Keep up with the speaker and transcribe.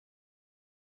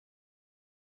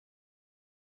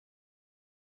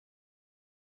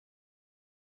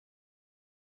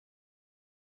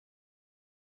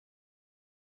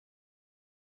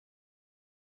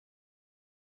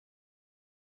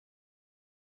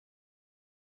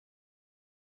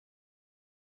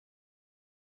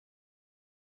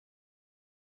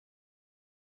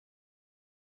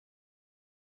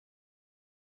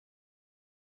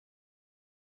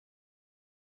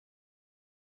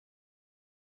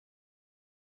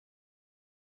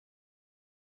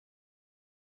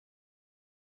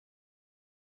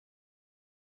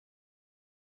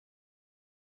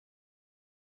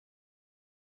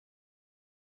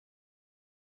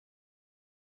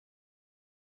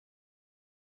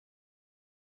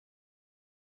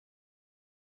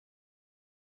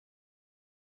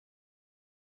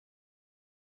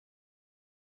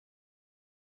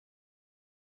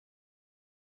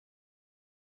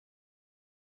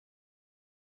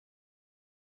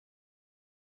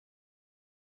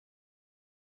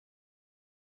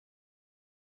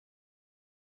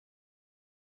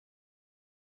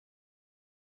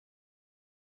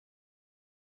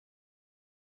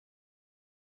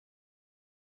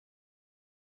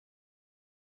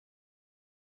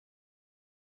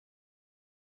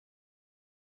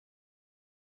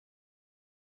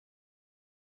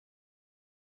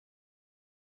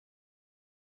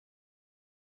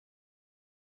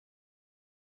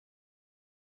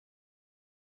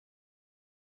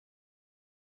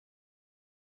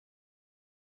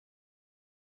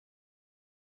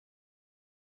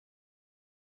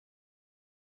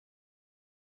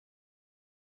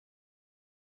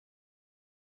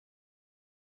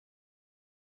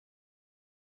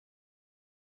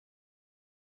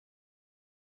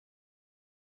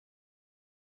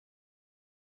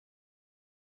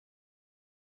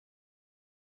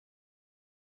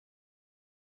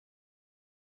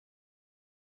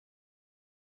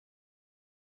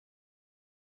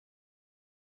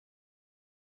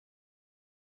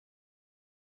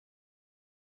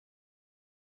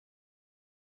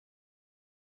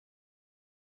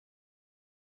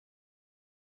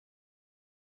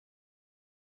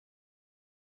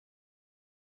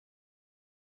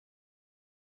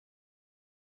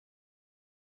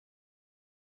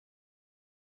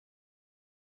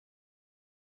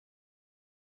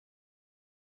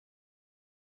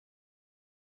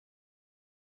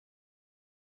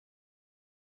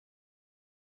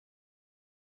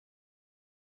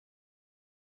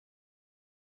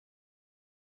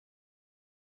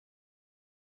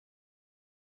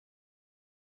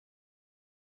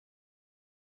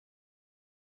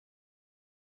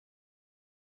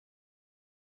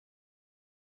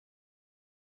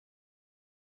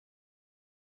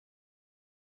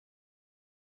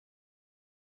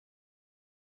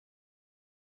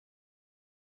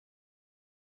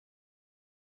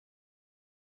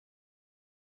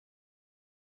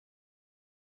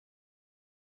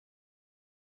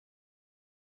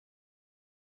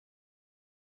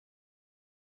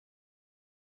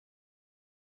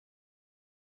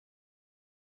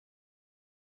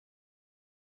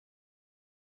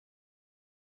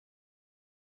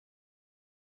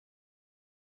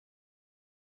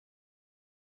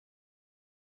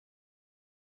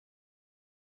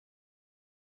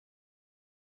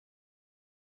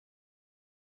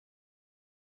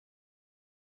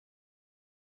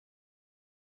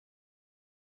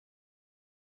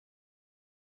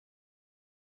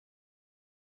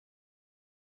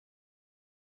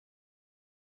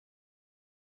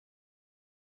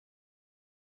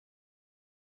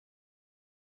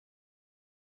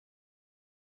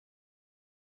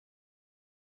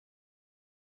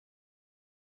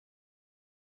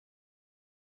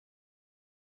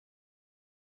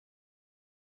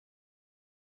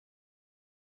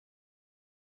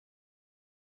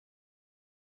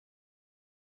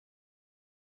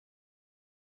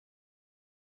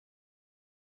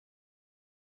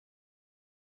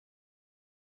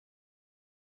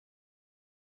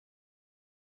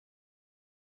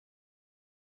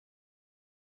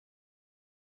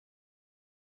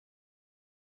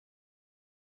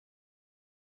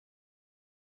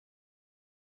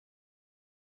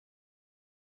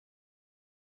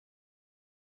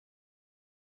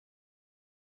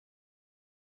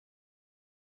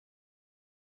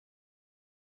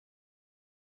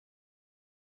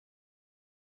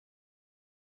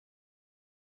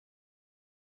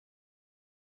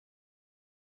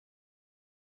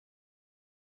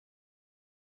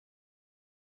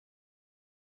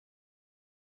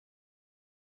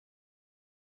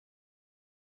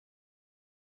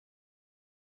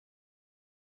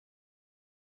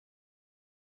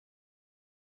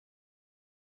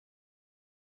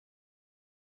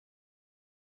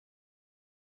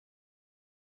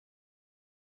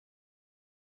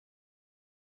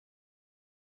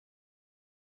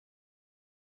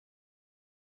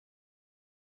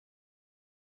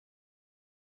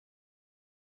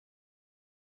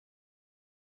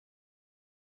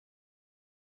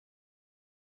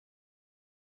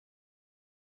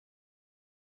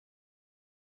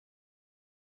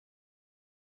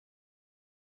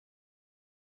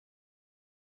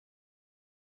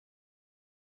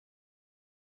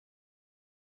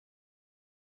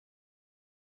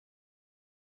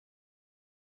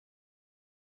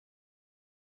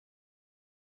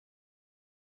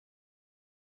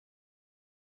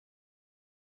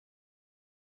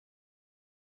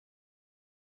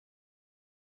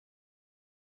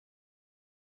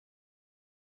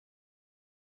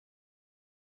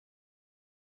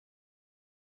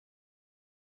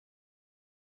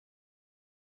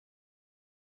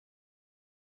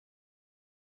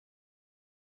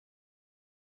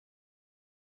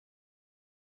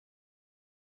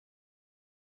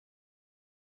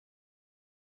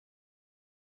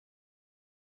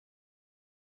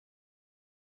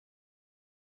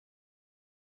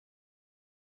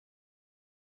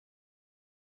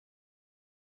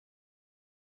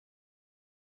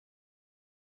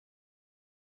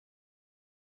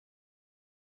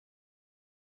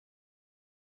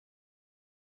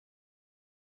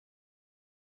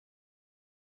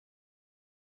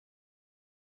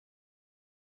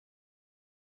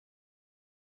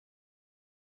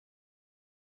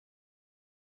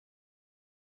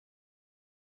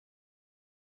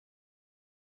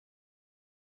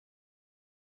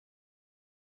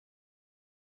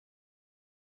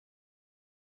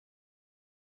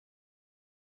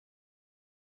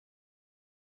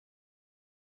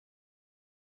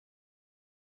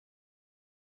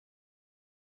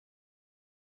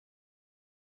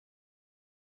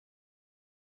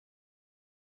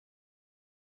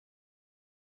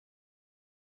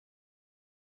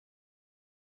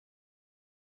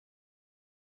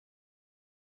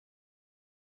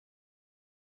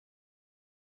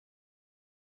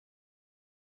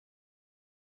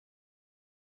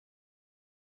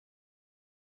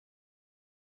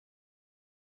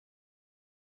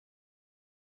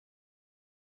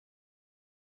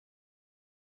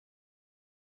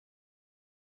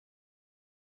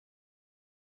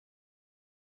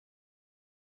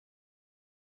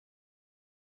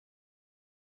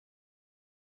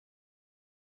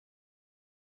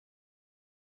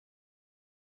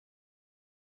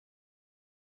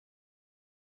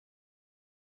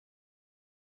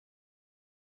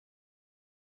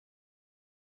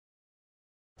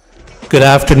Good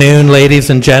afternoon, ladies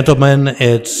and gentlemen.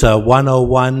 It's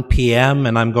 1:01 p.m.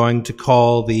 and I'm going to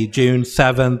call the June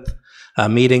 7th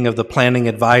meeting of the Planning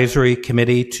Advisory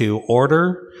Committee to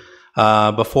order.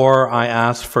 Before I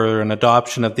ask for an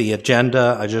adoption of the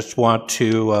agenda, I just want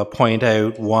to point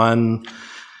out one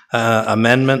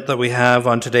amendment that we have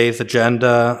on today's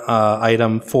agenda.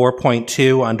 Item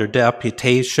 4.2 under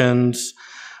deputations.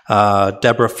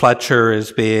 Deborah Fletcher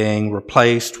is being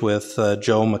replaced with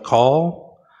Joe McCall.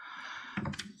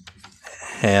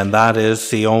 And that is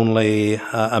the only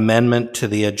amendment to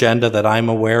the agenda that I'm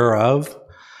aware of.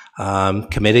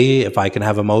 Committee, if I can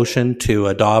have a motion to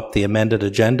adopt the amended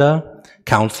agenda.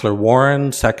 Councillor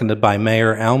Warren, seconded by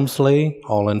Mayor Elmsley.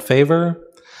 All in favor?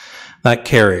 That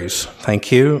carries.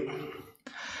 Thank you.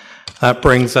 That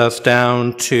brings us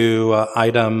down to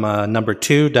item number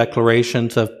 2,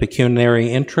 declarations of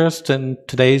pecuniary interest in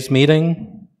today's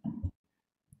meeting.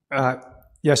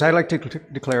 Yes, I'd like to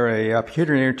declare a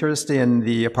pecuniary interest in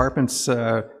the apartments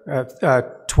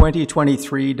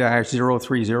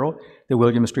 2023-030, the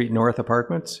William Street North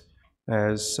apartments,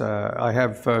 as I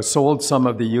have sold some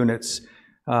of the units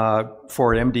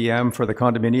for MDM for the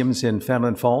condominiums in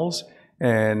Fenelon Falls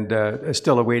and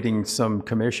still awaiting some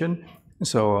commission.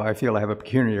 So I feel I have a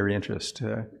pecuniary interest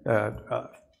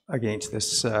against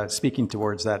this, speaking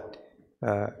towards that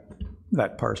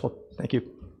parcel. Thank you.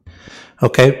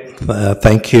 Okay,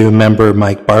 thank you, Member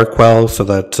Mike Barkwell. So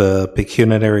that's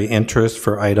pecuniary interest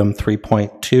for item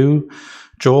 3.2.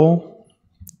 Joel?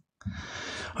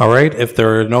 All right, if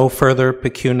there are no further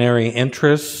pecuniary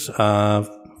interests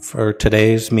for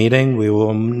today's meeting, we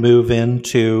will move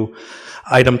into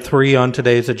item 3 on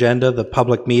today's agenda, the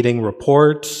public meeting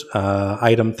reports.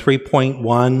 Item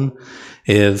 3.1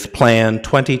 is Plan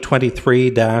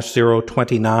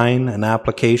 2023-029, an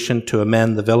application to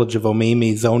amend the Village of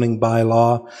Omemee zoning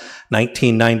bylaw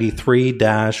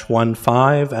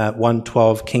 1993-15 at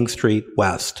 112 King Street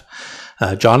West.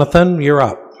 Jonathan, you're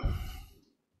up.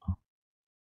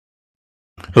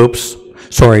 Oops,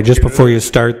 sorry, just before you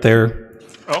start there.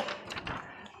 Oh.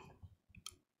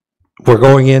 We're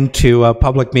going into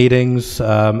public meetings.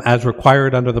 As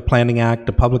required under the Planning Act,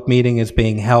 a public meeting is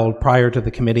being held prior to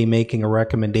the committee making a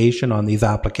recommendation on these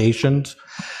applications.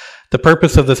 The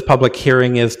purpose of this public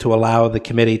hearing is to allow the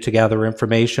committee to gather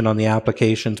information on the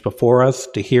applications before us,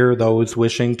 to hear those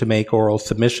wishing to make oral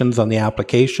submissions on the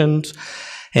applications,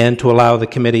 and to allow the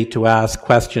committee to ask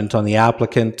questions on the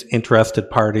applicant, interested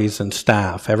parties, and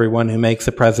staff. Everyone who makes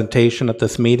a presentation at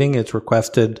this meeting is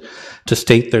requested to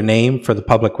state their name for the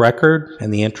public record.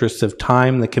 In the interest of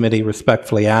time, the committee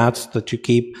respectfully asks that you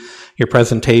keep your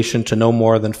presentation to no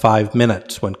more than 5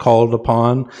 minutes. When called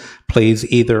upon, please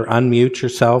either unmute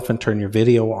yourself and turn your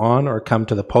video on or come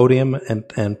to the podium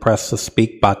and press the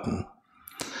speak button.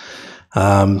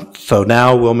 So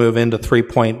now we'll move into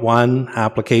 3.1,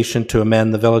 application to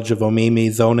amend the Village of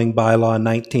Omemee zoning bylaw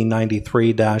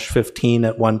 1993-15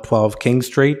 at 112 King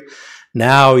Street.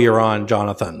 Now you're on,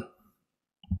 Jonathan.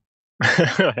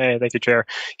 Hey, thank you, Chair.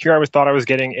 Here I thought I was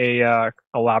getting a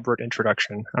elaborate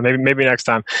introduction. Maybe next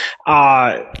time.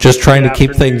 Just trying to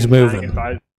keep things moving.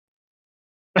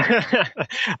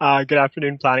 Good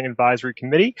afternoon, Planning Advisory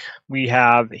Committee. We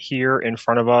have here in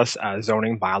front of us a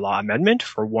zoning bylaw amendment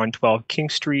for 112 King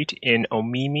Street in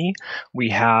Omemee. We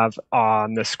have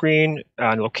on the screen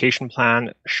a location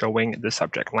plan showing the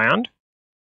subject land.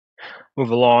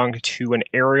 Move along to an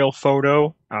aerial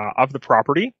photo of the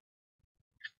property,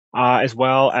 as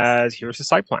well as here's the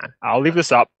site plan. I'll leave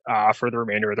this up for the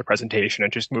remainder of the presentation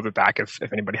and just move it back if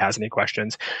anybody has any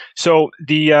questions. So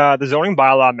the zoning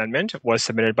bylaw amendment was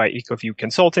submitted by EcoView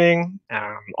Consulting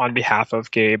on behalf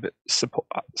of Gabe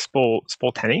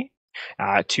Spolteni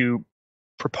to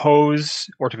propose,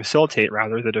 or to facilitate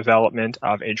rather, the development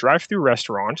of a drive-through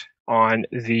restaurant on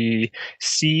the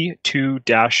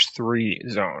C2-3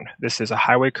 zone. This is a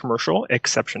highway commercial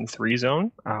exception 3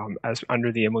 zone as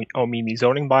under the Omemee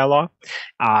zoning bylaw.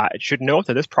 It should note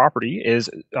that this property is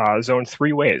zoned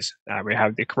 3 ways. We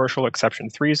have the commercial exception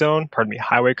 3 zone,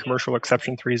 highway commercial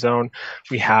exception 3 zone.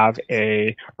 We have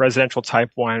a residential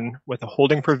type 1 with a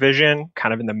holding provision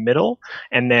kind of in the middle,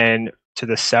 and then to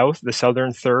the south, the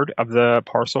southern third of the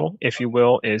parcel, if you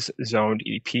will, is zoned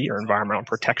EP or environmental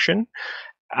protection.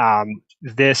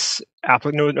 This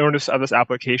notice of this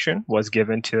application was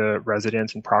given to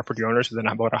residents and property owners within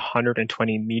about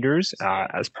 120 meters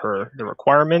as per the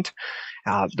requirement.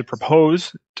 The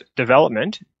proposed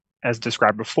development as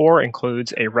described before,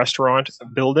 includes a restaurant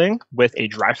building with a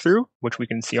drive-through, which we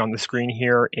can see on the screen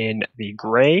here in the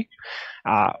gray.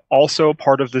 Also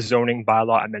part of the zoning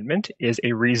bylaw amendment is a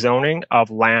rezoning of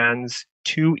lands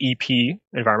to EP,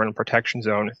 Environmental Protection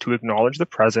Zone, to acknowledge the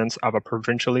presence of a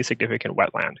provincially significant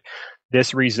wetland.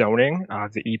 This rezoning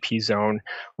of the EP zone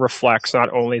reflects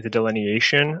not only the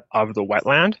delineation of the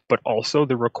wetland, but also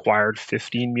the required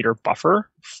 15-meter buffer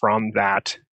from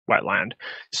that wetland.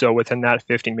 So within that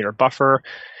 15-meter buffer,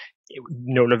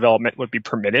 no development would be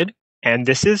permitted. And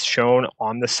this is shown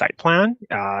on the site plan.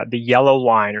 The yellow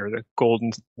line or the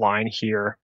golden line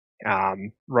here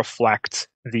reflects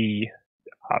the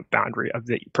boundary of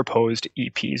the proposed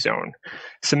EP zone.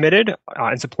 Submitted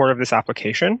in support of this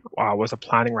application was a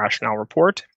planning rationale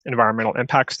report, environmental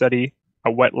impact study, a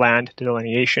wetland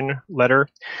delineation letter,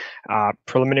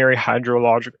 preliminary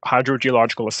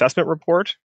hydrogeological assessment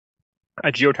report,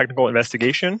 a geotechnical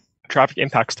investigation, traffic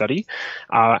impact study,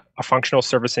 a functional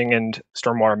servicing and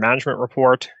stormwater management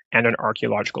report, and an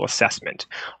archaeological assessment.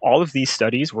 All of these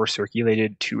studies were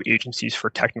circulated to agencies for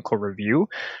technical review.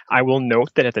 I will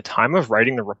note that at the time of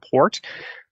writing the report,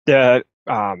 the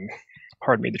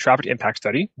traffic impact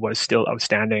study was still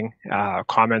outstanding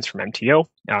comments from MTO,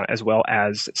 as well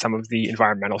as some of the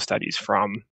environmental studies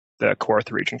from the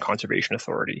Kawartha Region Conservation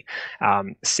Authority.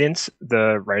 Since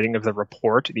the writing of the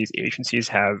report, these agencies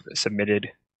have submitted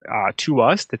to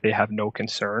us that they have no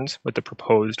concerns with the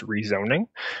proposed rezoning,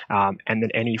 and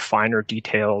that any finer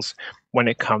details when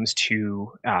it comes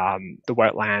to the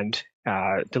wetland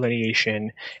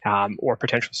delineation or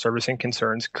potential servicing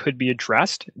concerns could be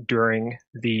addressed during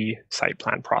the site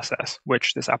plan process,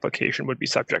 which this application would be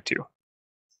subject to.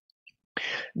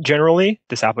 Generally,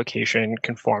 this application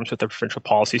conforms with the provincial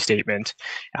policy statement,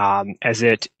 as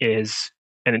it is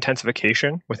an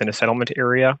intensification within a settlement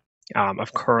area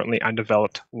of currently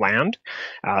undeveloped land.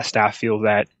 Staff feel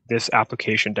that this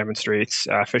application demonstrates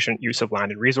efficient use of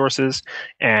land and resources,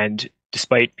 and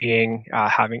despite being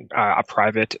having a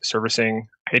private servicing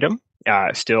item,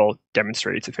 still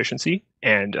demonstrates efficiency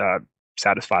and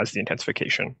satisfies the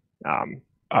intensification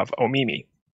of Omemee.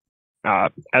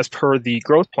 As per the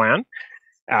growth plan,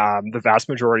 the vast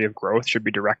majority of growth should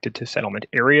be directed to settlement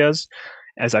areas.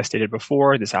 As I stated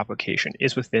before, this application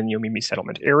is within the Omemee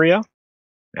settlement area,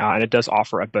 and it does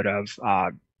offer a bit of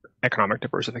economic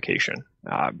diversification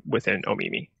within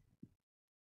Omemee.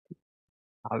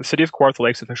 The City of Kawartha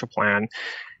Lake's official plan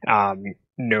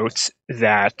notes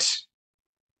that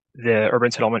the urban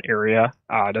settlement area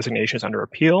designation is under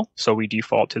appeal, so we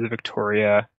default to the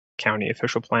Victoria County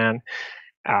official plan.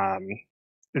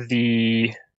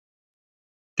 It's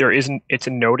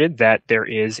noted that there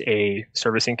is a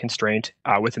servicing constraint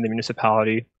within the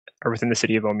municipality or within the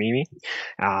city of Omemee.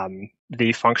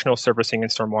 The functional servicing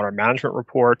and stormwater management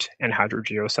report and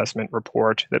hydrogeo assessment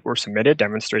report that were submitted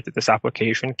demonstrate that this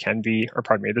application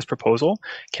this proposal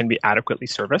can be adequately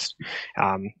serviced.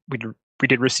 We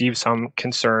did receive some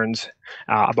concerns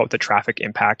about the traffic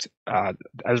impact as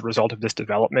a result of this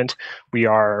development. We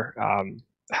are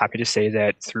happy to say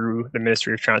that through the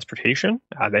Ministry of Transportation,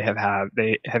 they have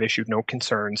issued no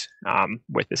concerns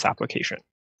with this application.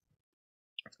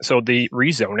 So the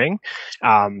rezoning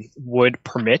would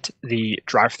permit the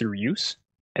drive-through use,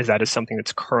 as that is something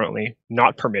that's currently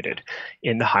not permitted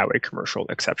in the highway commercial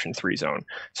exception 3 zone.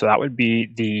 So that would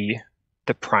be the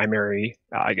primary,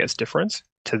 difference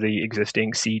to the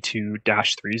existing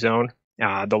C2-3 zone.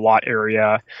 The lot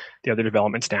area, the other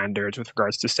development standards with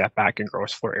regards to setback and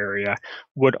gross floor area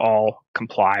would all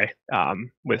comply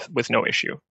with no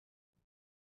issue.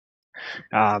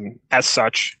 As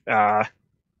such,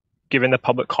 given the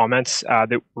public comments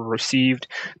that were received,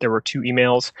 there were 2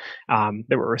 emails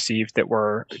that were received that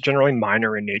were generally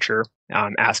minor in nature,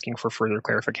 asking for further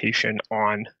clarification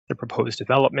on the proposed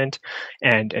development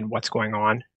and what's going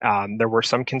on. There were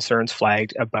some concerns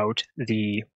flagged about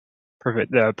the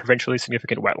provincially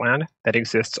significant wetland that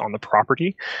exists on the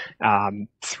property.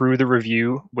 Through the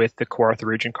review with the Kawartha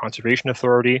Region Conservation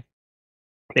Authority,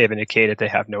 they have indicated they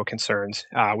have no concerns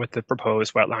with the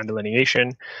proposed wetland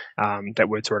delineation that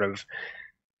would sort of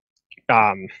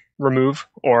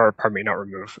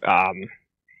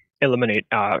eliminate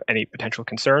any potential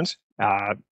concerns.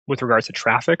 With regards to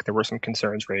traffic, there were some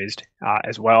concerns raised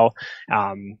as well.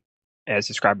 As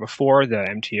described before, the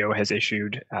MTO has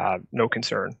issued no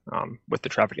concern with the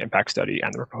traffic impact study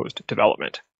and the proposed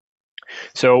development.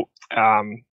 So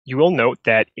you will note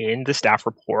that in the staff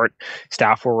report,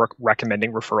 staff were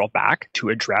recommending referral back to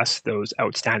address those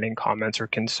outstanding comments or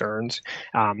concerns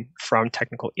from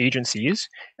technical agencies.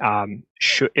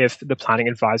 If the Planning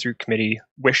Advisory Committee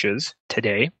wishes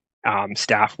today,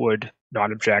 staff would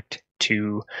not object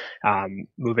to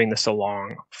moving this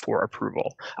along for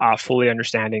approval. Fully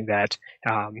understanding that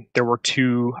there were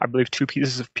two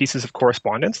pieces of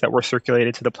correspondence that were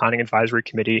circulated to the Planning Advisory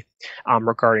Committee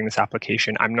regarding this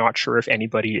application. I'm not sure if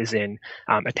anybody is in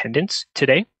attendance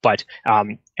today, but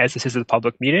as this is a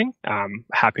public meeting,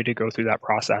 happy to go through that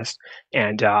process.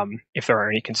 And if there are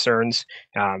any concerns,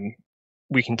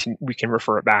 we can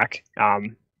refer it back.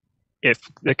 If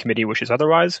the committee wishes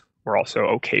otherwise, we're also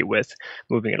okay with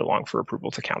moving it along for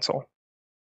approval to council.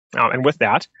 And with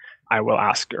that, I will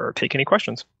ask or take any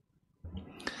questions.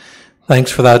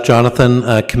 Thanks for that,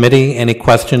 Jonathan. Committee, any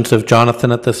questions of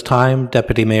Jonathan at this time?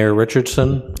 Deputy Mayor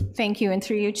Richardson. Thank you, and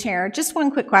through you, Chair. Just one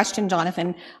quick question,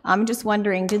 Jonathan. I'm just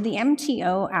wondering, did the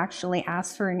MTO actually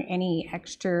ask for any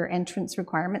extra entrance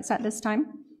requirements at this time?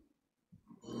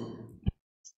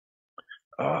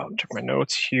 Check my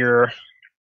notes here.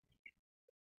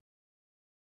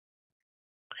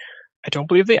 I don't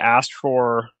believe they asked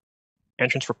for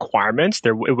entrance requirements.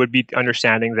 It would be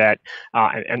understanding that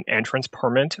an entrance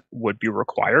permit would be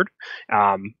required.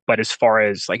 But as far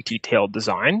as like detailed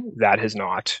design, that has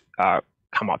not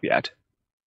come up yet.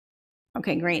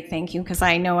 Okay, great, thank you. Because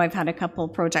I know I've had a couple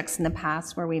projects in the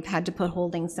past where we've had to put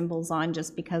holding symbols on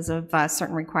just because of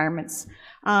certain requirements.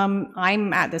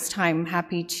 I'm at this time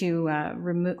happy to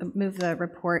move the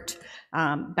report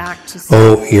back to.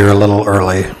 Oh, you're a little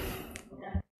early.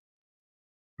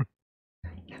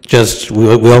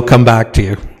 We'll come back to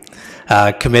you.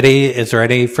 Committee, is there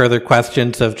any further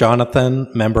questions of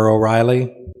Jonathan? Member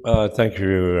O'Reilly? Thank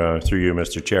you, through you,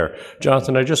 Mr. Chair.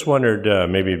 Jonathan, I just wondered,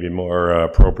 maybe it'd be more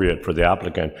appropriate for the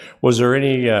applicant. Was there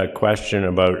any question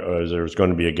about there was going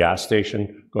to be a gas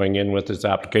station going in with this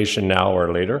application now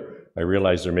or later? I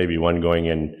realize there may be one going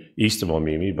in east of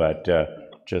Omemee, but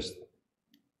just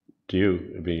to you,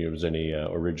 if there was any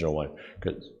original one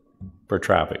for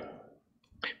traffic.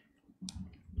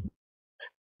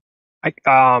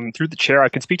 Through the chair, I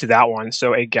can speak to that one.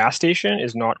 So a gas station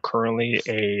is not currently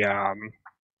a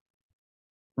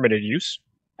permitted use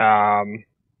in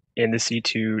the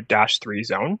C2-3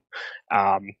 zone.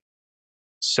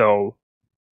 So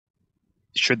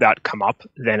should that come up,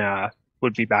 then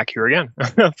would be back here again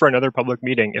for another public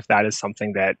meeting if that is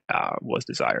something that was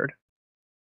desired.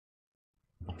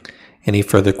 Any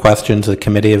further questions of the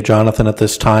committee of Jonathan at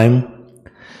this time?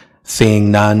 Seeing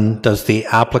none, does the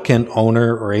applicant,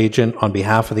 owner, or agent on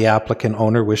behalf of the applicant,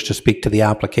 owner wish to speak to the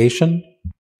application?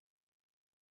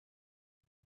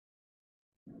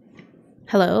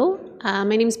 Hello,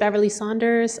 my name is Beverly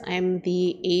Saunders. I'm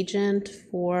the agent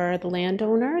for the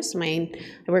landowners. I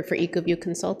work for EcoView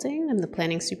Consulting. I'm the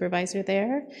planning supervisor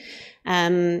there.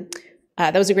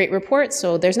 That was a great report,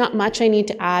 so there's not much I need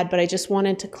to add, but I just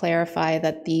wanted to clarify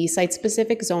that the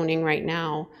site-specific zoning right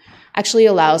now actually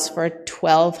allows for a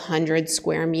 1,200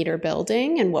 square meter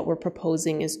building, and what we're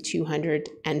proposing is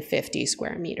 250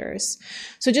 square meters.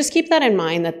 So just keep that in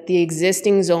mind, that the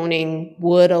existing zoning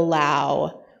would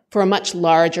allow for a much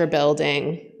larger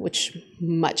building, which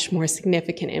much more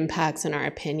significant impacts, in our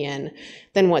opinion,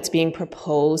 than what's being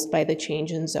proposed by the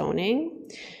change in zoning.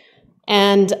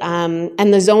 And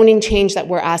the zoning change that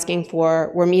we're asking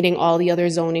for, we're meeting all the other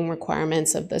zoning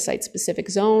requirements of the site-specific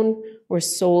zone. We're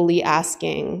solely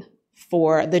asking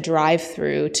for the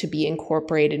drive-through to be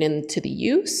incorporated into the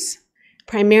use,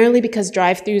 primarily because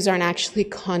drive-throughs aren't actually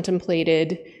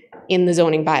contemplated in the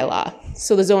zoning bylaw.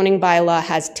 So the zoning bylaw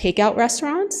has takeout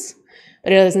restaurants,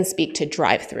 but it doesn't speak to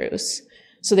drive-throughs.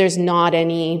 So there's not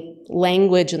any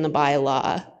language in the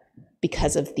bylaw,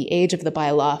 because of the age of the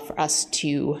bylaw, for us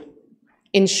to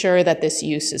ensure that this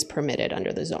use is permitted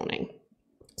under the zoning.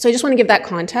 So I just want to give that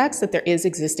context, that there is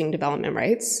existing development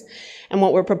rights, and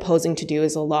what we're proposing to do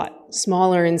is a lot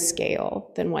smaller in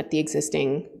scale than what the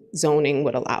existing zoning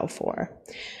would allow for.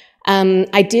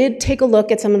 I did take a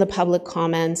look at some of the public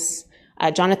comments.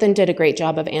 Jonathan did a great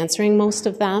job of answering most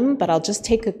of them, but I'll just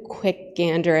take a quick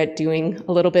gander at doing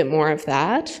a little bit more of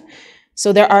that.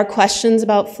 So there are questions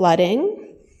about flooding.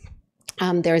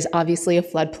 There's obviously a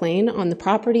floodplain on the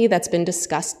property that's been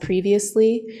discussed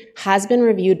previously, has been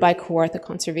reviewed by Kawartha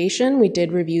Conservation. We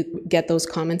did get those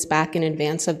comments back in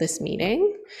advance of this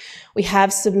meeting. We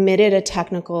have submitted a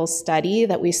technical study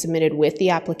that we submitted with the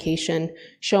application,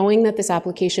 showing that this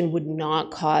application would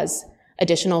not cause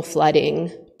additional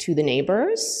flooding to the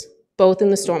neighbors, both in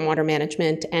the stormwater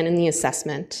management and in the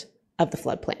assessment of the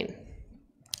floodplain.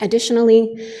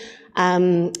 Additionally,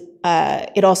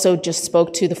 it also just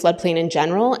spoke to the floodplain in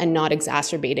general and not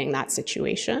exacerbating that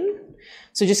situation.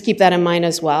 So just keep that in mind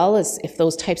as well, as if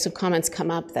those types of comments come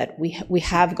up, that we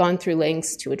have gone through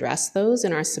lengths to address those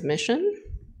in our submission.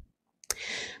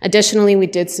 Additionally, we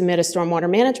did submit a stormwater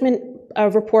management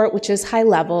report, which is high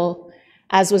level.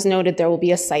 As was noted, there will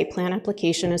be a site plan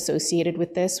application associated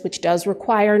with this, which does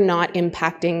require not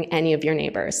impacting any of your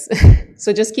neighbors.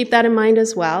 So just keep that in mind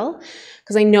as well,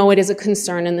 because I know it is a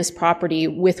concern in this property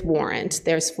with Warrant.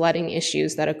 There's flooding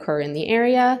issues that occur in the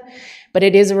area, but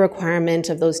it is a requirement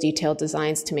of those detailed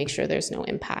designs to make sure there's no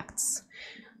impacts.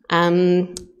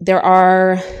 There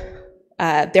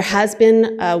has been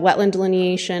a wetland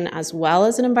delineation as well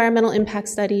as an environmental impact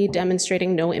study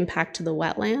demonstrating no impact to the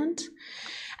wetland.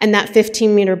 And that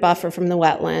 15-meter buffer from the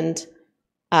wetland,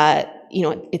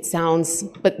 it sounds,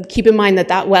 but keep in mind that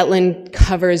that wetland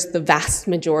covers the vast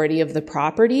majority of the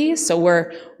property. So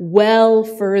we're well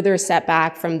further set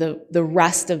back from the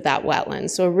rest of that wetland.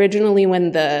 So originally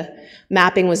when the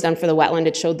mapping was done for the wetland,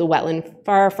 it showed the wetland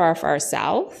far, far, far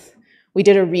south. We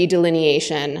did a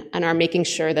redelineation and are making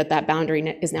sure that that boundary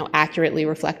is now accurately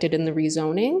reflected in the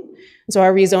rezoning. So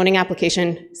our rezoning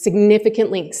application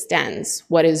significantly extends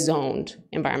what is zoned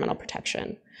environmental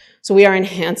protection. So we are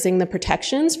enhancing the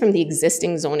protections from the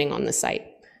existing zoning on the site.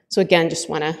 So again, just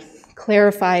want to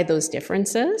clarify those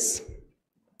differences.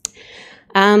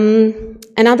 And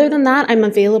other than that, I'm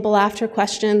available after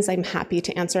questions. I'm happy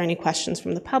to answer any questions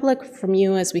from the public, from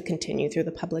you as we continue through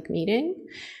the public meeting.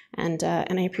 And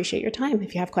I appreciate your time.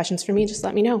 If you have questions for me, just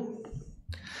let me know.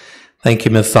 Thank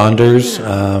you, Ms. Saunders.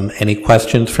 Any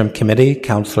questions from committee?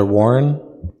 Councillor Warren?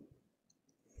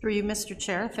 Through you, Mr.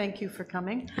 Chair, thank you for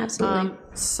coming. Absolutely.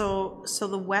 So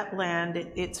the wetland,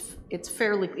 it's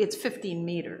 15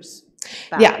 meters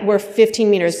back. Yeah, we're 15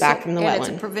 meters back from the wetland. And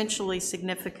it's a provincially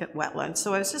significant wetland.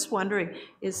 So I was just wondering,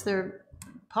 is there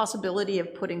possibility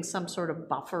of putting some sort of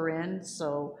buffer in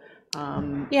so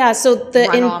yeah, so the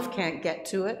runoff can't get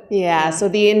to it? Yeah, so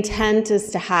the intent is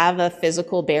to have a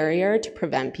physical barrier to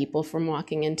prevent people from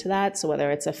walking into that. So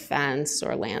whether it's a fence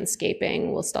or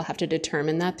landscaping, we'll still have to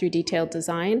determine that through detailed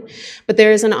design. But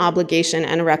there is an obligation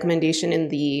and a recommendation in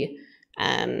the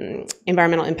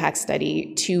environmental impact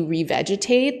study to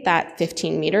revegetate that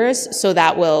 15 meters. So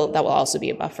that will also be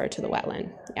a buffer to the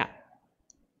wetland. Yeah.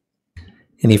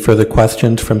 Any further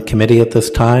questions from committee at this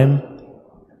time?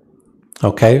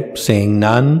 Okay, seeing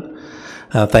none.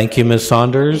 Thank you, Ms.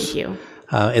 Saunders. Thank you.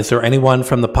 Is there anyone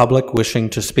from the public wishing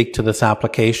to speak to this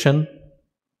application?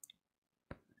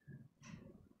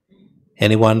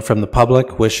 Anyone from the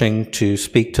public wishing to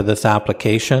speak to this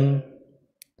application?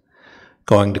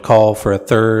 Going to call for a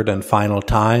third and final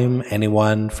time.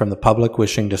 Anyone from the public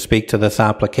wishing to speak to this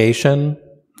application?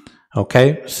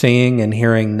 Okay, seeing and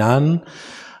hearing none.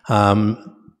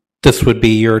 This would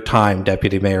be your time,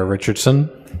 Deputy Mayor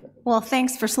Richardson. Well,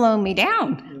 thanks for slowing me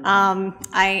down.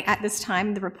 At this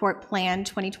time, the report plan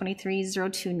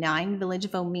 2023-029 Village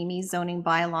of Omemee zoning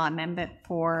bylaw amendment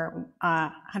for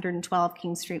 112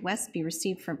 King Street West be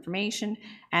received for information,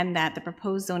 and that the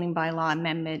proposed zoning bylaw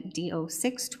amendment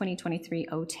D06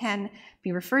 2023-010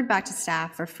 be referred back to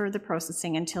staff for further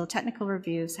processing until technical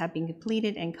reviews have been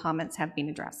completed and comments have been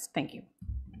addressed. Thank you.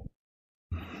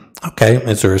 Okay,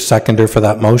 is there a seconder for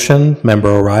that motion? Member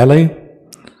O'Reilly?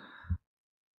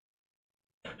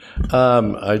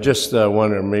 I just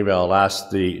wonder, maybe I'll ask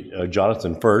the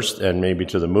Jonathan first, and maybe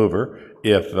to the mover,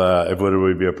 if it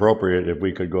would be appropriate if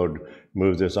we could go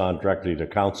move this on directly to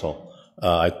council.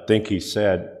 I think he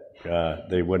said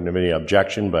they wouldn't have any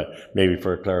objection, but maybe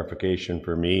for clarification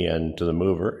for me and to the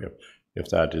mover, if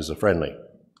that is a friendly.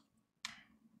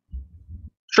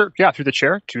 Sure. Yeah, through the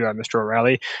chair to Mr.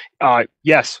 O'Reilly.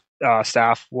 Yes,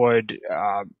 staff would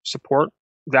support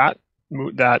that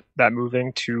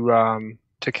moving to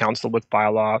council with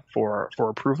bylaw for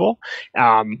approval.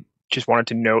 Just wanted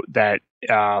to note that,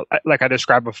 like I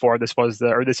described before, this is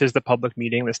the public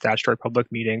meeting, the statutory public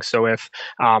meeting. So if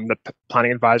the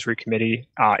Planning Advisory Committee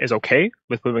is okay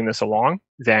with moving this along,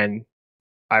 then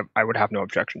I would have no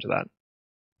objection to that.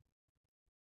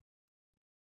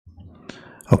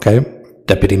 Okay.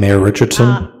 Deputy Mayor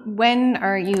Richardson? When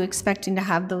are you expecting to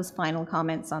have those final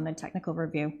comments on the technical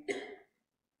review?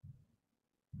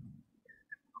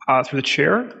 Through the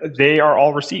chair, they are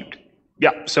all received.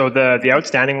 Yeah, so the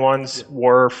outstanding ones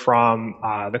were from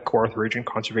the Kawartha Region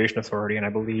Conservation Authority and I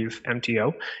believe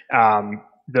MTO.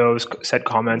 Those said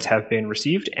comments have been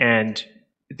received and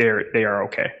they are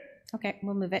okay. Okay,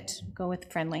 we'll move it. Go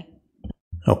with friendly.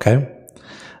 Okay.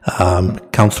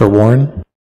 Councillor Warren?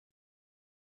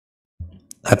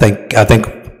 I think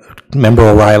Member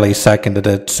O'Reilly seconded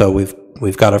it, so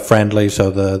we've got a friendly. So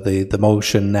the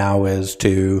motion now is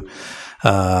to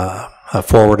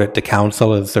forward it to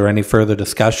council. Is there any further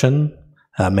discussion?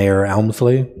 Mayor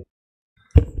Elmsley?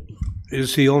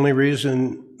 Is the only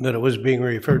reason that it was being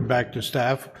referred back to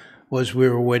staff was we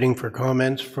were waiting for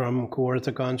comments from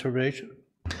Kawartha Conservation?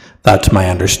 That's my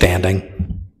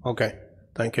understanding. Okay,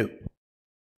 thank you.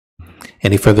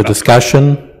 Any further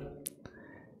discussion?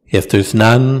 If there's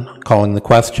none, calling the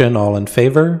question, all in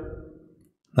favor?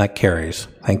 That carries.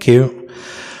 Thank you.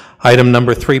 Item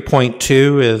number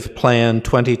 3.2 is Plan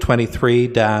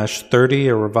 2023-30,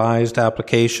 a revised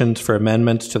applications for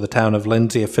amendments to the Town of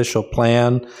Lindsay official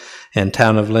plan and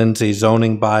Town of Lindsay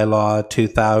zoning bylaw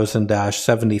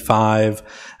 2000-75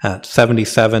 at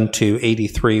 77 to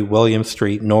 83 William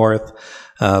Street North,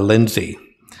 Lindsay.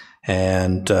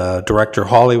 And Director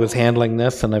Hawley was handling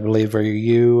this, and I believe, are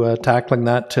you tackling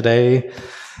that today,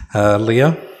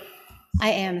 Leah? I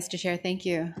am, Mr. Chair, thank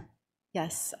you.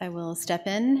 Yes, I will step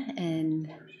in, and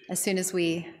as soon as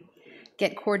we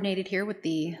get coordinated here with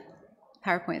the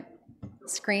PowerPoint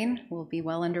screen, we'll be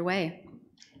well underway.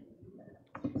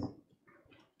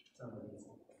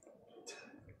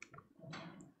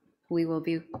 We will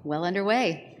be well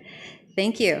underway.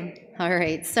 Thank you. All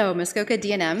right, so Muskoka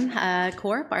D&M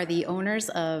Corp are the owners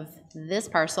of this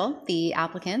parcel, the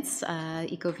applicants,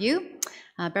 EcoView,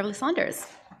 Beverly Saunders,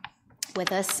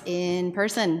 with us in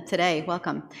person today.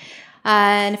 Welcome.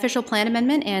 An official plan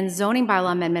amendment and zoning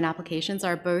bylaw amendment applications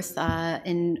are both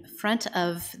in front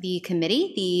of the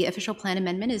committee. The official plan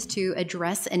amendment is to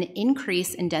address an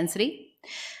increase in density.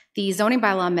 The zoning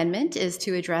bylaw amendment is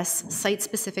to address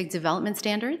site-specific development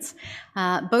standards.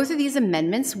 Both of these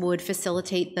amendments would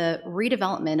facilitate the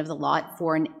redevelopment of the lot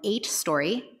for an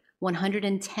 8-story,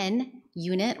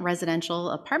 110-unit residential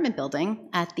apartment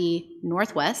building at the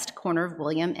northwest corner of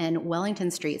William and Wellington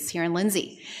Streets here in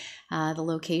Lindsay. The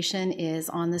location is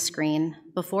on the screen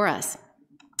before us.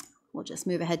 We'll just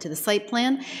move ahead to the site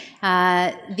plan.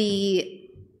 The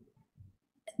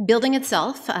building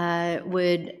itself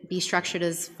would be structured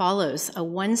as follows: a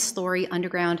 1-story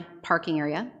underground parking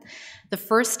area. The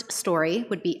first story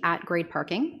would be at-grade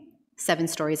parking, 7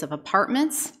 stories of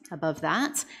apartments above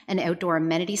that, an outdoor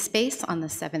amenity space on the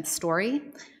 7th story,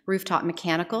 rooftop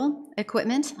mechanical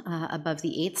equipment above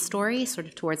the 8th story, sort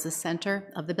of towards the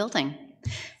center of the building.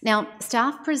 Now,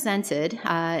 staff presented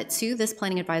to this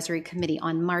Planning Advisory Committee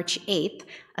on March 8th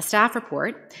a staff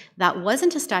report that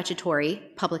wasn't a statutory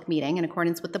public meeting in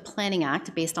accordance with the Planning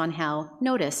Act based on how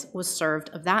notice was served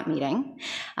of that meeting.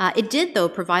 It did, though,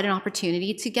 provide an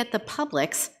opportunity to get the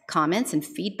public's comments and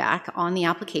feedback on the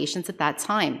applications at that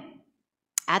time.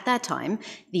 At that time,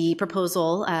 the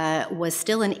proposal was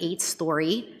still an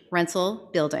 8-story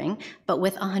rental building, but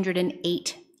with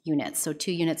 108 units, so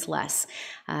 2 units less,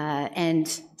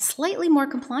 and slightly more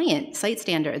compliant site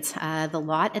standards. The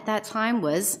lot at that time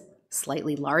was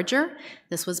slightly larger.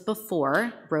 This was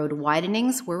before road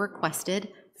widenings were requested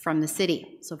from the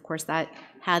city. So of course that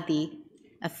had the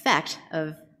effect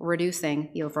of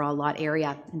reducing the overall lot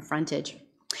area and frontage.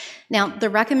 Now, the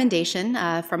recommendation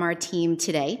from our team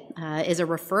today is a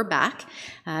refer back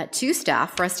to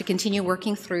staff for us to continue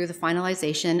working through the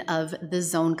finalization of the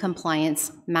zone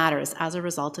compliance matters as a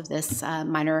result of this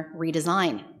minor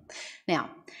redesign.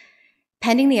 Now,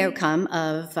 pending the outcome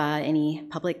of any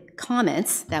public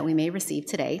comments that we may receive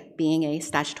today, being a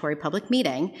statutory public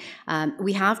meeting,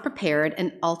 we have prepared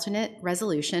an alternate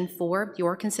resolution for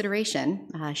your consideration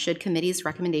should committee's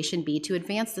recommendation be to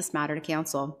advance this matter to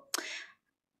council.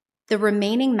 The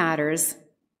remaining matters,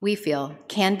 we feel,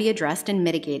 can be addressed and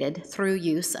mitigated through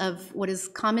use of what is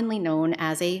commonly known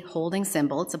as a holding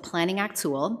symbol. It's a Planning Act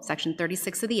tool, Section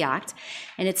 36 of the Act,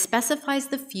 and it specifies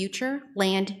the future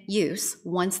land use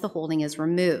once the holding is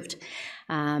removed.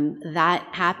 That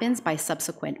happens by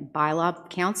subsequent bylaw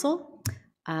council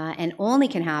and only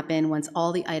can happen once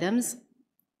all the items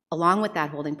along with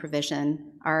that holding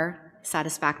provision are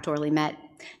satisfactorily met.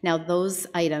 Now, those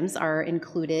items are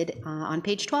included on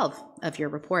page 12 of your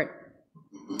report.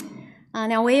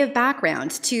 Now, way of background,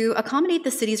 to accommodate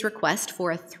the city's request for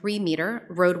a 3-meter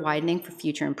road widening for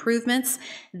future improvements,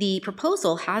 the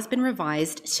proposal has been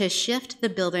revised to shift the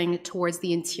building towards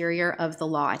the interior of the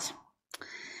lot.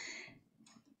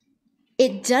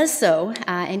 It does so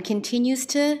and continues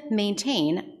to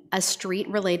maintain a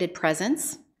street-related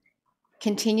presence,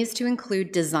 continues to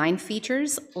include design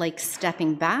features like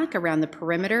stepping back around the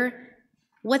perimeter.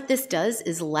 What this does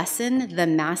is lessen the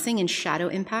massing and shadow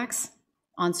impacts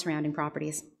on surrounding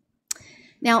properties.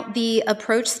 Now, the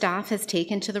approach staff has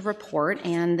taken to the report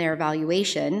and their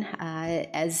evaluation,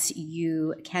 as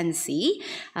you can see,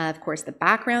 of course, the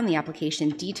background, the application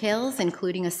details,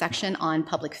 including a section on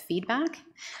public feedback.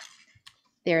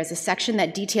 There is a section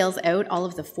that details out all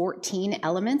of the 14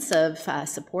 elements of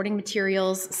supporting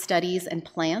materials, studies, and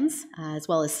plans, as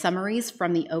well as summaries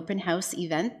from the open house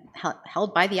event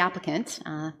held by the applicant.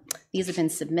 These have been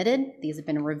submitted, these have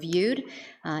been reviewed.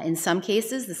 In some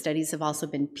cases, the studies have also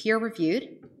been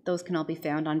peer-reviewed. Those can all be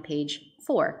found on page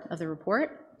 4 of the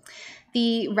report.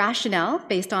 The rationale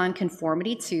based on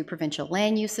conformity to provincial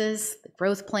land uses, the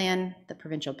growth plan, the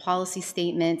provincial policy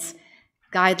statements,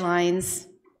 guidelines,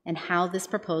 and how this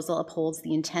proposal upholds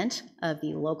the intent of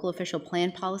the local official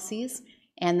plan policies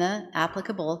and the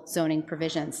applicable zoning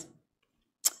provisions.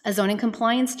 A zoning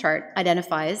compliance chart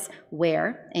identifies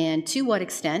where and to what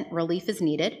extent relief is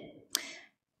needed.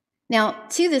 Now,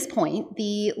 to this point,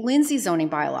 the Lindsay zoning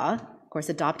bylaw, of course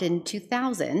adopted in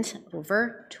 2000,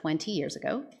 over 20 years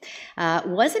ago,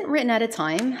 wasn't written at a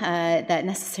time that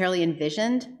necessarily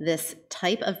envisioned this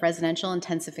type of residential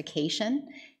intensification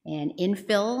and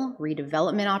infill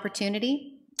redevelopment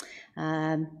opportunity.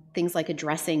 Things like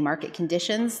addressing market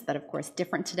conditions that, of course,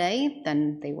 different today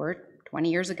than they were 20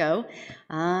 years ago,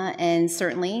 and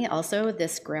certainly also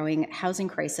this growing housing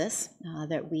crisis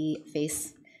that we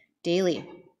face daily.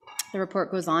 The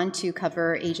report goes on to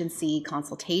cover agency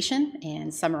consultation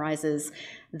and summarizes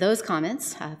those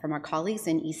comments from our colleagues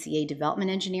in ECA Development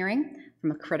Engineering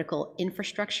from a critical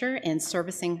infrastructure and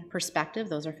servicing perspective.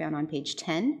 Those are found on page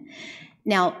 10.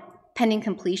 Now, pending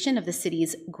completion of the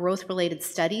city's growth-related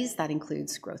studies, that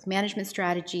includes growth management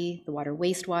strategy, the water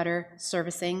wastewater,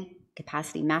 servicing,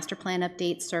 capacity master plan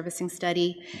update, servicing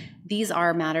study. These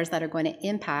are matters that are going to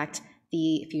impact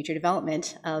the future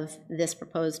development of this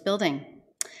proposed building.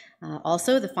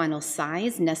 Also, the final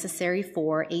size necessary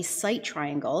for a site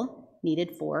triangle needed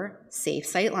for safe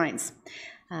sightlines.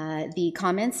 The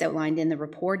comments outlined in the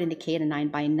report indicate a 9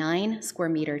 by 9 square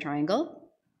meter triangle.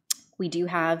 We do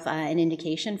have an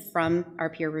indication from our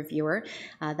peer reviewer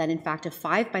that in fact a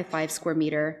 5 by 5 square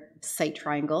meter site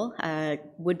triangle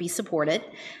would be supported.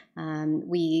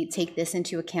 We take this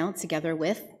into account together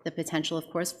with the potential, of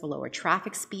course, for lower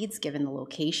traffic speeds given the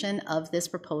location of this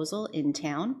proposal in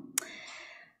town.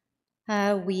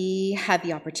 We have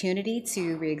the opportunity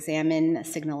to re-examine a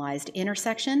signalized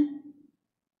intersection.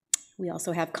 We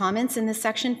also have comments in this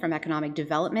section from economic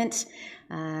development,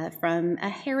 from a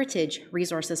heritage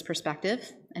resources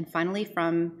perspective, and finally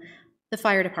from the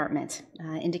fire department,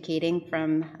 indicating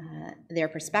from their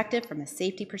perspective, from a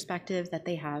safety perspective, that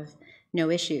they have no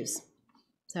issues.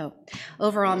 So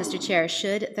overall, Mr. Chair,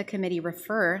 should the committee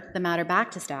refer the matter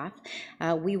back to staff,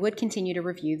 we would continue to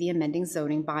review the amending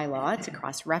zoning bylaw to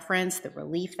cross-reference the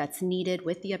relief that's needed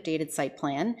with the updated site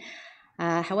plan.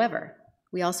 However,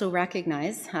 we also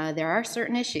recognize there are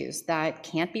certain issues that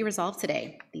can't be resolved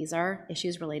today. These are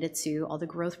issues related to all the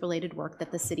growth-related work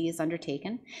that the city has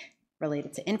undertaken,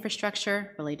 related to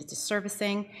infrastructure, related to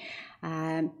servicing.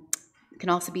 Can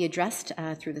also be addressed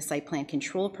through the site plan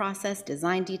control process,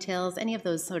 design details, any of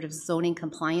those sort of zoning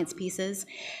compliance pieces.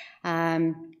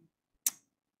 In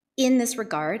this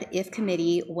regard, if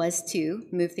committee was to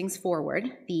move things forward,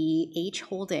 the H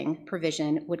holding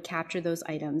provision would capture those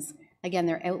items. Again,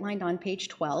 they're outlined on page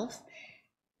 12.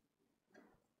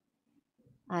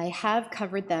 I have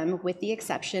covered them with the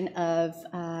exception of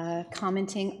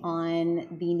commenting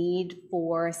on the need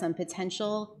for some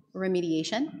potential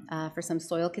remediation for some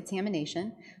soil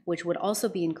contamination, which would also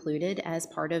be included as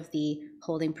part of the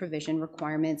holding provision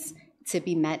requirements to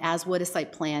be met, as would a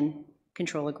site plan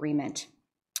control agreement.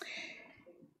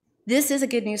 This is a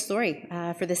good news story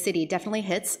for the city. It definitely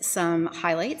hits some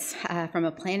highlights from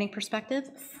a planning perspective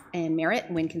and merit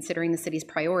when considering the city's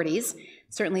priorities.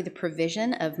 Certainly the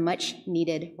provision of much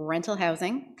needed rental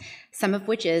housing, some of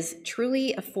which is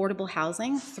truly affordable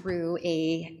housing through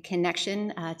a connection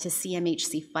to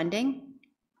CMHC funding,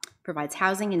 provides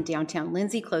housing in downtown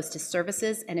Lindsay close to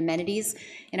services and amenities.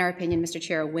 In our opinion, Mr.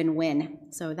 Chair, a win-win.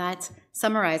 So that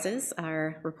summarizes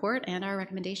our report and our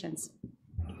recommendations.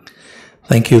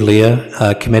 Thank you,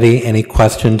 Leah. Committee, any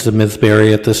questions of Ms.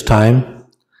 Berry at this time?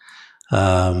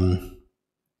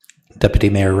 Deputy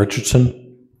Mayor Richardson.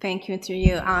 Thank you, through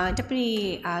you.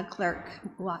 Deputy Clerk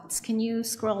Watts, can you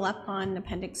scroll up on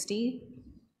Appendix D?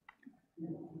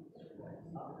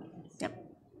 Yep.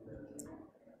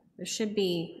 There should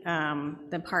be the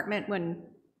apartment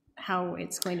how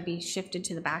it's going to be shifted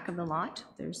to the back of the lot.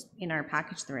 There's, in our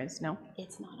package there is, no?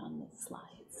 It's not on the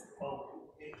slides. Well,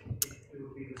 it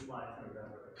will be the slides.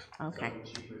 Okay.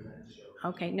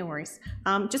 Okay, no worries.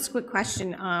 Just a quick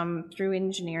question, through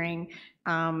engineering,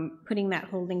 putting that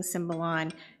holding symbol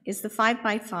on, is the 5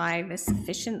 by 5 a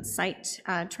sufficient site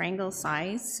triangle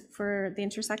size for the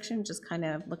intersection? Just kind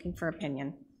of looking for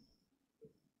opinion.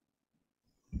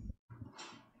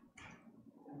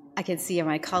 I can see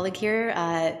my colleague here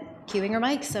queuing her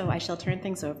mic, so I shall turn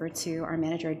things over to our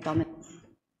manager of development.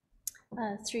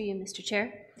 Through you, Mr.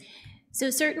 Chair. So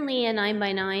certainly a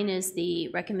 9x9 is the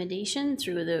recommendation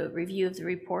through the review of the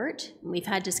report. We've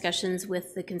had discussions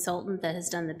with the consultant that has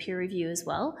done the peer review as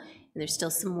well, and there's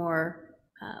still some more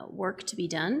work to be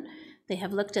done. They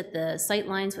have looked at the sight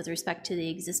lines with respect to the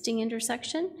existing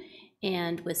intersection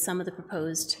and with some of the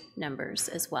proposed numbers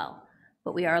as well.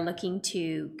 But we are looking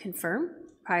to confirm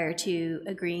prior to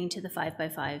agreeing to the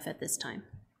 5x5 at this time.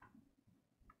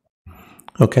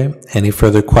 Okay. Any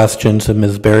further questions of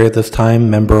Ms. Berry at this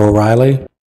time? Member O'Reilly?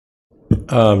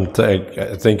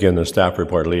 I think in the staff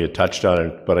report, Leah touched on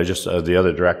it, but I just, the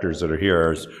other directors that are here,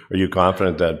 are you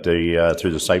confident that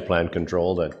through the site plan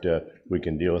control that we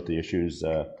can deal with the issues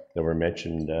that were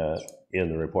mentioned in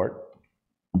the report?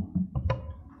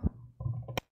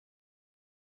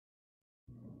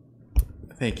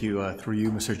 Thank you. Through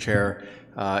you, Mr. Chair.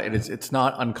 It's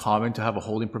not uncommon to have a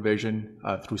holding provision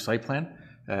through site plan.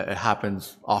 It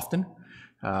happens often,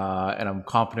 and I'm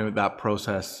confident with that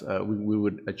process, we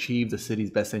would achieve the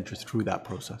city's best interest through that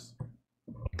process.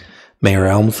 Mayor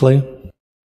Elmsley?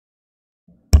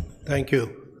 Thank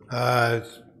you.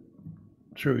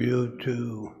 Through you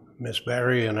to Ms.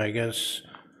 Barry and I guess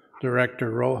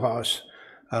Director Rojas,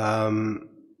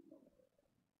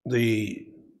 the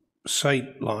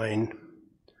sight line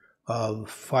of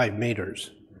 5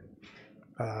 meters.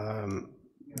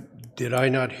 Did I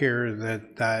not hear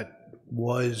that that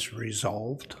was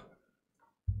resolved?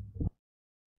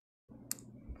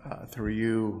 Through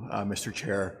you, Mr.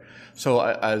 Chair. So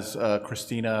as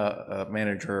Christina,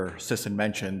 Manager Sisson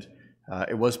mentioned,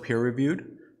 it was peer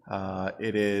reviewed.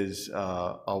 It is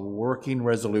a working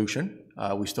resolution.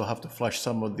 We still have to flesh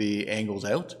some of the angles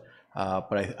out,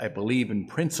 but I believe in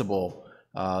principle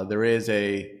there is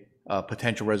a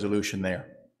potential resolution there.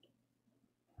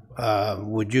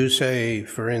 Would you say,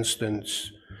 for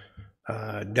instance,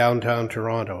 downtown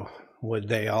Toronto, would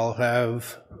they all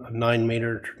have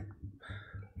 9-meter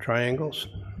triangles?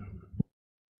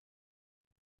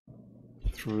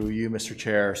 Through you, Mr.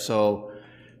 Chair. So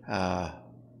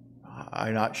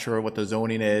I'm not sure what the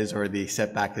zoning is or the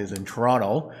setback is in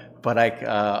Toronto, but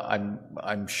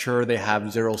I'm sure they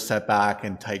have 0 setback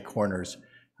and tight corners.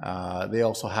 They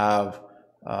also have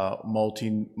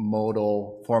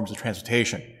multimodal forms of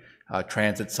transportation,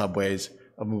 transit, subways,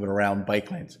 moving around,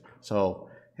 bike lanes. So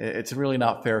it's really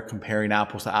not fair comparing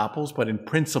apples to apples, but in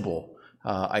principle,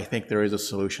 I think there is a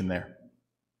solution there.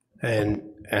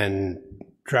 And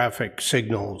traffic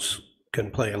signals can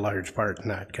play a large part in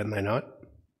that, can they not?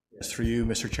 Yes, through you,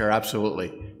 Mr. Chair,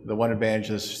 absolutely. The one advantage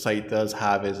this site does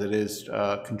have is it is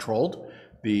controlled.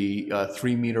 The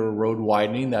 3-meter road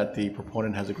widening that the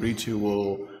proponent has agreed to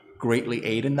will greatly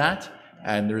aid in that,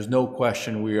 and there's no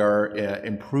question we are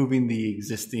improving the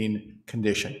existing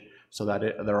condition, so that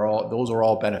those are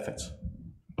all benefits.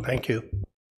 Thank you.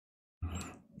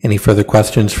 Any further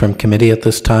questions from committee at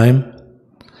this time?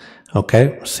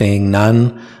 Okay, seeing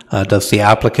none, does the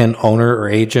applicant, owner, or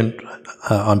agent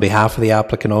on behalf of the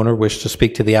applicant owner wish to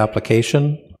speak to the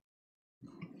application?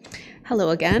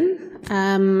 Hello again.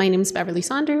 My name is Beverly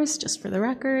Saunders, just for the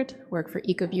record, work for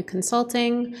EcoView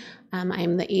Consulting. I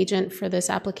am the agent for this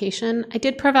application. I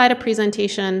did provide a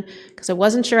presentation because I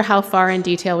wasn't sure how far in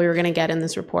detail we were going to get in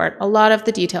this report. A lot of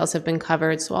the details have been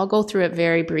covered, so I'll go through it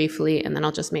very briefly and then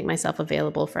I'll just make myself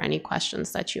available for any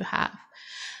questions that you have.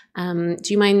 Do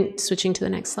you mind switching to the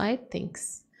next slide?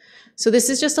 Thanks. So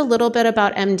this is just a little bit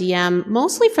about MDM,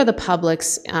 mostly for the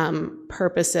public's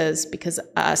purposes, because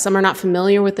some are not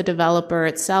familiar with the developer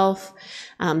itself.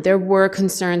 There were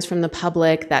concerns from the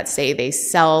public that say they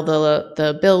sell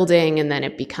the building and then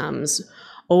it becomes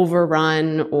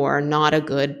overrun or not a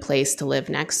good place to live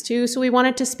next to. So we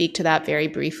wanted to speak to that very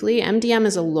briefly. MDM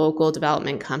is a local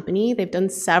development company. They've done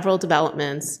several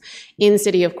developments in the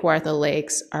city of Kawartha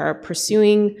Lakes, are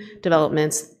pursuing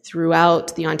developments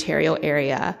throughout the Ontario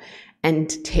area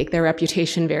and take their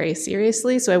reputation very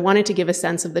seriously. So I wanted to give a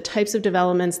sense of the types of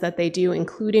developments that they do,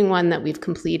 including one that we've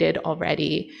completed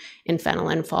already in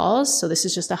Fenelon Falls. So this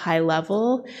is just a high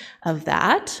level of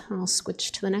that. I'll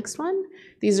switch to the next one.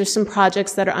 These are some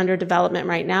projects that are under development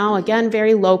right now. Again,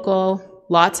 very local,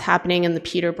 lots happening in the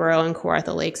Peterborough and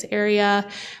Kawartha Lakes area,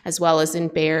 as well as in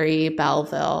Barrie,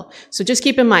 Belleville. So just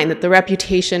keep in mind that the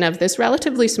reputation of this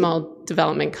relatively small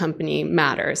development company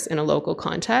matters in a local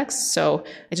context. So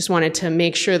I just wanted to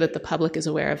make sure that the public is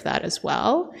aware of that as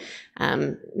well.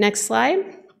 Next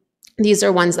slide. These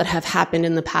are ones that have happened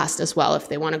in the past as well, if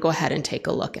they want to go ahead and take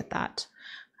a look at that.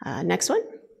 Next one.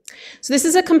 So this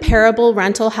is a comparable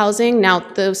rental housing. Now,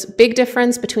 the big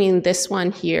difference between this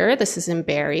one here, this is in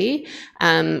Barrie,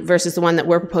 versus the one that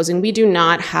we're proposing, we do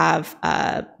not have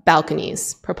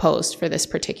balconies proposed for this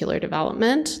particular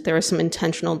development. There was some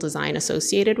intentional design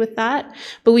associated with that,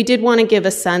 but we did want to give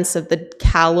a sense of the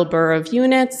caliber of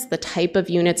units, the type of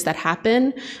units that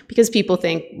happen, because people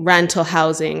think rental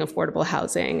housing, affordable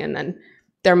housing, and then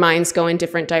their minds go in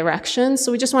different directions.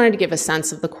 So we just wanted to give a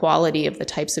sense of the quality of the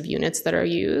types of units that are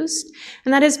used.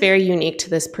 And that is very unique to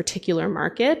this particular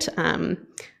market.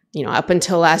 You know, up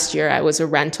until last year, I was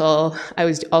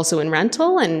also in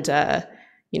rental, and,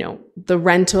 you know, the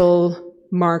rental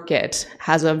market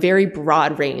has a very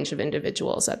broad range of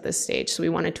individuals at this stage. So we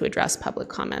wanted to address public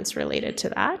comments related to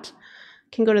that.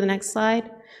 Can go to the next slide.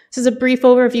 This is a brief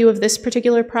overview of this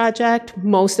particular project.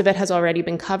 Most of it has already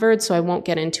been covered, so I won't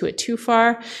get into it too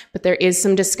far, but there is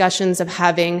some discussions of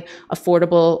having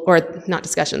affordable, or not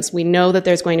discussions, we know that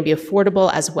there's going to be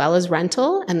affordable as well as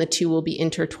rental, and the two will be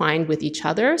intertwined with each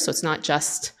other, so it's not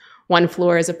just one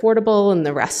floor is affordable and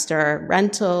the rest are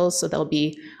rental, so there'll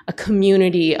be a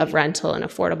community of rental and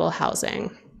affordable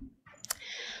housing.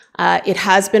 It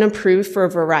has been approved for a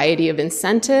variety of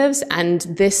incentives, and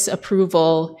this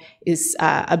approval is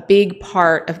a big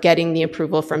part of getting the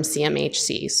approval from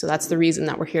CMHC. So that's the reason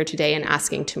that we're here today and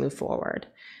asking to move forward.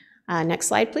 Next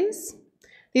slide, please.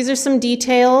 These are some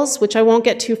details, which I won't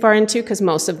get too far into because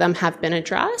most of them have been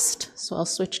addressed. So I'll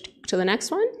switch to the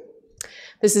next one.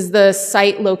 This is the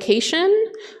site location.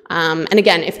 And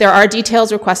again, if there are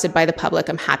details requested by the public,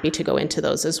 I'm happy to go into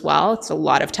those as well. It's a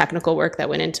lot of technical work that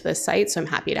went into this site, so I'm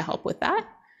happy to help with that.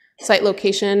 Site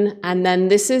location, and then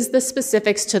this is the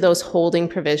specifics to those holding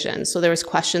provisions. So there was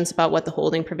questions about what the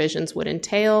holding provisions would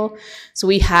entail. So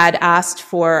we had asked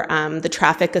for the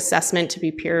traffic assessment to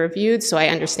be peer reviewed, so I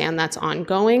understand that's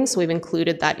ongoing, so we've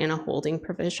included that in a holding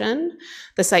provision.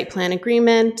 The site plan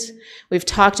agreement, we've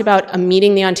talked about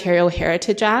meeting the Ontario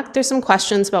Heritage Act. There's some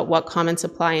questions about what comments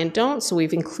apply and don't, so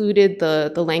we've included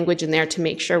the language in there to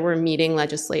make sure we're meeting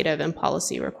legislative and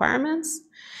policy requirements.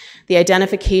 The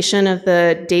identification of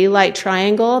the daylight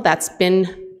triangle, that's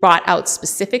been brought out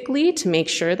specifically to make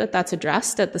sure that that's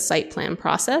addressed at the site plan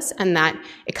process and that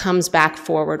it comes back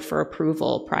forward for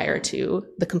approval prior to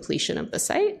the completion of the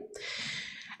site.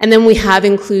 And then we have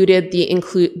included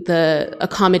the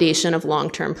accommodation of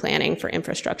long-term planning for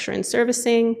infrastructure and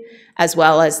servicing, as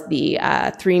well as the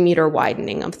 3-meter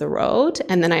widening of the road.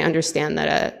 And then I understand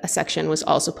that a section was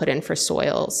also put in for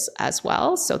soils as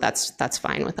well. So that's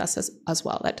fine with us as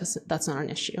well. That's not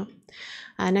an issue.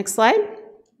 Next slide.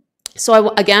 So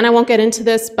again, I won't get into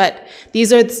this, but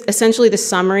these are essentially the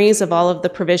summaries of all of the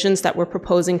provisions that we're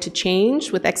proposing to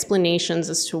change with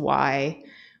explanations as to why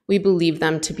we believe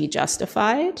them to be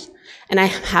justified. And I'm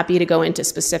happy to go into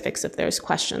specifics if there's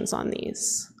questions on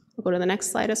these. We'll go to the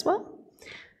next slide as well.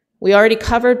 We already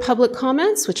covered public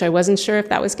comments, which I wasn't sure if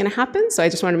that was going to happen, so I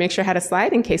just wanted to make sure I had a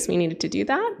slide in case we needed to do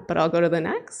that, but I'll go to the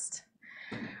next.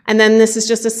 And then this is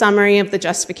just a summary of the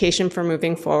justification for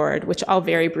moving forward, which I'll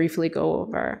very briefly go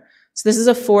over. So this is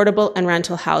affordable and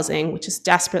rental housing, which is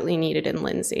desperately needed in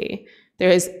Lindsay. There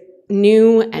is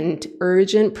new and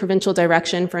urgent provincial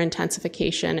direction for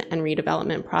intensification and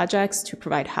redevelopment projects to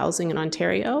provide housing in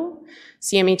Ontario.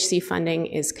 CMHC funding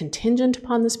is contingent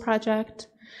upon this project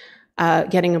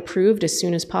getting approved as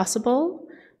soon as possible.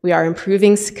 We are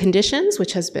improving conditions,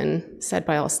 which has been said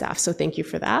by all staff, so thank you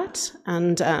for that.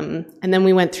 And then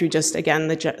we went through just, again,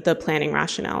 the planning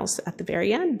rationales at the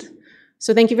very end.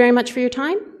 So thank you very much for your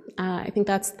time. I think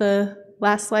that's the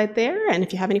last slide there, and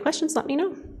if you have any questions, let me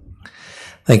know.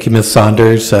 Thank you, Ms.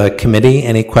 Saunders. Committee,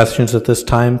 any questions at this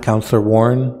time? Councillor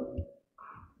Warren?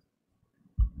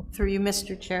 Through you,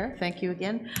 Mr. Chair, thank you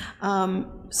again.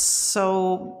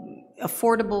 So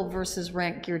affordable versus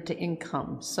rent geared to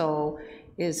income. So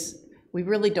we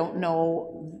really don't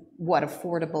know what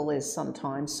affordable is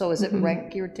sometimes. So is it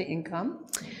rent geared to income?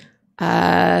 Do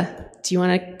you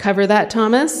want to cover that,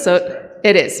 Thomas? So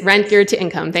it is rent geared to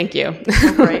income. Thank you.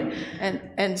 Right.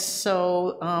 And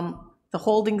so the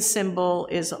holding symbol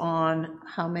is on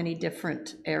how many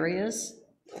different areas?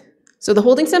 So the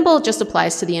holding symbol just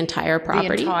applies to the entire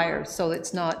property. The entire, so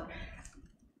it's not...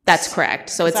 That's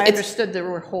correct. So I understood there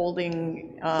were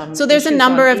holding so there's a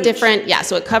number of different,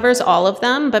 so it covers all of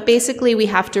them, but basically we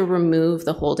have to remove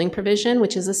the holding provision,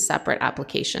 which is a separate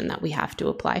application that we have to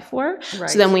apply for. Right.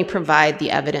 So then we provide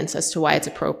the evidence as to why it's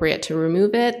appropriate to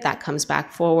remove it. That comes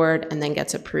back forward and then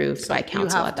gets approved by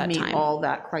council at that time. You have to meet all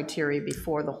that criteria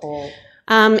before the whole...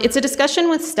 It's a discussion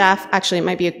with staff. Actually, it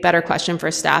might be a better question for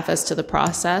staff as to the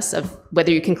process of whether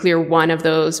you can clear one of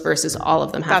those versus all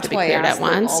of them have to be cleared at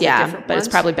once. Yeah, but it's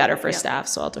probably better for staff,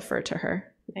 so I'll defer to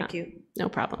her. Thank you. No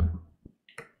problem.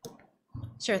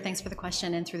 Sure, thanks for the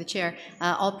question, and through the chair.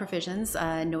 All provisions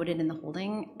noted in the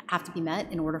holding have to be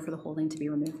met in order for the holding to be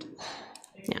removed.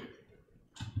 Yeah.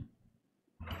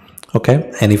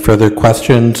 Okay, any further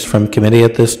questions from committee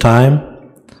at this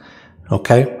time?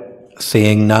 Okay,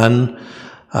 seeing none.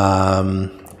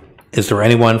 Is there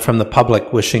anyone from the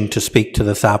public wishing to speak to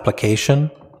this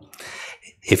application?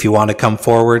 If you want to come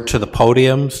forward to the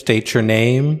podium, state your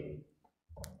name.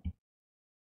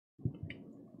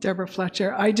 Deborah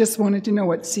Fletcher. I just wanted to know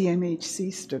what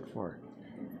CMHC stood for.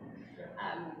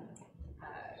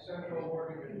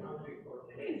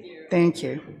 Thank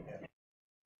you.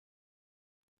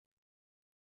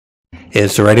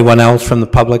 Is there anyone else from the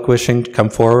public wishing to come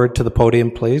forward to the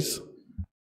podium, please?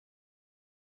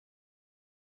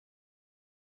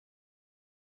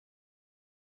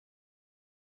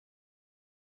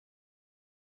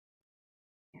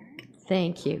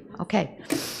 Thank you. Okay.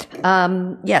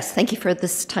 Yes, thank you for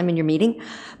this time in your meeting.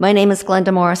 My name is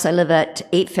Glenda Morris. I live at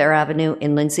 8 Fair Avenue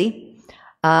in Lindsay.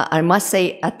 I must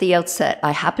say at the outset,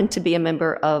 I happen to be a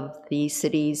member of the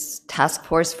city's task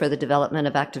force for the development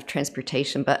of active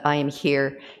transportation, but I am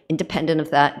here independent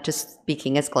of that, just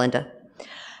speaking as Glenda.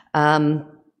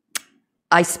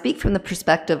 I speak from the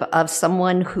perspective of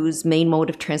someone whose main mode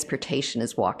of transportation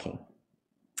is walking.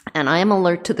 And I am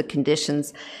alert to the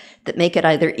conditions that make it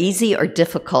either easy or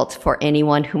difficult for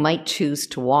anyone who might choose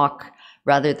to walk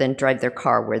rather than drive their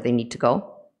car where they need to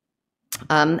go.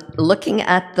 Looking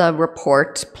at the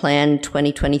report, Plan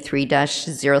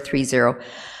 2023-030,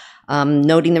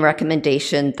 noting the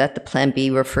recommendation that the plan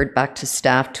be referred back to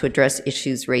staff to address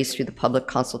issues raised through the public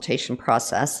consultation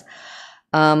process,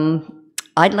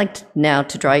 I'd like now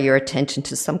to draw your attention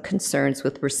to some concerns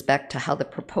with respect to how the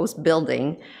proposed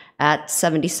building at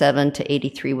 77 to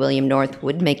 83 William North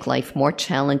would make life more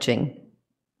challenging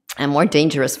and more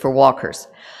dangerous for walkers.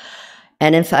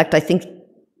 And in fact, I think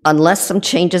unless some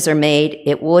changes are made,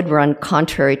 it would run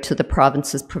contrary to the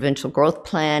province's provincial growth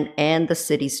plan and the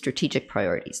city's strategic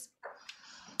priorities.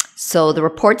 So the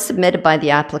report submitted by the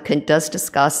applicant does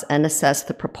discuss and assess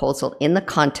the proposal in the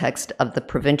context of the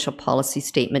Provincial Policy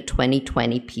Statement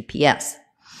 2020 PPS.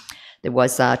 There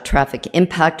was a traffic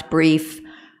impact brief,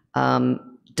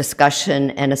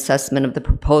 discussion and assessment of the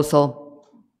proposal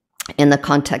in the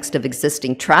context of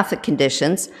existing traffic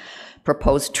conditions,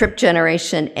 proposed trip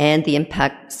generation, and the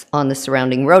impacts on the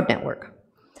surrounding road network.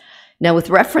 Now, with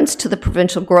reference to the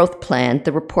provincial growth plan,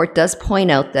 the report does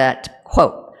point out that,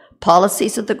 quote,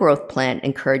 policies of the growth plan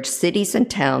encourage cities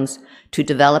and towns to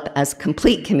develop as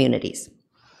complete communities.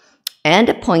 And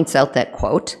it points out that,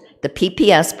 quote, the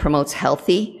PPS promotes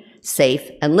healthy,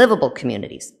 safe, and livable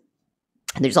communities.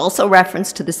 And there's also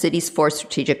reference to the city's 4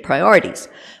 strategic priorities,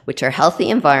 which are healthy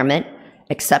environment,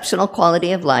 exceptional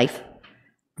quality of life,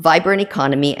 vibrant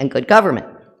economy, and good government.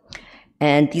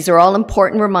 And these are all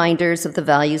important reminders of the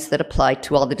values that apply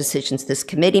to all the decisions this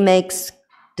committee makes,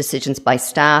 decisions by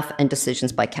staff, and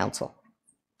decisions by council.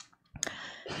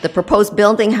 The proposed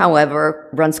building, however,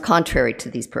 runs contrary to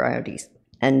these priorities,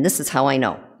 and this is how I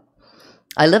know.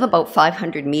 I live about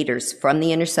 500 meters from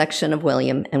the intersection of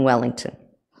William and Wellington.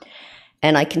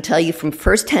 And I can tell you from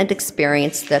firsthand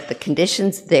experience that the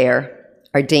conditions there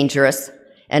are dangerous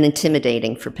and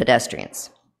intimidating for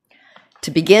pedestrians. To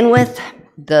begin with,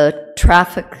 the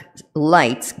traffic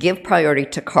lights give priority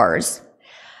to cars,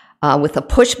 with a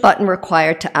push button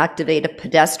required to activate a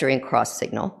pedestrian cross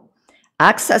signal.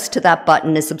 Access to that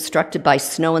button is obstructed by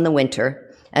snow in the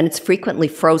winter, and it's frequently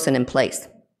frozen in place.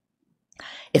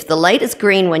 If the light is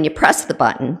green when you press the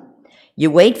button,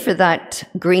 you wait for that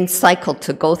green cycle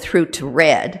to go through to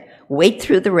red, wait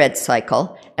through the red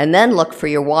cycle, and then look for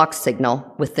your walk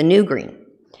signal with the new green.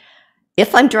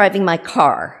 If I'm driving my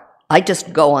car, I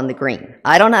just go on the green.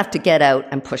 I don't have to get out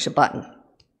and push a button.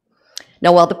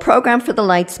 Now, while the program for the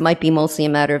lights might be mostly a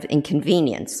matter of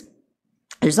inconvenience,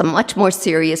 there's a much more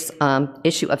serious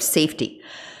issue of safety,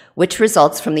 which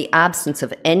results from the absence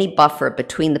of any buffer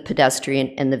between the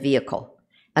pedestrian and the vehicle.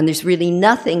 And there's really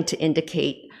nothing to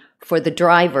indicate for the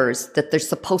drivers that they're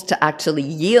supposed to actually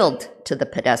yield to the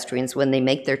pedestrians when they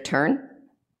make their turn.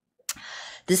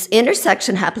 This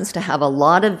intersection happens to have a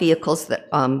lot of vehicles that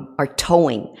are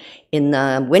towing. In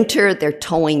the winter, they're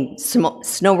towing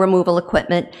snow removal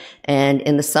equipment, and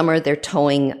in the summer, they're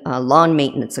towing lawn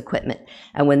maintenance equipment.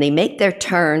 And when they make their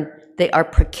turn, they are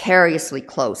precariously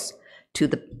close to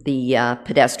the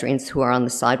pedestrians who are on the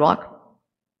sidewalk.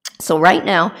 So right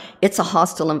now, it's a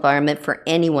hostile environment for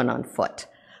anyone on foot,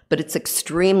 but it's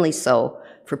extremely so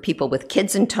for people with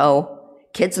kids in tow,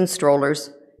 kids in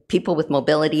strollers, people with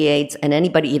mobility aids, and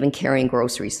anybody even carrying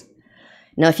groceries.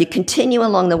 Now, if you continue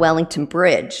along the Wellington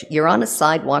Bridge, you're on a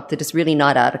sidewalk that is really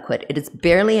not adequate. It is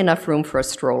barely enough room for a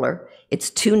stroller. It's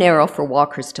too narrow for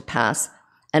walkers to pass.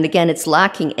 And again, it's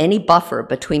lacking any buffer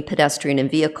between pedestrian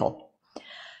and vehicle.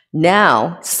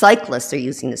 Now, cyclists are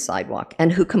using the sidewalk,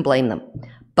 and who can blame them?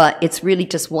 But it's really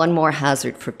just one more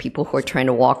hazard for people who are trying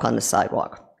to walk on the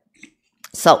sidewalk.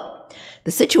 So,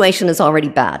 the situation is already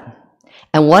bad.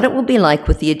 And what it will be like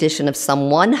with the addition of some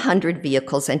 100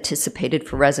 vehicles anticipated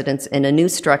for residents in a new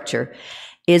structure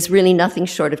is really nothing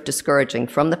short of discouraging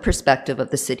from the perspective of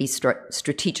the city's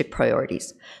strategic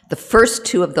priorities. The first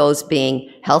two of those being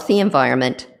healthy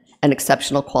environment and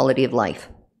exceptional quality of life.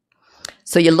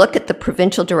 So you look at the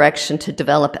provincial direction to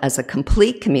develop as a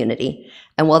complete community,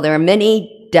 and while there are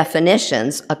many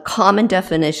definitions, a common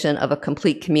definition of a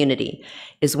complete community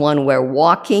is one where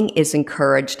walking is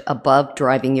encouraged above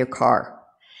driving your car.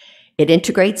 It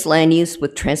integrates land use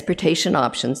with transportation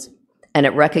options, and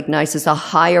it recognizes a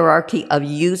hierarchy of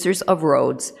users of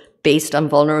roads based on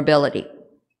vulnerability.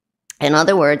 In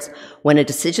other words, when a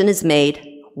decision is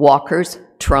made, walkers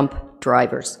trump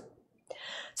drivers.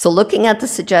 So looking at the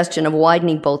suggestion of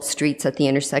widening both streets at the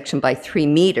intersection by 3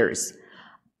 meters,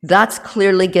 that's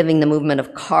clearly giving the movement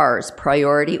of cars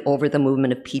priority over the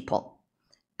movement of people.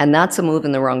 And that's a move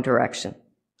in the wrong direction.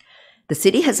 The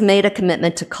city has made a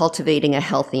commitment to cultivating a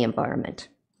healthy environment.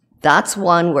 That's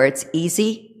one where it's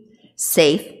easy,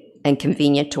 safe, and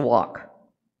convenient to walk.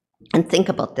 And think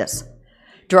about this.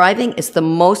 Driving is the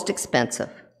most expensive,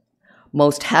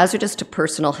 most hazardous to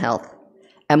personal health,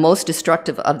 and most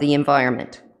destructive of the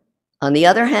environment. On the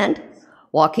other hand,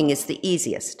 walking is the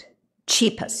easiest,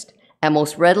 cheapest, and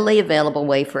most readily available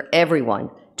way for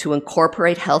everyone to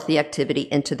incorporate healthy activity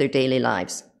into their daily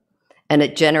lives. And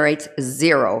it generates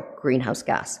 0 greenhouse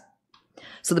gas.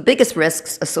 So the biggest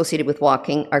risks associated with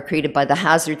walking are created by the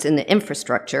hazards in the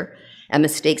infrastructure and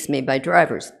mistakes made by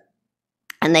drivers.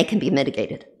 And they can be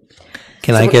mitigated.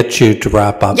 Can I get you to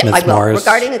wrap up, Ms. Morris?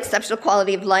 Regarding exceptional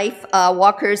quality of life,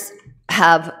 walkers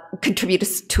have contributed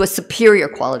to a superior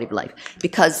quality of life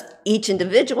because each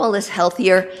individual is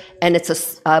healthier and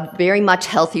it's a very much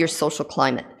healthier social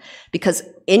climate. Because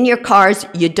in your cars,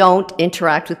 you don't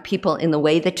interact with people in the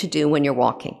way that you do when you're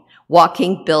walking.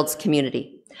 Walking builds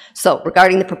community. So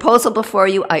regarding the proposal before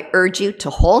you, I urge you to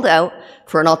hold out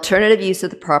for an alternative use of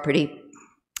the property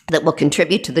that will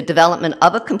contribute to the development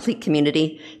of a complete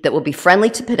community that will be friendly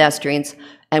to pedestrians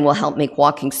and will help make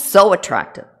walking so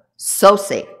attractive, so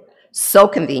safe, so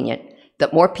convenient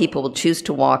that more people will choose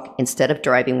to walk instead of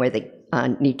driving where they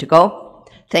need to go.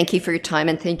 Thank you for your time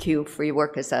and thank you for your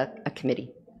work as a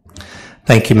committee.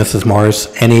 Thank you, Mrs.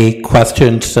 Morris. Any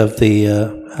questions of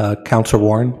the Councillor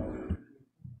Warren?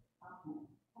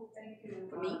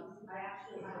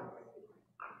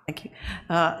 Thank you.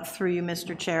 Through you,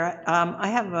 Mr. Chair. I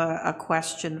have a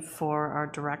question for our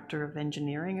Director of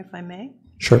Engineering, if I may.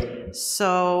 Sure.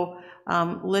 So,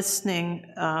 listening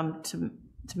to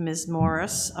Ms.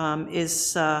 Morris,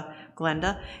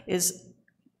 Glenda, is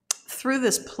through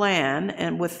this plan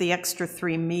and with the extra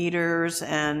 3 meters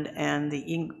and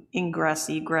the ingress,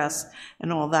 egress,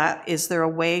 and all that, is there a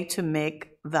way to make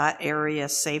that area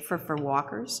safer for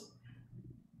walkers?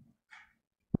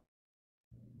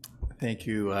 Thank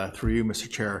you. Through you, Mr.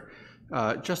 Chair.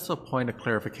 Just a point of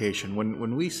clarification.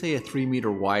 When we say a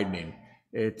 3-meter widening,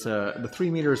 it's the 3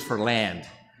 meters for land.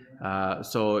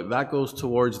 So that goes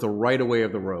towards the right-of-way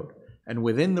of the road. And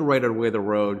within the right-of-way of the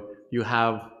road, you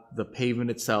have the pavement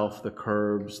itself, the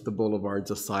curbs, the boulevards,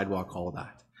 the sidewalk, all of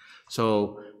that.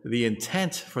 So the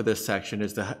intent for this section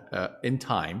is to, in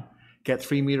time, get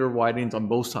 3-meter widenings on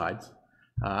both sides,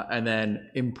 and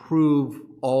then improve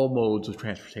all modes of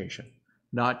transportation,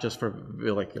 not just for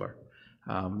vehicular.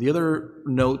 The other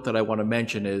note that I want to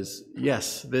mention is,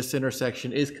 yes, this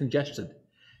intersection is congested.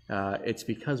 It's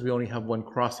because we only have one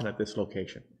crossing at this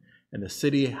location. And the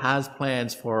city has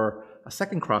plans for a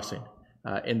second crossing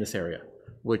in this area,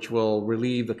 which will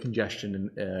relieve the congestion.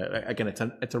 Again,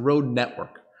 it's a road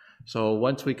network. So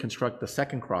once we construct the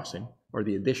second crossing, or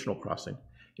the additional crossing,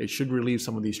 it should relieve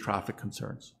some of these traffic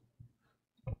concerns.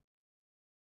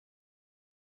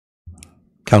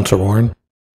 Councillor Warren.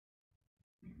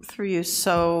 Through you,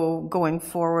 so going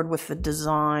forward with the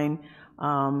design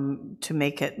to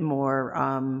make it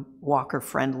more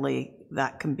walker-friendly,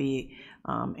 that can be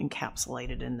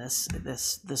encapsulated in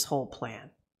this whole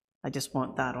plan. I just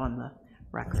want that on the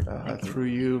record. Through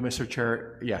you, Mr.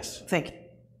 Chair, yes. Thank you.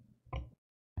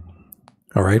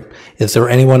 All right. Is there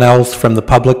anyone else from the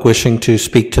public wishing to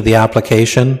speak to the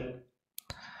application?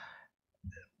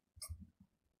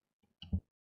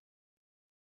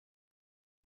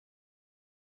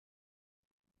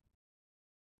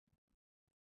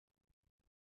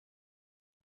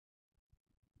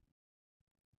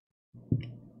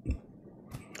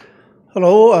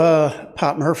 Hello,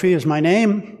 Pat Murphy is my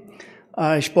name.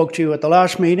 I spoke to you at the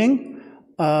last meeting.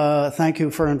 Thank you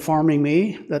for informing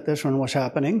me that this one was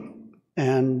happening.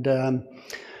 And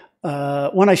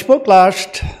when I spoke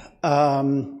last,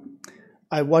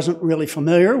 I wasn't really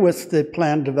familiar with the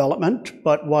planned development,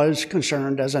 but was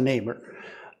concerned as a neighbor.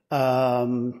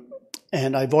 And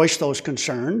I voiced those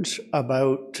concerns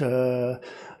about the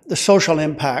social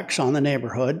impacts on the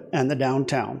neighborhood and the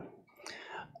downtown.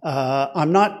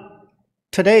 I'm not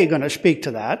today going to speak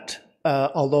to that,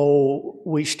 although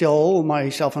we still,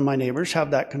 myself and my neighbors,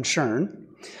 have that concern.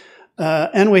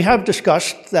 And we have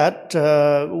discussed that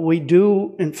we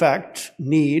do, in fact,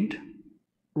 need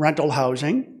rental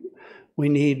housing. We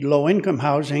need low-income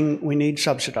housing. We need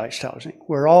subsidized housing.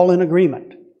 We're all in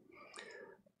agreement.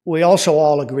 We also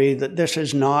all agree that this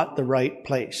is not the right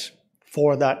place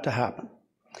for that to happen.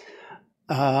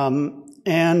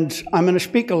 And I'm going to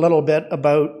speak a little bit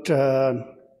about,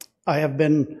 I have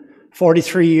been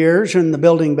 43 years in the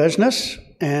building business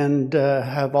and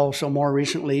have also more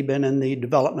recently been in the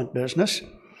development business.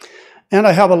 And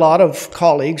I have a lot of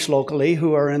colleagues locally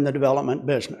who are in the development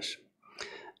business.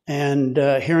 And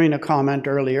hearing a comment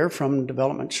earlier from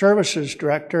Development Services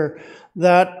Director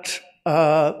that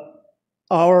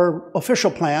our official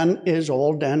plan is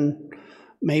old and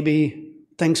maybe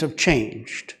things have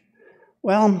changed.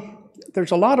 Well,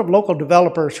 there's a lot of local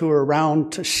developers who are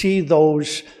around to see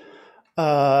those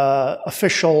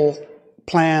official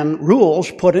plan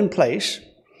rules put in place.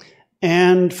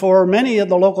 And for many of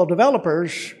the local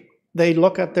developers, they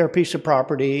look at their piece of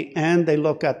property and they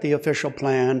look at the official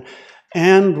plan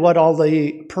and what all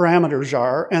the parameters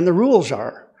are and the rules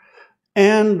are.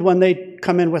 And when they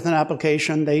come in with an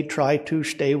application, they try to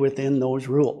stay within those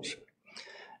rules.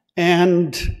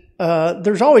 And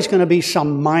there's always going to be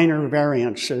some minor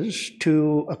variances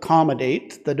to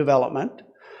accommodate the development.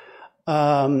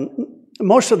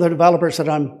 Most of the developers that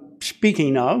I'm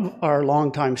speaking of are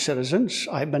longtime citizens.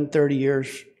 I've been 30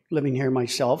 years living here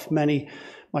myself, many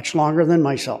much longer than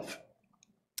myself.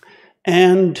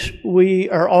 And we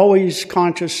are always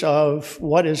conscious of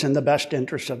what is in the best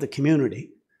interest of the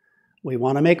community. We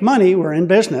want to make money, we're in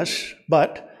business,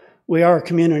 but we are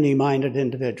community-minded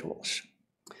individuals.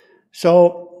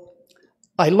 So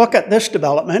I look at this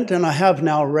development, and I have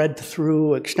now read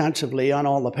through extensively on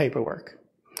all the paperwork.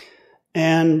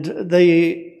 And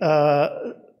the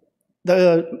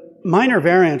minor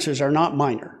variances are not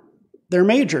minor. They're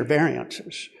major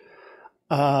variances.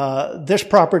 This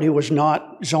property was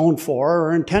not zoned for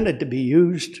or intended to be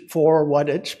used for what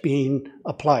it's being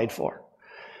applied for.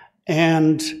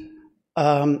 And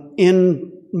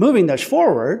in moving this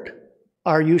forward,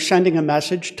 are you sending a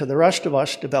message to the rest of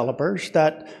us developers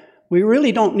that we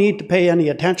really don't need to pay any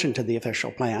attention to the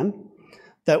official plan,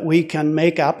 that we can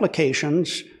make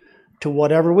applications to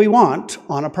whatever we want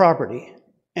on a property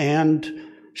and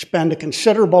spend a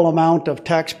considerable amount of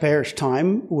taxpayers'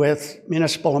 time with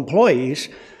municipal employees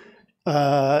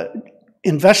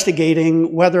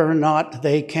investigating whether or not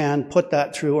they can put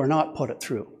that through or not put it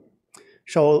through.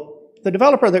 So the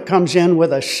developer that comes in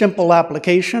with a simple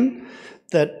application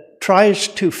that tries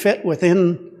to fit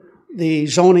within the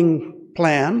zoning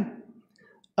plan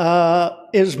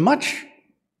is much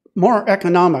more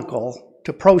economical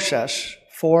to process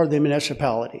for the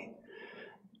municipality.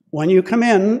 When you come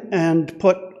in and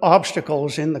put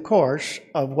obstacles in the course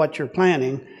of what you're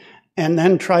planning and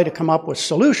then try to come up with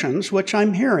solutions, which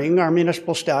I'm hearing our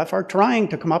municipal staff are trying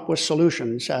to come up with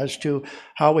solutions as to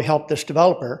how we help this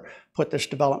developer put this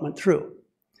development through.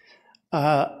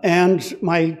 And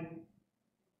my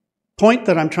point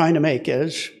that I'm trying to make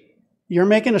is you're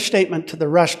making a statement to the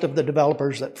rest of the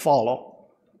developers that follow.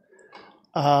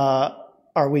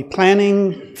 Are we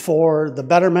planning for the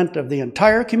betterment of the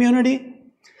entire community?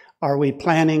 Are we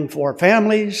planning for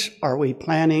families? Are we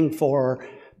planning for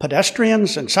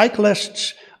pedestrians and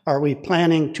cyclists? Are we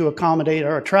planning to accommodate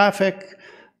our traffic?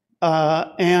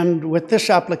 And with this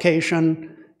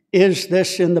application, is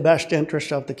this in the best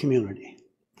interest of the community?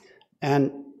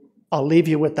 And I'll leave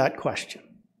you with that question.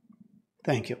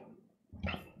 Thank you.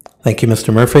 Thank you,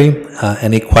 Mr. Murphy.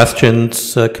 Any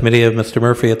questions, Committee of Mr.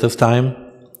 Murphy at this time?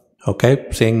 Okay,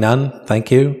 seeing none,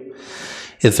 thank you.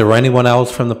 Is there anyone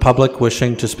else from the public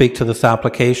wishing to speak to this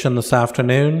application this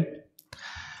afternoon?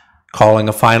 Calling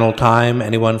a final time,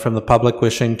 anyone from the public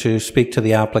wishing to speak to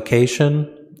the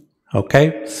application?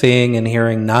 Okay, seeing and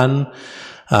hearing none.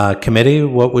 Committee,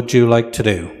 what would you like to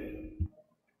do?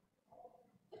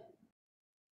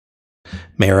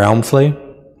 Mayor Elmsley?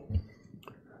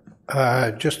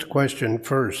 Just a question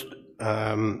first.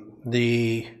 On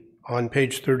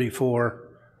page 34,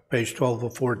 page 12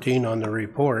 of 14 on the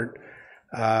report,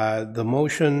 the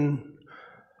motion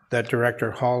that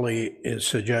Director Hawley is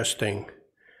suggesting,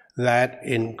 that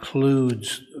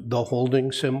includes the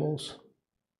holding symbols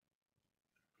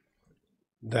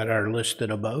that are listed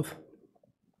above?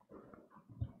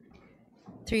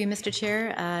 Through you, Mr.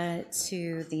 Chair,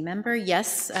 to the member,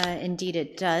 yes, indeed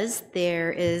it does.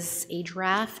 There is a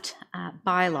draft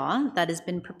bylaw that has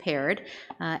been prepared.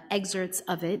 Excerpts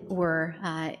of it were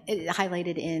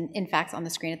highlighted in fact, on the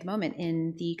screen at the moment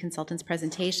in the consultant's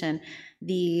presentation.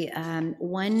 The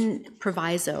one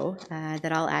proviso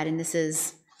that I'll add, and this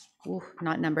is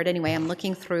not numbered anyway, I'm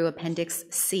looking through Appendix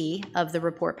C of the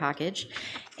report package,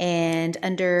 and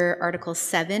under Article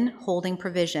 7, holding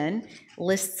provision,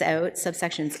 lists out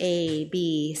subsections A,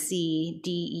 B, C,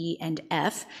 D, E, and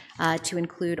F to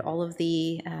include all of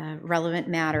the relevant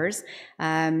matters.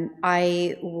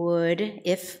 I would,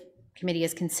 if committee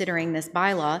is considering this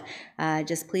bylaw,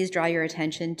 just please draw your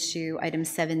attention to item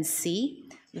 7C.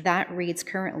 That reads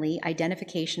currently,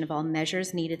 identification of all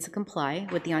measures needed to comply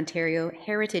with the Ontario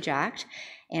Heritage Act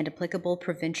and applicable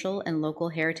provincial and local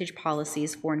heritage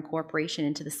policies for incorporation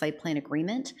into the site plan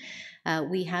agreement.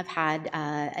 We have had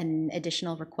an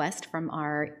additional request from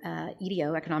our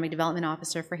EDO, Economic Development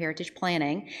Officer for Heritage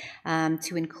Planning,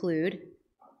 to include,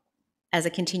 as a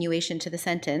continuation to the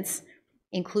sentence,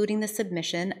 including the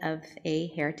submission of a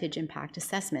heritage impact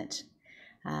assessment.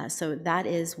 So that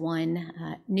is one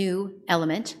new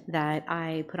element that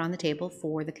I put on the table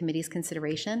for the committee's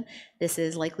consideration. This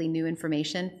is likely new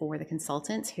information for the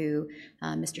consultants who,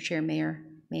 Mr. Chair, may or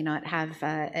may not have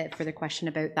a further question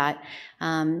about that.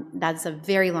 That's a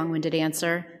very long-winded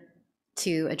answer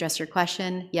to address your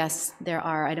question. Yes, there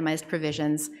are itemized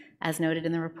provisions, as noted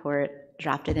in the report,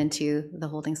 drafted into the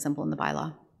holding symbol in the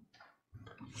bylaw.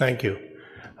 Thank you.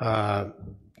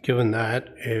 Given that,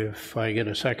 if I get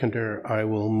a seconder, I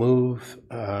will move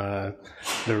the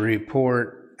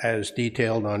report as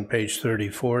detailed on page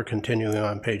 34, continuing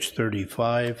on page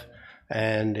 35,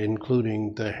 and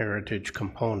including the heritage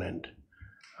component.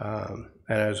 And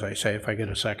as I say, if I get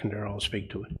a seconder, I'll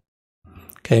speak to it.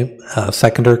 Okay,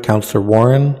 seconder, Councillor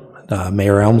Warren,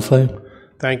 Mayor Elmsley.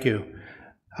 Thank you.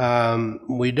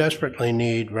 We desperately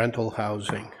need rental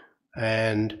housing,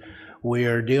 and we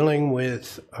are dealing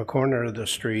with a corner of the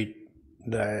street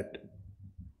that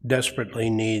desperately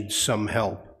needs some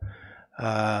help.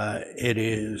 It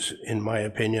is, in my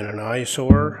opinion, an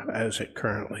eyesore as it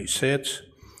currently sits.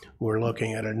 We're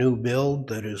looking at a new build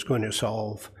that is going to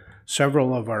solve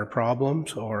several of our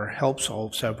problems, or help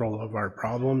solve several of our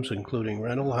problems, including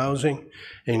rental housing,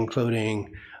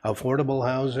 including affordable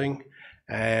housing,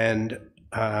 and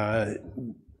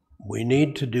we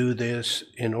need to do this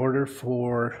in order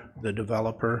for the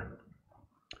developer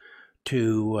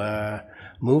to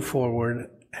move forward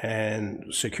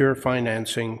and secure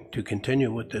financing to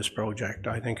continue with this project.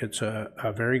 I think it's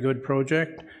a very good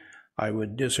project. I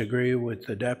would disagree with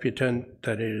the deputant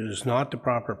that it is not the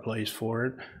proper place for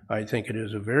it. I think it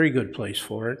is a very good place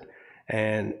for it,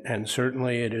 and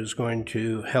certainly it is going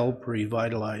to help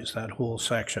revitalize that whole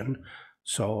section.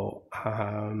 So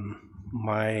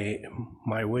my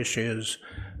wish is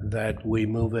that we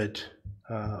move it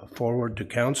forward to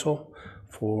council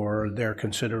for their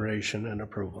consideration and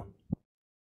approval.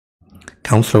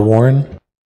 Councillor Warren.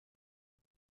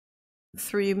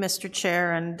 Through you, Mr.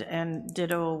 Chair, and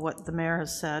ditto what the mayor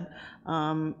has said.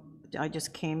 I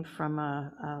just came from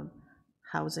a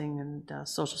Housing and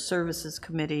Social Services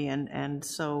Committee, and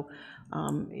so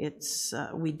it's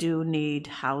we do need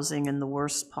housing in the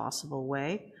worst possible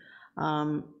way.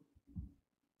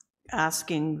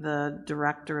 Asking the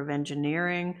Director of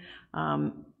Engineering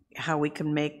how we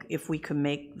can make, if we can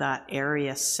make that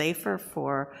area safer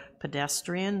for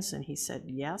pedestrians, and he said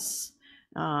yes.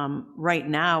 Right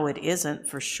now it isn't,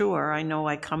 for sure. I know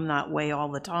I come that way all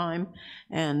the time,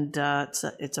 and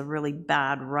it's a really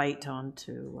bad right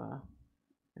onto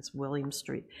it's William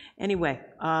Street. Anyway,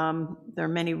 there are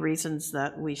many reasons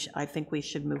that I think we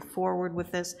should move forward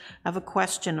with this. I have a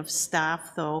question of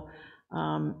staff, though.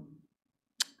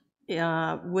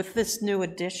 With this new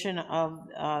addition of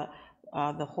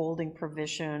the holding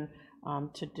provision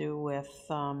to do with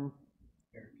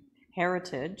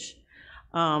heritage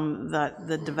that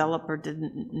the developer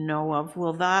didn't know of,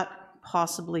 will that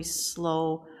possibly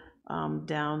slow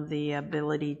down the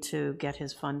ability to get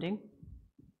his funding?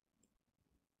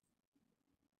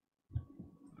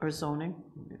 Or zoning?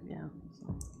 Yeah.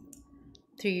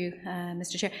 Through you,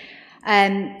 Mr. Chair.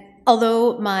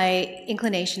 Although my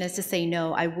inclination is to say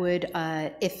no, I would,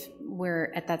 if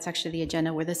we're at that section of the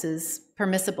agenda where this is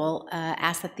permissible,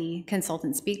 ask that the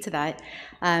consultant speak to that.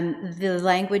 The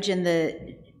language in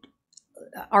the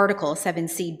Article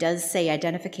 7C does say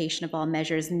identification of all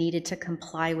measures needed to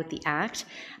comply with the Act.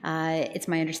 It's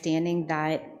my understanding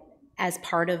that as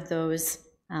part of those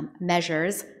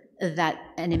measures, that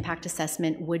an impact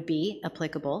assessment would be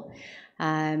applicable.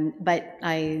 But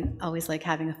I always like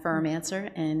having a firm answer.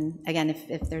 And again,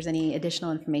 if there's any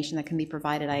additional information that can be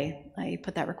provided, I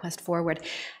put that request forward.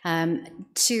 And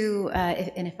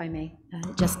if I may,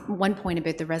 just one point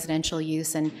about the residential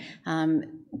use and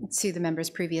to the member's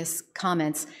previous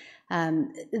comments.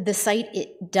 The site,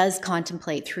 it does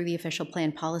contemplate through the official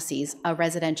plan policies a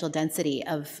residential density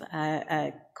of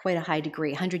quite a high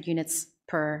degree, 100 units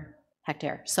per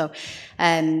hectare. So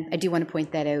I do want to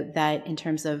point that out, that in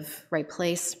terms of right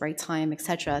place, right time,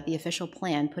 etc., the official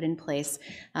plan put in place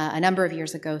a number of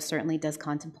years ago certainly does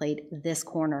contemplate this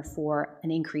corner for an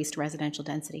increased residential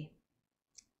density.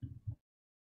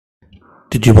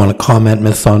 Did you want to comment,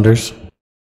 Ms. Saunders?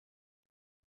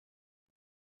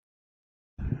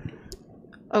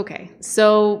 Okay,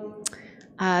 so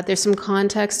there's some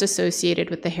context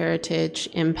associated with the heritage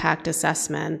impact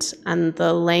assessment, and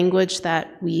the language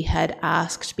that we had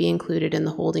asked be included in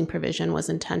the holding provision was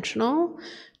intentional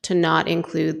to not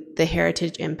include the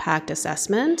heritage impact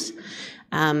assessment.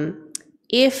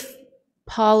 If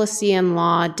policy and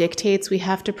law dictates we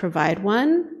have to provide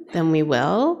one, then we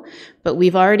will, but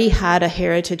we've already had a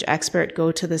heritage expert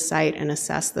go to the site and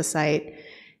assess the site,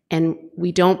 and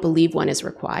we don't believe one is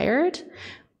required.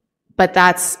 But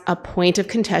that's a point of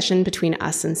contention between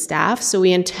us and staff, so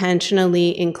we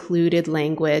intentionally included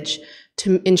language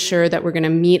to ensure that we're going to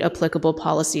meet applicable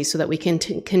policies so that we can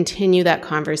continue that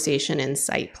conversation in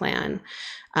site plan.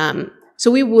 So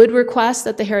we would request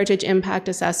that the heritage impact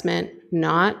assessment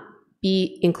not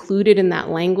be included in that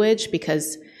language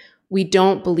because we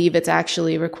don't believe it's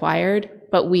actually required,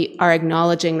 but we are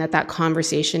acknowledging that that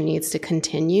conversation needs to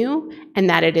continue and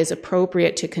that it is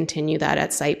appropriate to continue that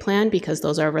at site plan because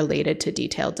those are related to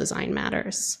detailed design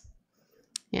matters.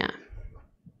 Yeah.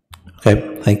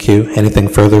 Okay, thank you. Anything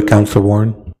further, Councillor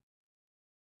Warren?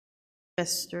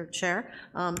 Mr. Chair,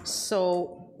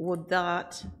 so would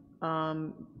that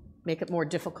make it more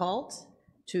difficult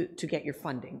to get your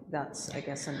funding? That's, I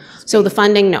guess. So the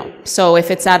funding, no. So if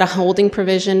it's at a holding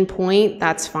provision point,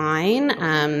 that's fine.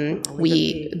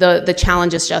 The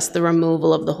challenge is just the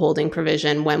removal of the holding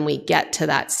provision when we get to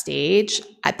that stage.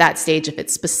 At that stage, if it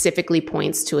specifically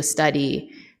points to a study,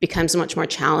 becomes much more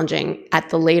challenging at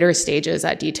the later stages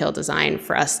at detailed design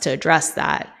for us to address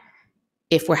that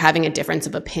if we're having a difference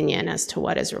of opinion as to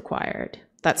what is required.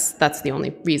 That's the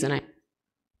only reason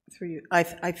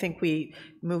I think we,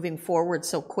 moving forward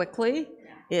so quickly,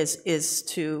 is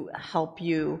to help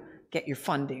you get your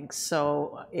funding.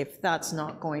 So if that's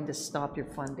not going to stop your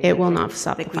funding, it will not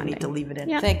stop the funding. I think we need to leave it in.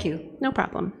 Yeah. Thank you. No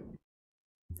problem.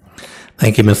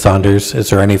 Thank you, Ms. Saunders.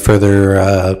 Is there any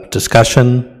further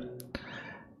discussion?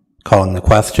 Calling the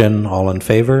question, all in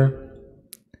favor?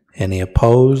 Any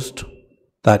opposed?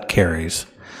 That carries.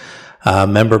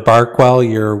 Member Barkwell,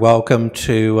 you're welcome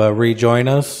to rejoin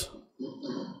us.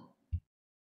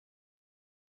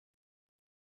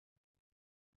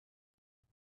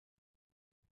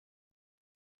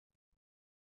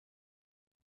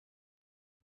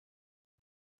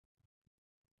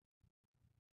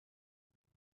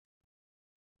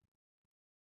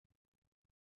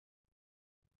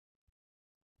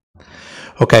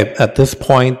 Okay, at this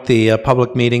point, the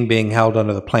public meeting being held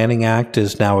under the Planning Act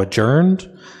is now adjourned,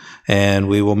 and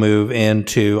we will move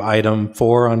into item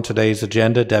 4 on today's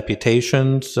agenda,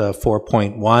 deputations.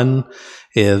 4.1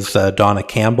 is Donna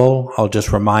Campbell. I'll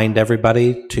just remind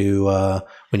everybody to,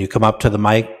 when you come up to the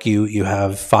mic, you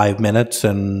have 5 minutes,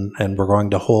 and we're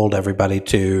going to hold everybody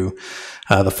to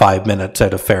the 5 minutes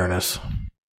out of fairness.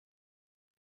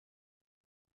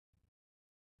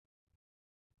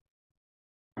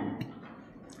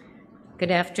 Good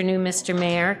afternoon, Mr.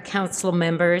 Mayor, council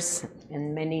members,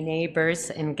 and many neighbors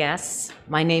and guests.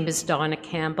 My name is Donna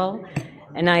Campbell,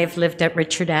 and I have lived at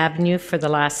Richard Avenue for the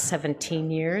last 17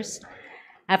 years.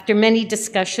 After many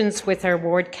discussions with our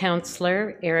ward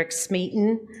councillor, Eric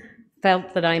Smeaton,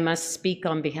 felt that I must speak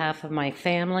on behalf of my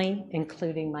family,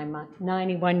 including my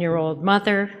 91-year-old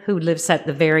mother, who lives at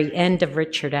the very end of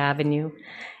Richard Avenue,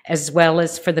 as well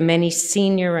as for the many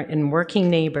senior and working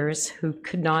neighbors who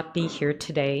could not be here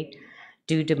today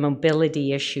due to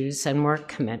mobility issues and work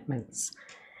commitments.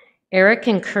 Eric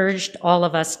encouraged all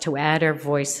of us to add our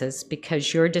voices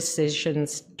because your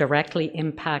decisions directly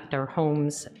impact our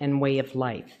homes and way of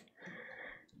life.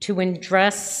 To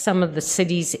address some of the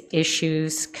city's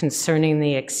issues concerning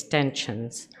the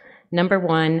extensions. Number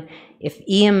one, if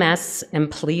EMS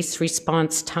and police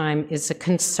response time is a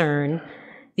concern,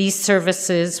 These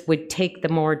services would take the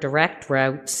more direct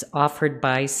routes offered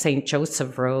by St.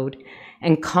 Joseph Road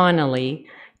and Connolly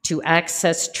to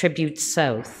access Tribute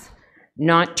South,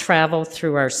 not travel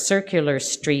through our circular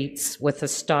streets with a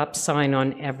stop sign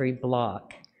on every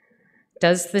block.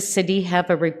 Does the city have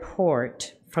a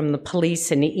report from the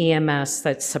police and EMS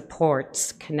that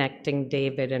supports connecting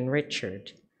David and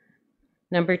Richard?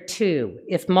 Number 2,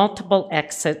 if multiple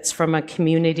exits from a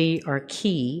community are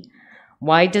key,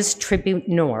 why does Tribute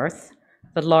North,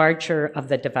 the larger of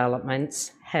the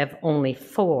developments, have only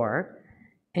 4,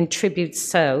 and Tribute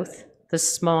South, the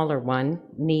smaller one,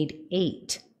 need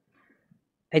 8?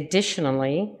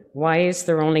 Additionally, why is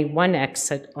there only 1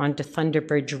 exit onto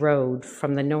Thunderbridge Road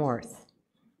from the north?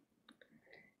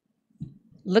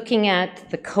 Looking at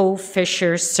the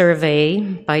Cove-Fisher survey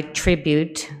by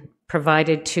Tribute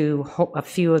provided to a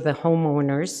few of the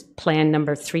homeowners, plan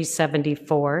number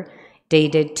 374,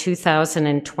 dated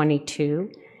 2022,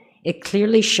 it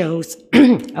clearly shows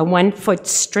a 1-foot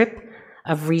strip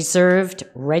of reserved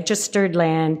registered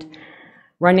land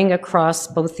running across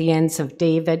both the ends of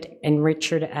David and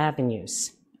Richard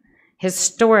Avenues.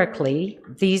 Historically,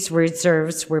 these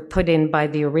reserves were put in by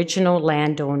the original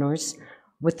landowners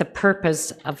with the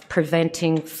purpose of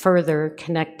preventing further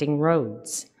connecting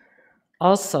roads.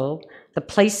 Also, the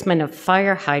placement of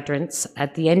fire hydrants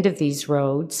at the end of these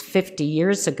roads 50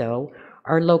 years ago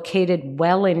are located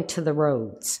well into the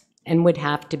roads and would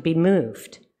have to be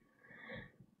moved.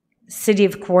 The City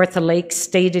of Kawartha Lake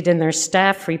stated in their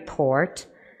staff report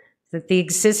that the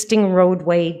existing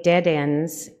roadway dead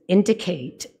ends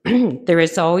indicate there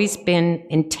has always been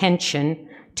intention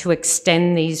to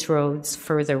extend these roads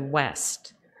further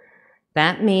west.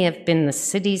 That may have been the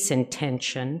city's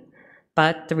intention,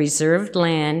 but the reserved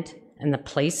land and the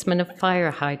placement of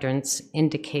fire hydrants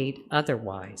indicate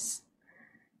otherwise.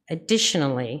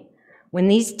 Additionally, when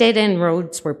these dead-end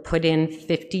roads were put in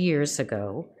 50 years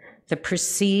ago, the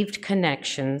perceived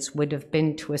connections would have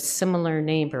been to a similar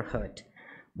neighborhood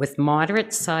with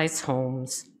moderate-sized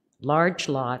homes, large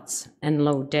lots, and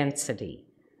low density.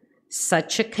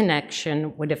 Such a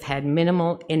connection would have had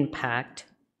minimal impact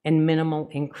and minimal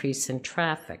increase in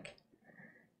traffic.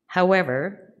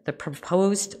 However, the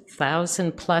proposed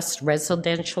 1,000+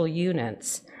 residential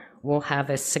units will have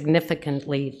a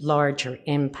significantly larger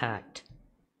impact.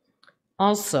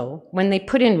 Also, when they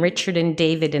put in Richard and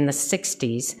David in the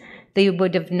 60s, they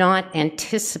would have not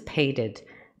anticipated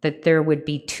that there would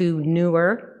be 2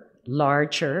 newer,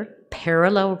 larger,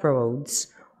 parallel roads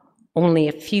only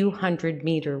a few hundred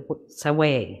meters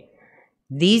away.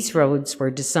 These roads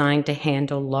were designed to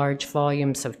handle large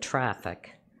volumes of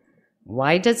traffic.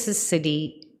 Why does the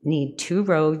city need 2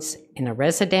 roads in a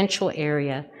residential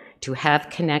area to have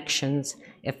connections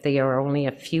if they are only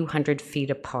a few hundred feet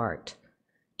apart?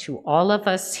 To all of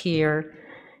us here,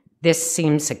 this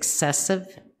seems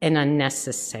excessive and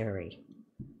unnecessary.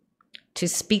 To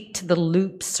speak to the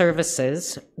loop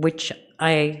services, which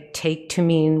I take to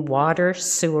mean water,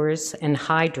 sewers, and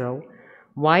hydro,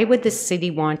 why would the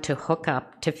city want to hook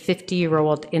up to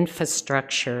 50-year-old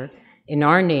infrastructure in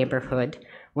our neighborhood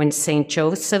when St.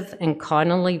 Joseph and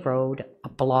Connolly Road, a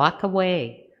block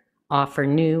away, offer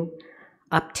new,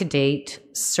 up-to-date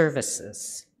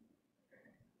services?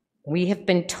 We have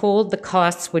been told the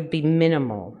costs would be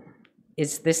minimal.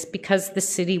 Is this because the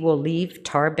city will leave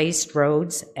tar-based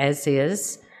roads as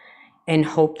is and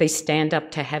hope they stand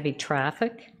up to heavy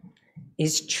traffic?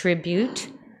 Is Tribute,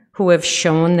 who have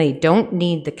shown they don't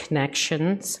need the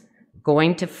connections,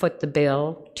 going to foot the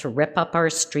bill to rip up our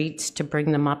streets to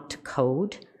bring them up to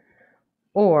code?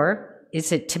 Or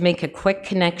is it to make a quick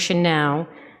connection now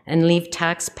and leave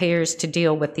taxpayers to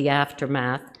deal with the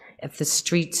aftermath if the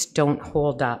streets don't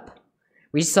hold up,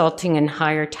 resulting in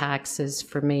higher taxes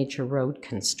for major road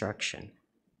construction?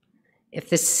 If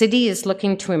the city is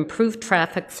looking to improve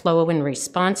traffic flow and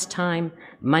response time,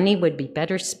 money would be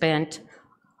better spent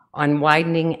on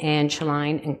widening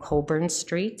Angeline and Coburn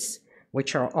streets,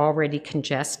 which are already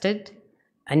congested.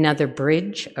 Another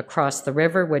bridge across the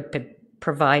river would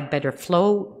provide better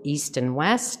flow east and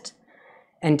west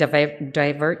and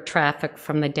divert traffic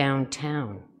from the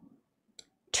downtown.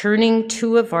 Turning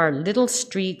 2 of our little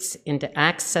streets into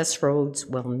access roads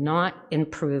will not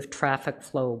improve traffic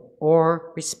flow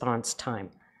or response time.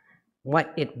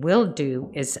 What it will do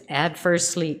is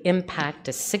adversely impact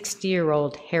a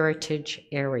 60-year-old heritage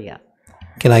area.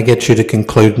 Can I get you to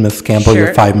conclude, Ms. Campbell? Sure.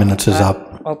 Your 5 minutes is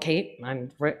up. Okay,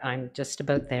 I'm just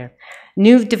about there.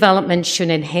 New development should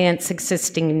enhance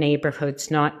existing neighborhoods,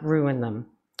 not ruin them.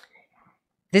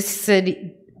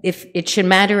 If it should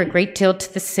matter a great deal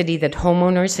to the city that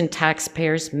homeowners and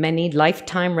taxpayers, many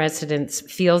lifetime residents,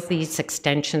 feel these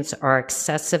extensions are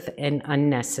excessive and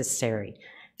unnecessary.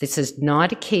 This is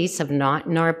not a case of not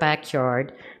in our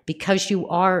backyard, because you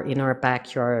are in our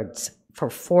backyards for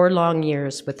 4 long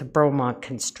years with the Bromont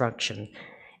construction.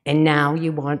 And now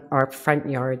you want our front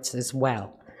yards as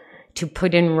well, to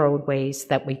put in roadways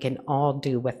that we can all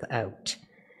do without.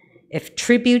 If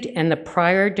Tribute and the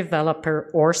prior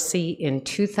developer, Orsi, in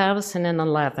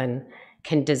 2011,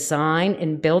 can design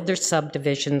and build their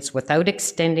subdivisions without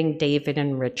extending David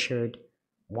and Richard,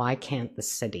 why can't the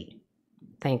city?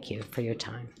 Thank you for your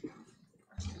time.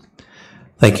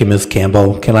 Thank you, Ms.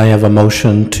 Campbell. Can I have a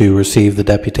motion to receive the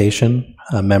deputation?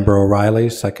 Member O'Reilly,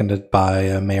 seconded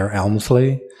by Mayor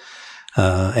Elmsley.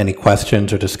 Any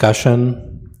questions or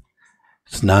discussion?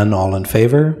 It's none. All in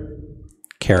favor?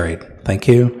 Carried. Thank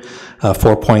you.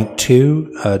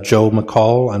 4.2, Joe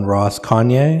McCall and Ross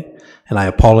Kanye. And I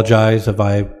apologize if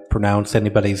I pronounce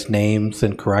anybody's names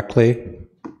incorrectly.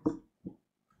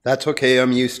 That's okay.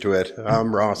 I'm used to it.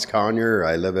 I'm Ross Conyer.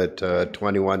 I live at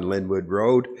 21 Linwood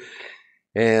Road.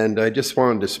 And I just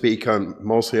wanted to speak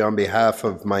mostly on behalf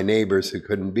of my neighbors who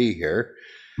couldn't be here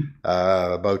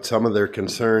about some of their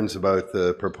concerns about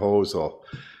the proposal.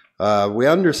 We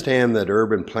understand that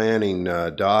urban planning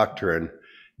doctrine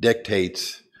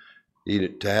dictates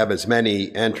to have as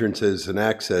many entrances and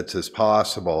exits as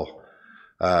possible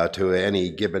to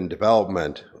any given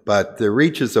development, but there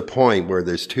reaches a point where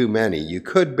there's too many. You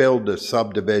could build a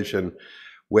subdivision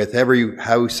with every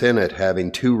house in it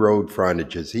having 2 road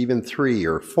frontages, even 3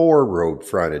 or 4 road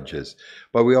frontages,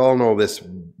 but we all know this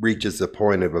reaches the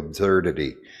point of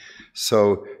absurdity.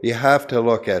 So you have to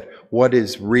look at what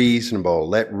is reasonable.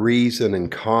 Let reason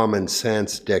and common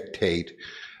sense dictate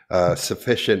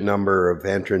sufficient number of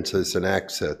entrances and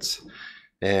exits.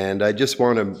 And I just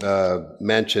want to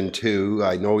mention too,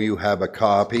 I know you have a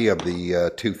copy of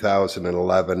the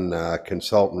 2011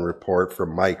 consultant report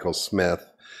from Michael Smith,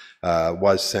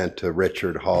 was sent to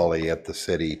Richard Hawley at the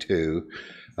city too,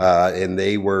 and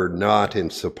they were not in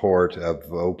support of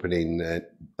opening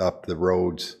up the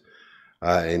roads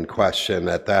in question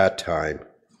at that time.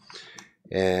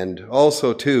 And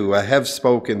also too, I have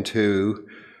spoken to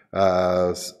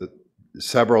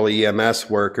several EMS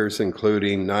workers,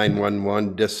 including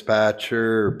 911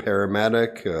 dispatcher,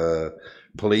 paramedic,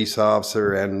 police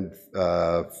officer, and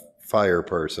fire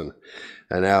person.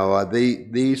 And now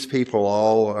these people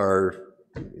all are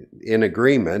in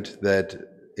agreement that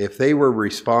if they were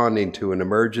responding to an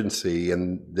emergency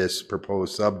in this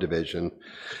proposed subdivision,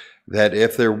 that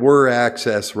if there were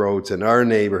access roads in our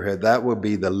neighborhood, that would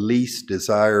be the least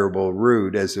desirable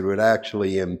route, as it would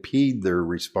actually impede their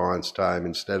response time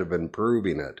instead of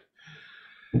improving it.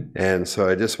 And so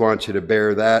I just want you to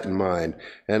bear that in mind.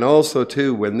 And also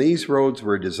too, when these roads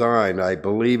were designed, I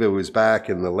believe it was back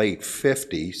in the late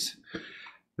 50s,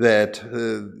 that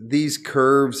these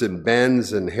curves and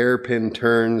bends and hairpin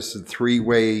turns,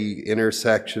 3-way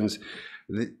intersections,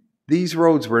 these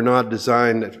roads were not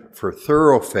designed for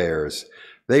thoroughfares.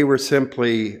 They were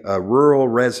simply a rural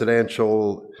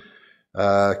residential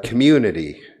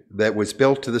community that was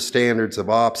built to the standards of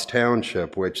Ops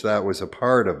Township, which that was a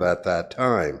part of at that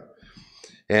time.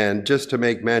 And just to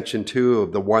make mention too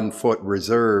of the 1-foot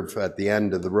reserve at the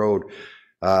end of the road,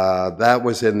 that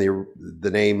was in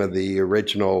the name of the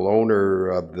original owner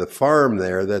of the farm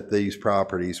there that these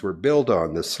properties were built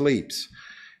on, the Sleeps.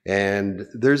 And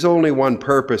there's only one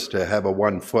purpose to have a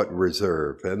 1-foot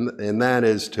reserve, and that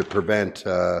is to prevent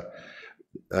an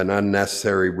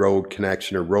unnecessary road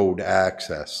connection or road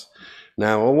access.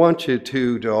 Now, I want you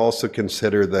to also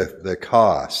consider the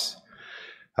costs.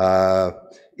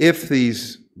 If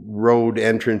these road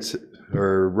entrance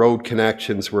or road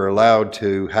connections were allowed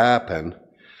to happen,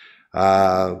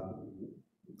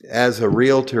 as a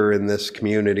realtor in this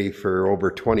community for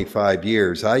over 25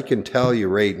 years, I can tell you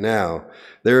right now,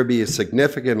 there would be a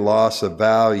significant loss of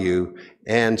value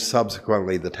and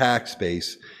subsequently the tax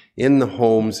base in the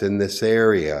homes in this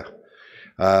area.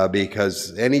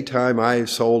 Because anytime I've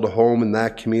sold a home in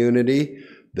that community,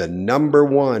 the number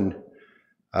one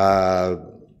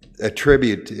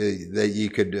attribute that you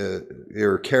could,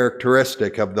 or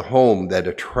characteristic of the home that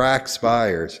attracts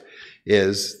buyers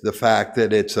is the fact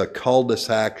that it's a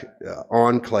cul-de-sac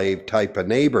enclave type of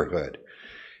neighborhood.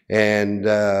 And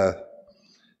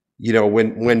you know,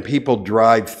 when people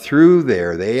drive through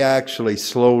there, they actually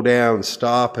slow down,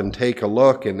 stop, and take a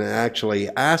look and actually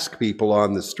ask people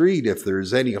on the street if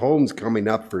there's any homes coming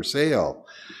up for sale.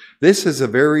 This is a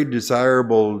very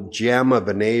desirable gem of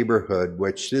a neighborhood,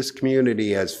 which this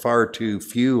community has far too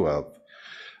few of.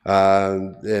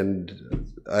 And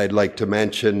I'd like to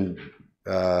mention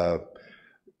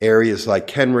areas like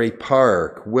Kenray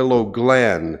Park, Willow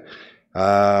Glen,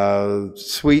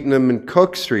 Sweetenham and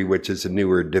Cook Street, which is a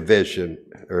newer division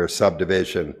or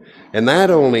subdivision, and that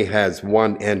only has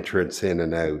one entrance in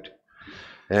and out.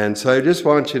 And so I just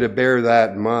want you to bear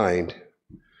that in mind.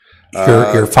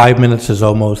 Your 5 minutes is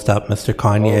almost up, Mr.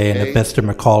 Kanye, okay. And if Mr.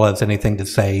 McCall has anything to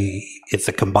say, it's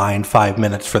a combined 5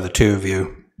 minutes for the two of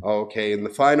you. Okay, and the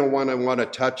final one I want to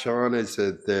touch on is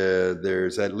that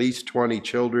there's at least 20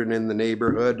 children in the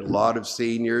neighborhood, a lot of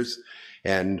seniors,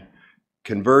 and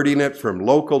converting it from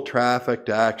local traffic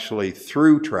to actually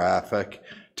through traffic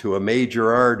to a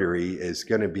major artery is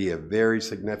going to be a very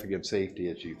significant safety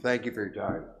issue. Thank you for your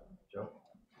time. Joe?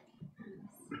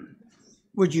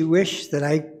 Would you wish that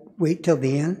I wait till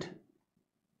the end?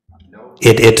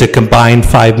 It's a combined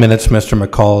 5 minutes, Mr.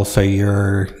 McCall. So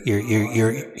you're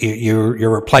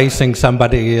replacing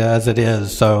somebody as it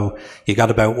is. So you got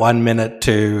about 1 minute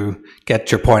to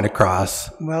get your point across.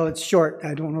 Well, it's short.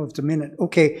 I don't know if it's a minute.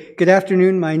 Okay. Good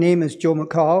afternoon. My name is Joe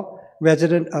McCall,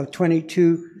 resident of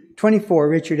 2224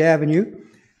 Richard Avenue.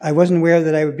 I wasn't aware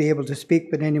that I would be able to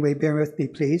speak, but anyway, bear with me,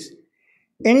 please.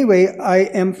 Anyway, I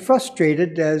am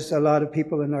frustrated, as a lot of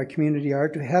people in our community are,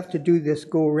 to have to do this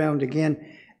go around again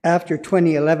after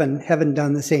 2011, having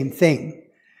done the same thing.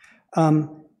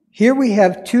 Here we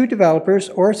have two developers,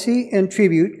 Orsi and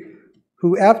Tribute,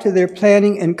 who after their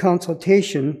planning and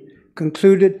consultation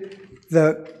concluded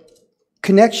the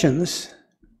connections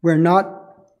were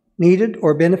not needed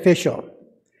or beneficial.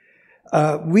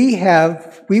 We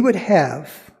would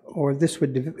have, or this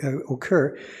would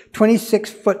occur,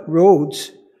 26-foot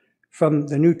roads from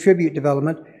the new Tribute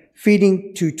development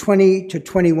feeding to 20 to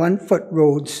 21-foot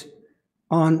roads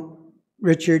on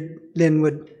Richard,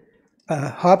 Linwood,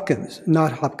 Hopkins,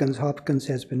 not Hopkins, Hopkins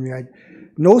has been read.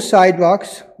 No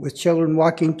sidewalks with children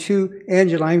walking to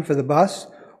Angeline for the bus,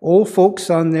 old folks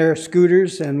on their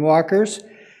scooters and walkers,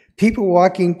 people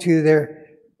walking to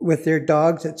with their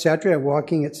dogs, etc.,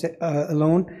 walking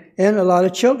alone, and a lot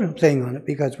of children playing on it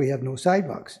because we have no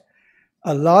sidewalks.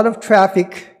 A lot of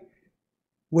traffic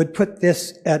would put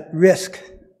this at risk,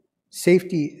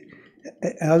 safety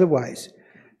otherwise.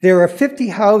 There are 50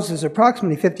 houses,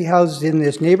 approximately 50 houses in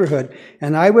this neighborhood,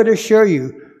 and I would assure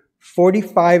you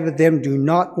 45 of them do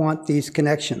not want these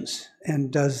connections.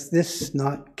 And does this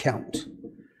not count?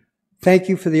 Thank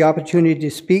you for the opportunity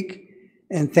to speak,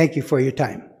 and thank you for your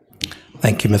time.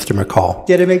 Thank you, Mr. McCall.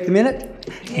 Did I make the minute?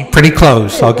 Pretty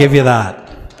close, I'll give you that.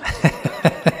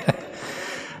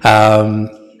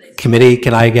 Committee,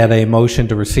 can I get a motion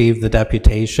to receive the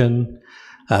deputation?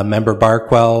 Member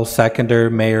Barkwell, seconder,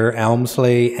 Mayor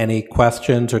Elmsley. Any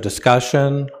questions or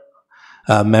discussion?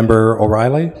 Member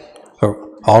O'Reilly?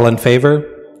 All in favor?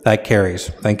 That carries.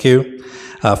 Thank you.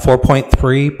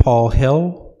 4.3, Paul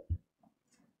Hill.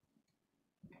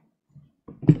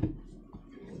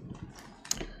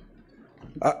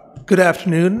 Good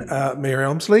afternoon, Mayor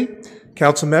Elmsley,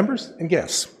 council members, and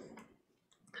guests.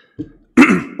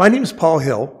 My name is Paul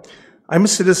Hill. I'm a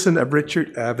citizen of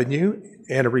Richard Avenue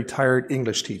and a retired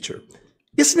English teacher.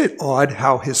 Isn't it odd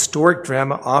how historic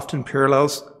drama often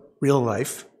parallels real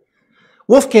life?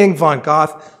 Wolfgang von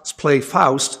Goethe's play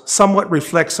Faust somewhat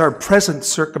reflects our present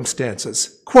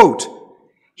circumstances. Quote,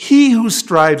 "He who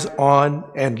strives on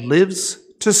and lives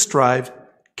to strive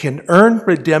can earn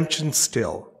redemption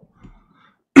still."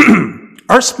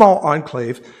 Our small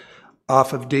enclave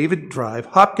off of David Drive,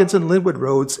 Hopkins and Linwood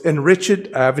Roads, and Richard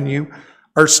Avenue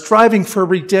are striving for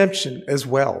redemption as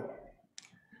well.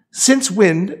 Since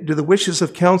when do the wishes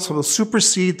of council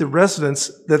supersede the residents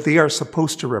that they are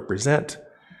supposed to represent?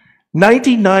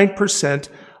 99%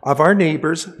 of our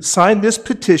neighbors signed this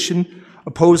petition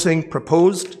opposing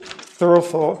proposed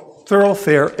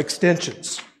thoroughfare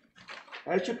extensions.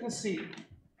 As you can see,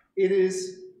 it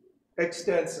is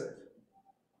extensive.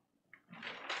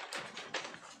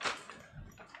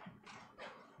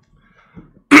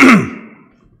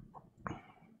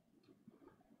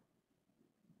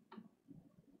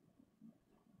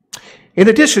 In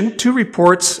addition, 2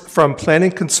 reports from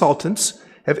planning consultants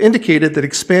have indicated that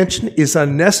expansion is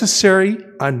unnecessary,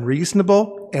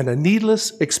 unreasonable, and a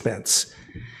needless expense.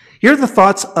 Here are the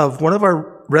thoughts of one of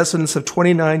our residents of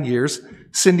 29 years,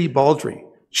 Cindy Baldry.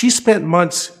 She spent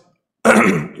months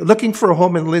looking for a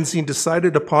home in Lindsay and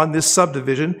decided upon this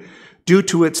subdivision due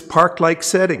to its park-like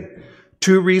setting.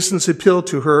 2 reasons appealed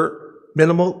to her: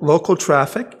 minimal local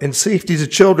traffic and safety to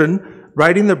children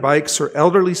riding their bikes or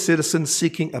elderly citizens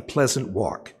seeking a pleasant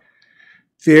walk.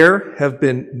 There have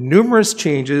been numerous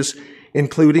changes,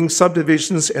 including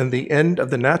subdivisions and the end of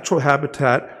the natural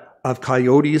habitat of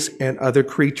coyotes and other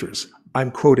creatures.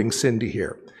 I'm quoting Cindy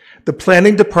here. The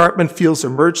planning department feels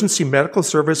emergency medical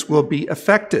service will be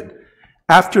affected.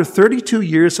 After 32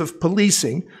 years of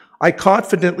policing, I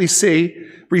confidently say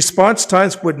response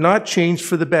times would not change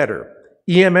for the better.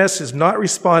 EMS is not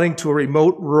responding to a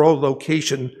remote rural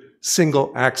location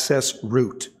single access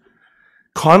route.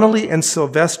 Connolly and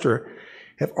Sylvester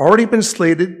have already been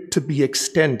slated to be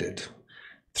extended.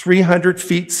 300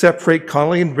 feet separate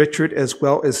Connolly and Richard, as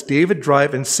well as David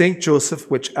Drive and St.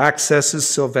 Joseph, which accesses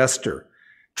Sylvester.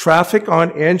 Traffic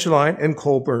on Angeline and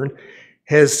Colburn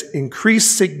has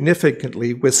increased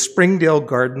significantly with Springdale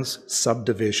Gardens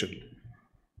subdivision.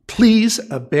 Please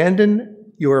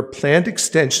abandon your planned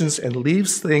extensions and leave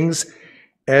things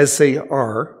as they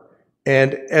are,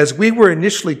 and as we were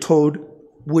initially told,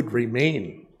 would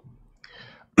remain.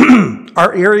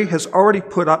 Our area has already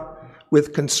put up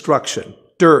with construction,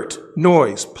 dirt,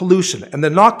 noise, pollution, and the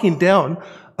knocking down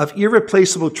of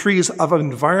irreplaceable trees of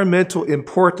environmental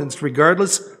importance,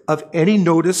 regardless of any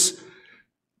notice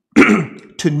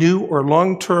to new or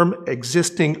long-term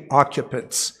existing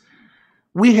occupants.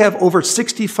 We have over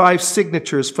 65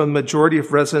 signatures from the majority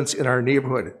of residents in our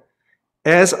neighborhood.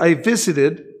 As I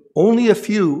visited, only a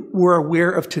few were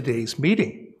aware of today's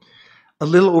meeting. A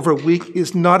little over a week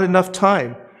is not enough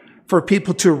time for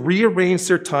people to rearrange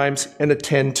their times and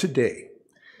attend today.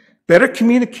 Better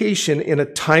communication in a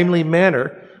timely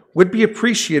manner would be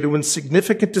appreciated when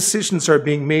significant decisions are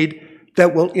being made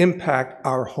that will impact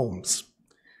our homes.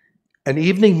 An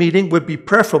evening meeting would be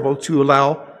preferable to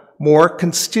allow more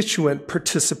constituent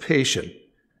participation.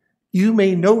 You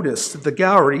may notice that the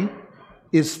gallery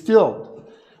is filled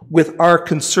with our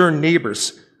concerned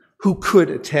neighbors who could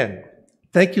attend.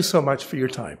 Thank you so much for your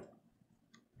time.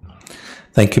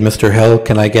 Thank you, Mr. Hill.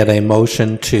 Can I get a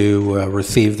motion to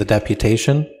receive the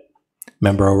deputation?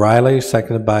 Member O'Reilly,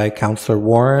 seconded by Councillor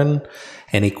Warren.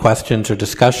 Any questions or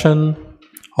discussion?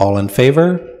 All in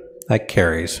favor? That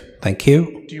carries. Thank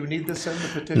you. Do you need this in the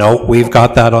petition? No, we've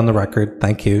got that on the record.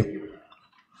 Thank you.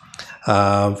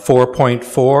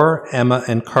 4.4, Emma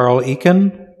and Carl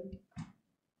Eakin.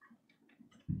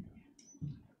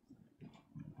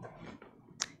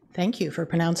 Thank you for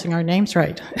pronouncing our names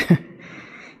right.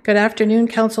 Good afternoon,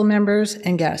 council members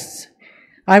and guests.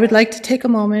 I would like to take a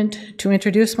moment to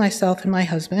introduce myself and my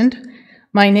husband.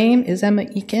 My name is Emma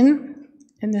Eakin,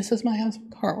 and this is my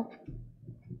husband, Carl.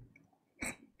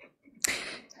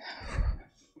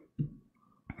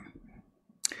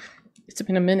 It's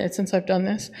been a minute since I've done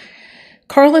this.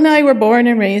 Carl and I were born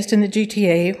and raised in the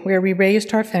GTA, where we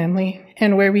raised our family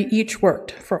and where we each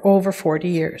worked for over 40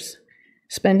 years,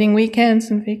 spending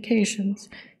weekends and vacations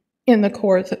in the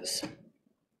Kawarthas.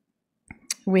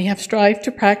 We have strived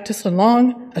to practice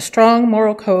a strong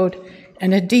moral code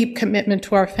and a deep commitment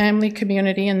to our family,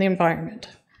 community, and the environment.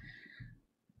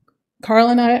 Carl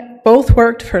and I both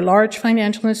worked for large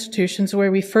financial institutions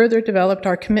where we further developed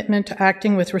our commitment to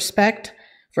acting with respect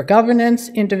for governance,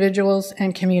 individuals,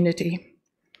 and community.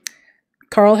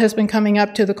 Carl has been coming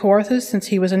up to the Kawarthas since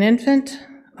he was an infant.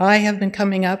 I have been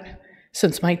coming up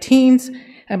since my teens,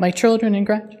 and my children and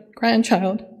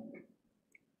grandchild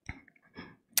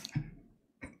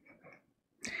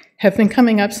have been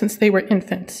coming up since they were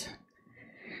infants.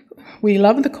 We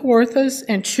love the Kawarthas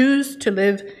and chose to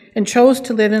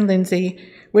live in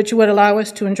Lindsay, which would allow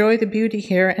us to enjoy the beauty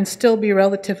here and still be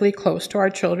relatively close to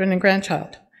our children and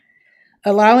grandchild,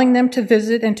 allowing them to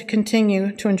visit and to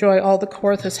continue to enjoy all the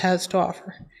Kawarthas has to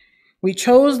offer. We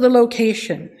chose the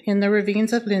location in the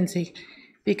ravines of Lindsay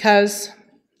because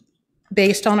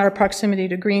based on our proximity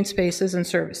to green spaces and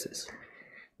services.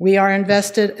 We are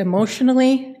invested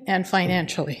emotionally and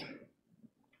financially.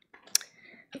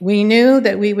 We knew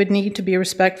that we would need to be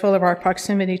respectful of our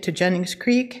proximity to Jennings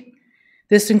Creek.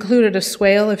 This included a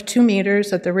swale of 2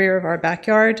 meters at the rear of our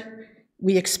backyard.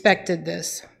 We expected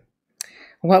this.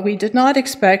 What we did not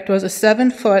expect was a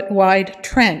 7-foot wide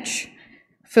trench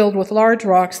filled with large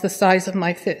rocks the size of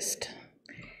my fist.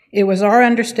 It was our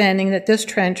understanding that this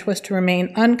trench was to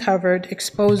remain uncovered,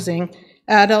 exposing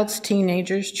adults,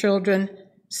 teenagers, children,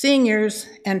 seniors,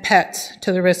 and pets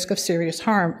to the risk of serious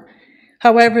harm.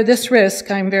 However, this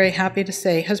risk, I'm very happy to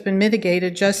say, has been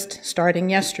mitigated just starting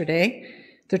yesterday.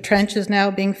 The trench is now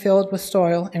being filled with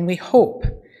soil, and we hope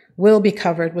will be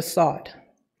covered with sod.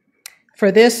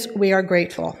 For this, we are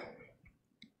grateful.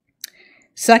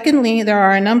 Secondly, there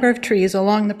are a number of trees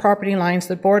along the property lines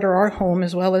that border our home,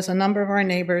 as well as a number of our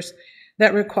neighbors,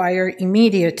 that require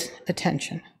immediate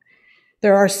attention.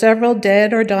 There are several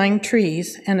dead or dying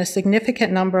trees and a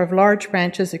significant number of large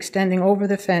branches extending over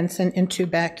the fence and into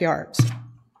backyards.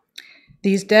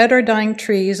 These dead or dying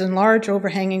trees and large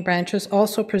overhanging branches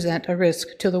also present a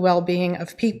risk to the well-being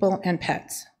of people and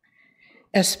pets.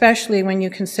 especially when you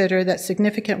consider that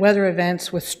significant weather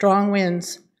events with strong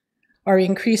winds are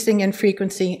increasing in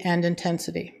frequency and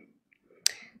intensity.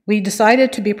 We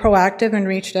decided to be proactive and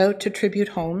reached out to Tribute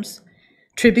Homes.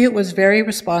 Tribute was very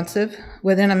responsive.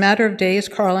 Within a matter of days,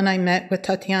 Carl and I met with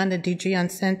Tatiana Di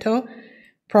Giancento,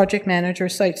 project manager,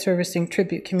 site servicing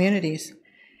Tribute Communities.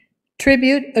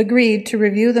 Tribute agreed to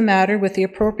review the matter with the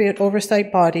appropriate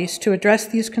oversight bodies to address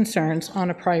these concerns on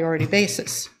a priority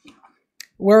basis.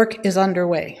 Work is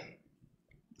underway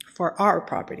for our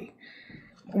property.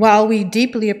 While we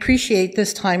deeply appreciate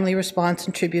this timely response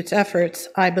and Tribute's efforts,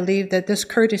 I believe that this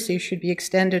courtesy should be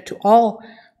extended to all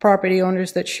property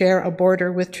owners that share a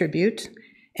border with Tribute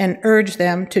and urge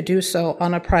them to do so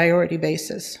on a priority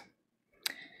basis.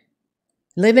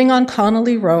 Living on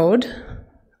Connolly Road,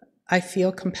 I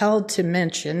feel compelled to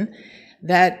mention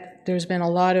that there's been a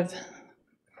lot of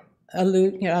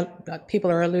people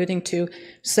are alluding to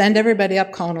send everybody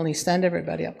up Connolly, send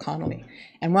everybody up Connolly.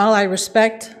 And while I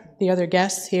respect the other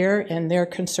guests here and their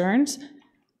concerns,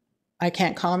 I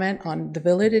can't comment on the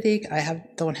validity. I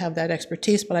don't have that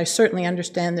expertise, but I certainly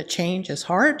understand that change is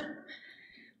hard.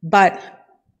 But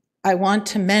I want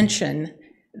to mention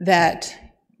that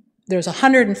there's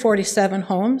 147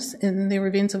 homes in the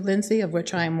Ravines of Lindsay, of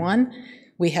which I am one.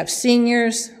 We have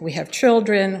seniors, we have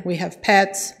children, we have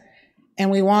pets, and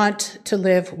we want to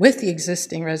live with the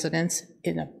existing residents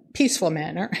in a peaceful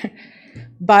manner.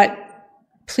 But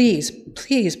please,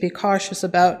 please be cautious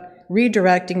about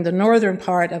redirecting the northern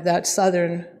part of that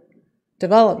southern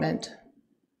development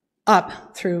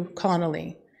up through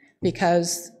Connolly,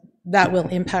 because that will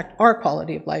impact our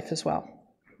quality of life as well.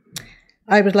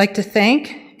 I would like to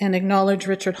thank and acknowledge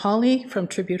Richard Hawley from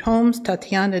Tribute Homes,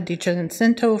 Tatiana Di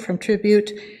Giacinto from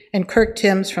Tribute, and Kirk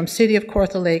Timms from City of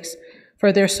Kawartha Lakes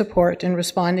for their support in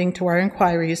responding to our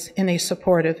inquiries in a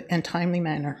supportive and timely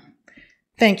manner.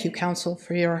 Thank you, Council,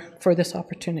 for this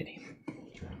opportunity.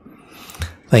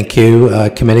 Thank you.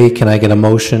 Committee, can I get a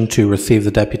motion to receive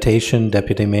the deputation?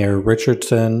 Deputy Mayor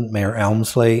Richardson, Mayor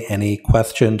Elmsley, any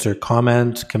questions or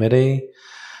comments? Committee?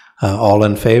 All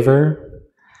in favor?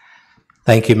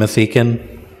 Thank you, Ms.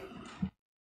 Eakin.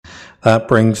 That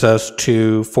brings us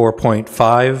to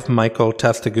 4.5, Michael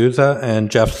Testaguza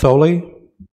and Jeff Soley.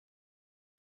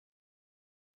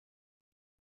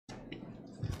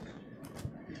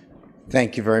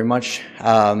 Thank you very much,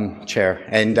 Chair,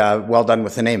 and well done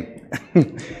with the name.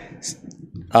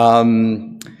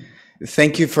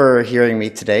 Thank you for hearing me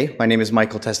today. My name is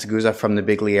Michael Testaguza from the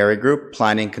Bigley Area Group,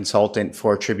 planning consultant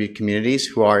for Tribute Communities,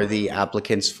 who are the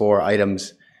applicants for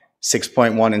items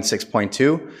 6.1 and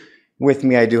 6.2. With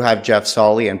me, I do have Jeff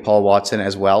Solly and Paul Watson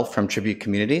as well from Tribute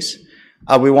Communities.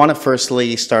 We want to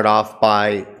firstly start off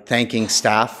by thanking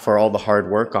staff for all the hard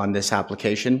work on this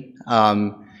application.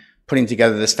 Putting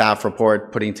together the staff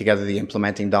report, putting together the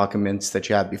implementing documents that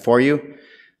you have before you.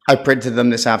 I printed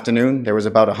them this afternoon. There was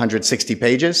about 160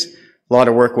 pages. A lot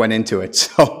of work went into it.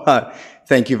 So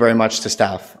thank you very much to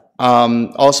staff.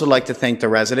 Also like to thank the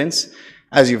residents,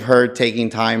 as you've heard, taking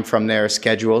time from their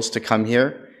schedules to come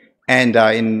here, and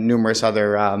in numerous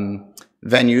other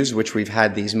venues, which we've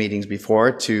had these meetings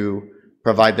before, to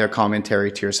provide their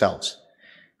commentary to yourselves.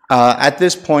 At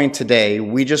this point today,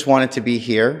 we just wanted to be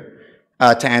here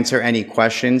to answer any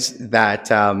questions that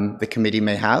the committee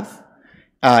may have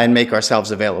and make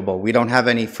ourselves available. We don't have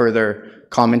any further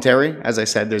commentary. As I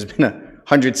said, there's been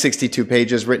 162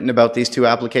 pages written about these two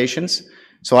applications,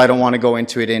 so I don't want to go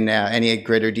into it in any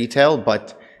greater detail,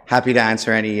 but happy to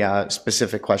answer any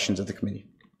specific questions of the committee.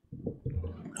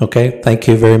 Okay, thank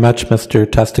you very much, Mr.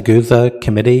 Testaguza.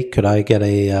 Committee, could I get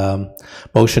a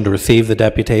motion to receive the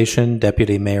deputation?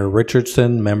 Deputy Mayor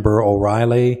Richardson, Member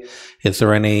O'Reilly. Is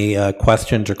there any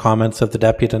questions or comments of the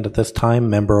deputant at this time?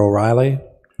 Member O'Reilly.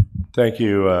 Thank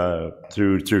you,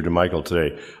 through to Michael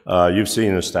today. You've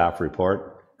seen the staff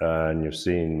report, and you've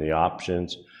seen the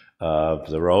options of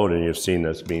the road, and you've seen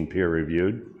this being peer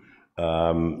reviewed.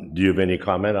 Do you have any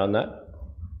comment on that?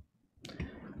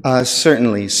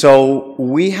 Certainly. So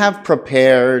we have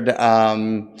prepared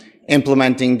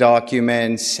implementing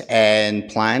documents and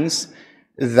plans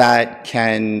that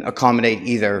can accommodate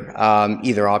either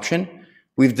option.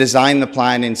 We've designed the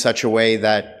plan in such a way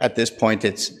that at this point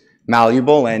it's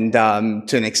malleable and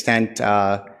to an extent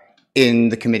in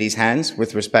the committee's hands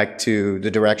with respect to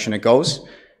the direction it goes.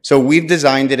 So we've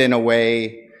designed it in a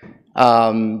way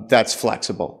that's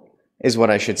flexible, is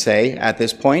what I should say at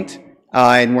this point.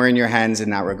 And we're in your hands in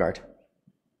that regard.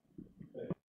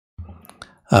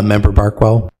 Member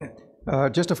Barkwell.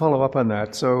 Just to follow up on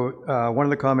that, so one of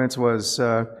the comments was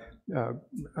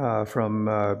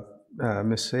from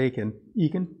Ms.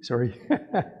 Egan, sorry,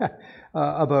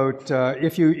 about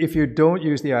if you don't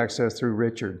use the access through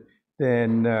Richard,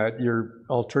 then your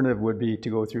alternative would be to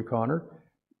go through Connor.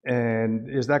 And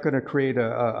is that going to create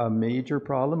a major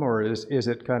problem, or is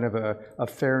it kind of a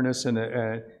fairness and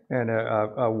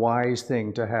a wise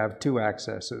thing to have two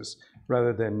accesses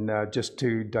rather than just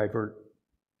to divert?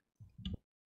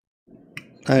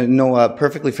 No,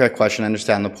 perfectly fair question. I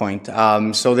understand the point.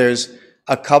 So there's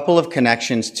a couple of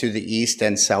connections to the east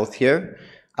and south here.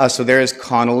 So there is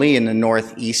Connolly in the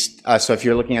northeast. So if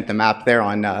you're looking at the map there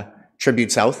on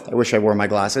Tribute South, I wish I wore my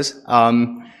glasses.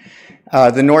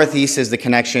 The northeast is the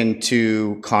connection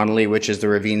to Connolly, which is the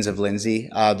ravines of Lindsay,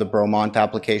 the Bromont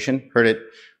application. Heard it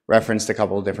referenced a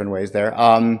couple of different ways there.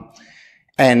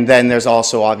 And then there's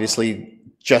also obviously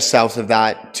just south of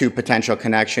that, two potential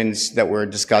connections that we're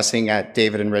discussing at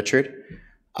David and Richard.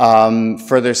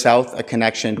 Further south, a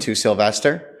connection to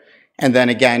Sylvester. And then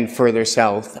again, further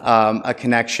south, a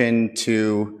connection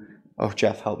to, oh,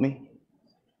 Jeff, help me.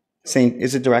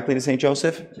 Is it directly to St.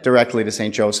 Joseph? Directly to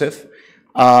St. Joseph.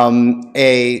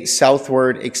 A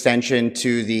southward extension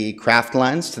to the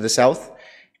Craftlands to the south,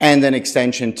 and then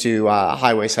extension to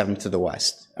Highway 7 to the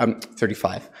west,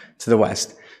 35 to the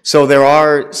west. So there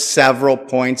are several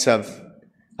points of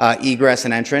egress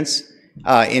and entrance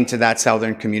into that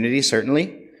southern community,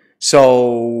 certainly.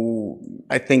 So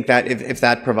I think that if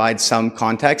that provides some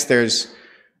context, there's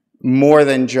more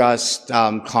than just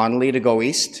Connolly to go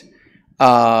east.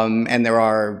 And there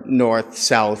are north,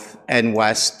 south, and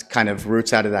west kind of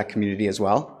routes out of that community as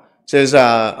well. So there's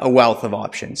a wealth of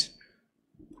options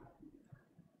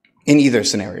in either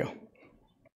scenario.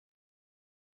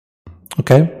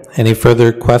 Okay. Any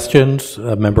further questions?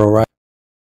 Member O'Reilly?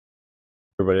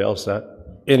 Everybody else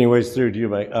that? Anyways, through to you,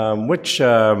 Mike. What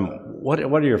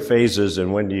are your phases,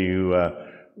 and when do you,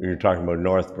 you're talking about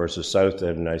north versus south,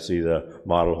 and I see the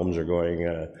model homes are going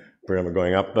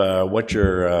up. What's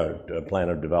your plan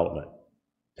of development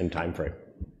and time frame?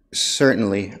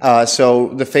 Certainly.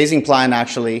 So the phasing plan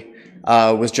actually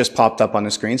was just popped up on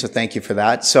the screen, so thank you for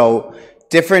that. So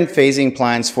different phasing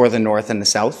plans for the north and the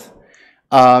south.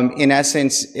 In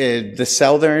essence, the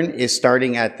southern is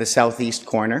starting at the southeast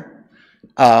corner,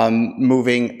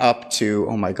 moving up to,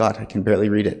 oh my God, I can barely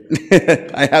read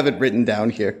it. I have it written down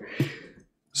here.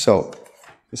 So,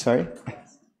 sorry?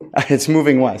 It's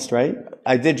moving west, right?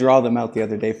 I did draw them out the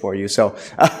other day for you. So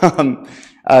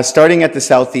starting at the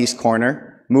southeast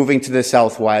corner, moving to the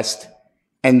southwest,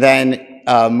 and then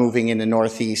moving in the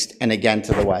northeast and again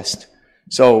to the west.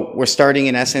 So we're starting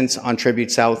in essence on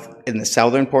Tribute South in the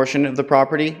southern portion of the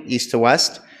property, east to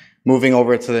west, moving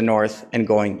over to the north and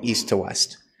going east to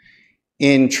west.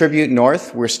 In Tribute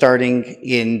North, we're starting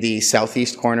in the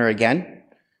southeast corner again,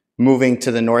 moving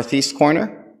to the northeast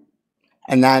corner,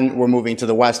 and then we're moving to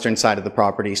the western side of the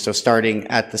property, so starting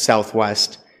at the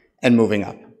southwest and moving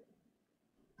up.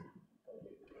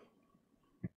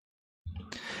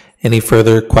 Any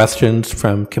further questions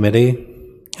from committee?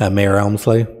 Mayor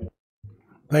Elmsley?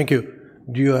 Thank you.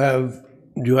 Do you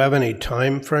have any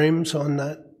time frames on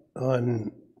that,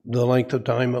 on the length of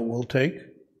time it will take?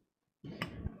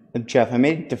 Jeff, I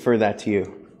may defer that to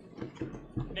you.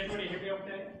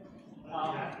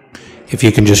 If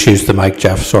you can just use the mic,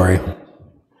 Jeff, sorry.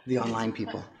 The online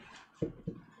people.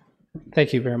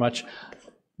 Thank you very much.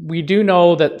 We do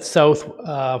know that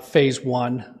South Phase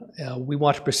 1, we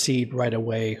want to proceed right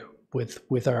away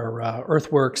with our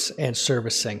earthworks and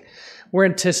servicing. We're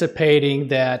anticipating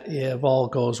that if all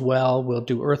goes well, we'll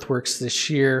do earthworks this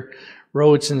year,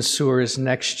 roads and sewers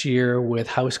next year, with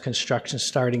house construction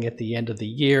starting at the end of the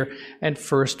year, and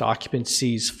first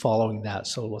occupancies following that.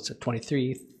 So what's it,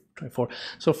 23, 24?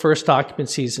 So first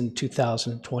occupancies in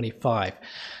 2025.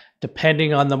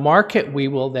 Depending on the market, we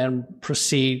will then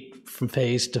proceed from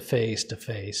phase to phase to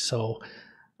phase. So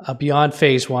beyond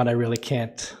Phase 1, I really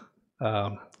can't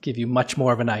give you much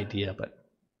more of an idea, but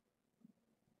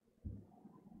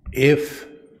If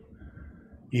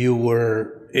we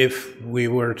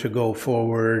were to go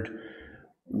forward,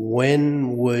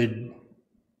 when would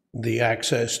the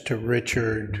access to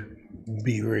Richard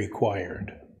be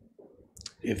required,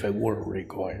 if it were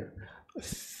required?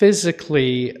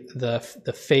 physically, the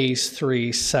Phase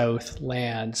 3 south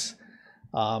lands,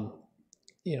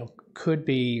 could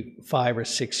be 5 or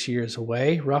 6 years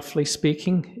away, roughly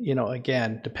speaking.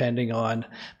 Again, depending on,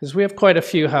 because we have quite a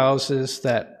few houses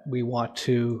that we want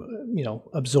to,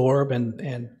 absorb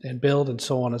and build and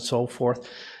so on and so forth.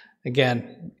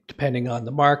 Again, depending on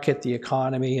the market, the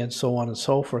economy, and so on and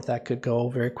so forth, that could go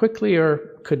very quickly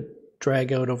or could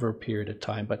drag out over a period of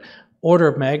time. But order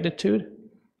of magnitude,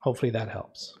 hopefully that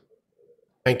helps.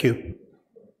 Thank you.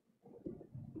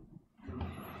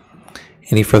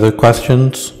 Any further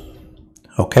questions?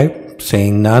 Okay,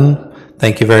 seeing none.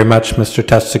 Thank you very much, Mr.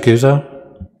 Testaguza.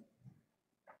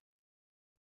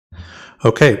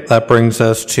 Okay, that brings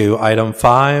us to item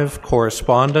 5,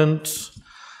 correspondence.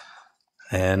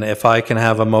 And if I can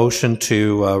have a motion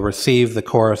to receive the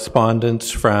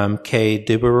correspondence from K.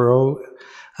 Dibero,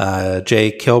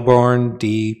 J. Kilborn,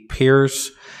 D.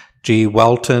 Pierce, G.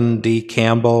 Welton, D.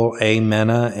 Campbell, A.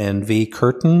 Mena, and V.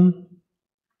 Curtin.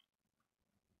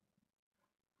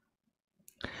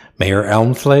 Mayor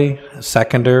Elmsley,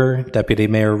 seconder, Deputy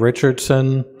Mayor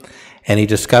Richardson. Any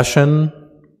discussion?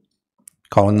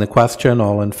 Calling the question,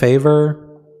 all in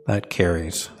favor? That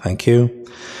carries. Thank you.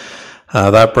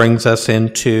 That brings us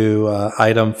into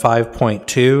item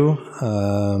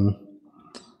 5.2.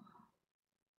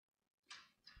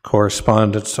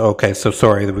 Correspondence. Okay, so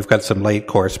sorry, we've got some late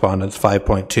correspondence.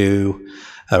 5.2,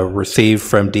 received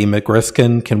from D.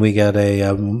 McGriskin. Can we get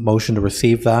a motion to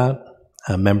receive that?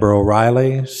 Member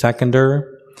O'Reilly,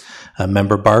 seconder.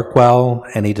 Member Barkwell,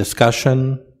 any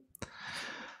discussion?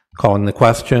 Calling the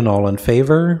question, all in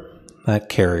favor? That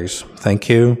carries. Thank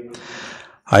you.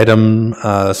 Item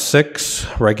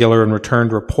 6, regular and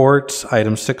returned reports.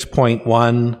 Item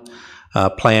 6.1,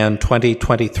 Plan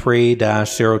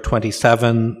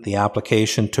 2023-027, the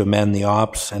application to amend the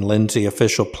Ops and Lindsay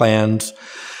official plans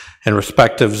and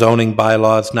respective zoning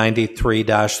bylaws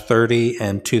 93-30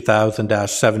 and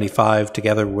 2000-75,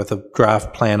 together with a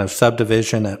draft plan of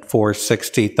subdivision at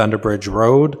 460 Thunderbridge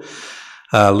Road.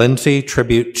 Lindsay,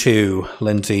 tribute to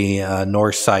Lindsay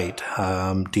North Site.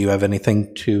 Do you have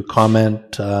anything to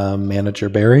comment, Manager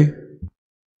Barry?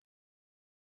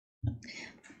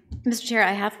 Mr. Chair,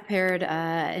 I have prepared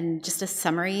in just a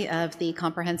summary of the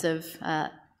comprehensive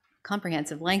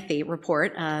lengthy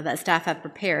report that staff have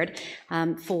prepared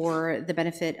for the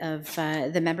benefit of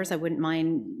the members. I wouldn't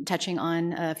mind touching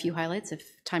on a few highlights if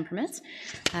time permits.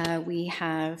 We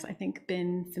have, I think,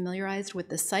 been familiarized with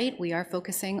the site. We are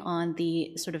focusing on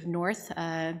the sort of north,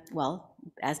 well,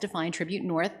 as defined, Tribute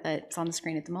North, that's on the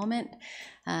screen at the moment.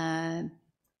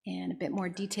 And a bit more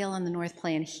detail on the north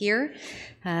plan here.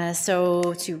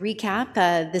 So to recap,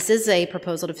 this is a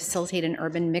proposal to facilitate an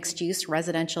urban mixed-use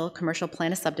residential commercial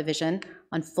plan of subdivision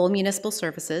on full municipal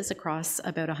services across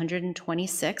about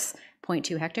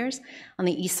 126.2 hectares on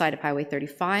the east side of Highway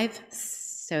 35,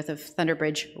 south of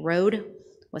Thunderbridge Road,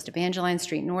 west of Evangeline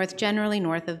Street North, generally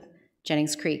north of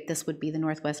Jennings Creek. This would be the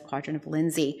northwest quadrant of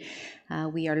Lindsay.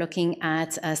 We are looking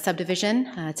at a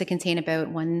subdivision to contain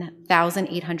about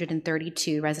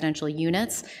 1,832 residential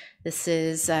units. This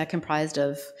is comprised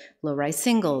of low-rise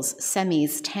singles,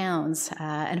 semis, towns,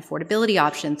 an affordability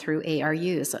option through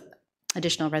ARUs,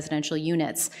 additional residential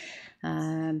units,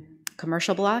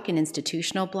 commercial block, an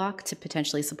institutional block to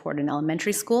potentially support an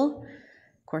elementary school,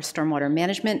 of course, stormwater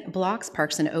management blocks,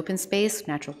 parks and open space,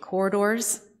 natural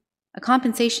corridors, a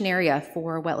compensation area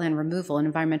for wetland removal and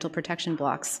environmental protection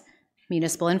blocks,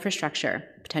 municipal infrastructure,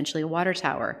 potentially a water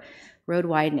tower, road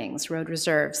widenings, road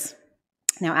reserves.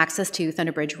 Now, access to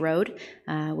Thunderbridge Road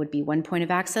would be one point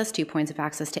of access, 2 points of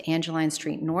access to Angeline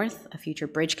Street North, a future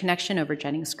bridge connection over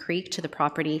Jennings Creek to the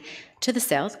property to the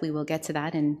south. We will get to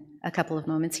that in a couple of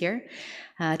moments here.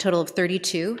 A total of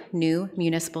 32 new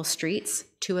municipal streets,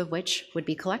 2 of which would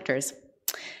be collectors.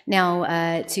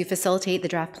 Now, to facilitate the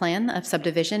draft plan of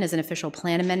subdivision is an official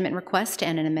plan amendment request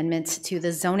and an amendment to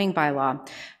the zoning bylaw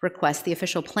request. The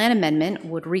official plan amendment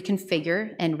would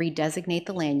reconfigure and redesignate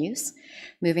the land use,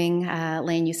 moving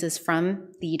land uses from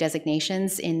the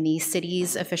designations in the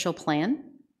city's official plan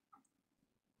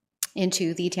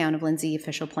into the Town of Lindsay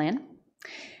official plan.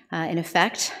 In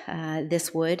effect,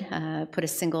 this would put a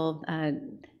single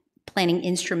planning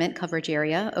instrument coverage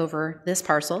area over this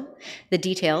parcel. The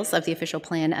details of the official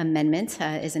plan amendment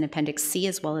is in Appendix C,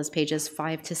 as well as pages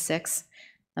 5 to 6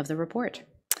 of the report.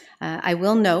 I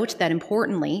will note that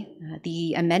importantly,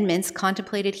 the amendments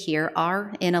contemplated here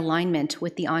are in alignment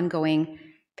with the ongoing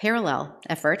parallel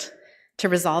effort to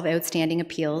resolve outstanding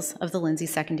appeals of the Lindsay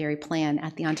secondary plan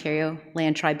at the Ontario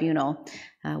Land Tribunal.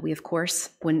 We, of course,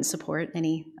 wouldn't support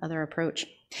any other approach.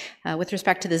 With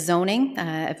respect to the zoning,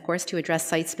 of course, to address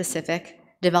site-specific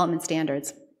development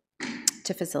standards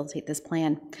to facilitate this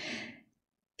plan.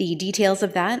 The details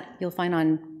of that you'll find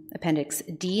on Appendix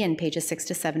D and pages 6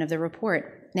 to 7 of the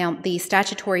report. Now, the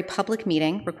statutory public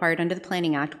meeting required under the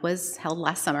Planning Act was held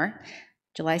last summer,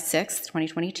 July 6th,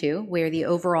 2022, where the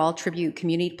overall Tribute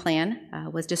Community Plan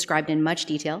was described in much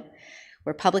detail,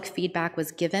 where public feedback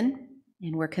was given,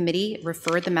 and where committee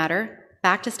referred the matter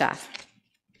back to staff.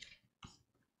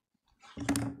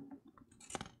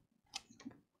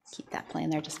 Keep that plan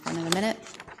there just for another minute.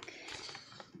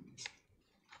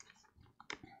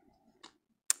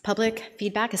 Public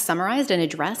feedback is summarized and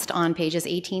addressed on pages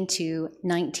 18 to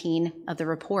 19 of the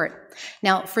report.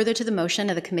 Now, further to the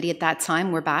motion of the committee at that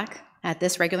time, we're back at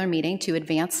this regular meeting to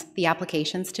advance the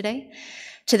applications today.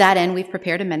 To that end, we've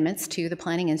prepared amendments to the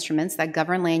planning instruments that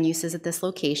govern land uses at this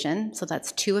location. So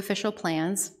that's 2 official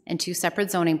plans and 2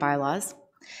 separate zoning bylaws,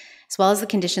 as well as the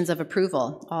conditions of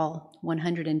approval, all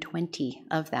 120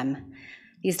 of them.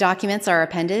 These documents are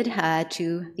appended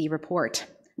to the report.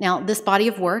 Now, this body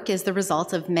of work is the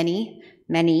result of many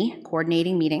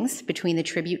coordinating meetings between the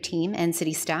Tribute team and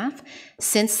city staff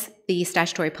since the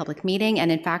statutory public meeting,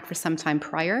 and in fact for some time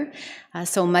prior.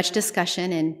 So much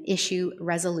discussion and issue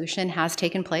resolution has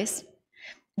taken place.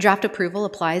 Draft approval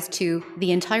applies to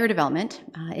the entire development.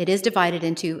 It is divided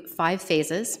into 5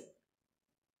 phases.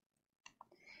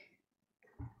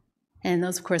 And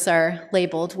those, of course, are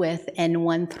labeled with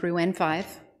N1 through N5.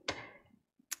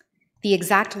 The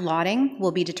exact lotting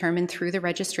will be determined through the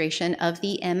registration of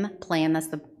the M plan, that's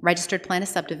the registered plan of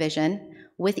subdivision,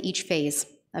 with each phase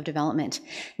of development.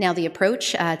 Now, the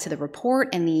approach to the report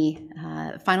and the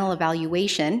final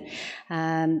evaluation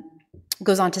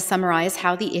goes on to summarize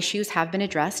how the issues have been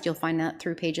addressed. You'll find that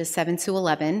through pages 7 to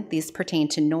 11. These pertain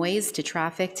to noise, to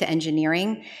traffic, to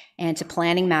engineering, and to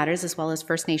planning matters, as well as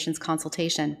First Nations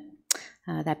consultation.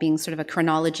 That being sort of a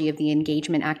chronology of the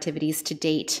engagement activities to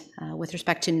date. With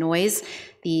respect to noise,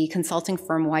 the consulting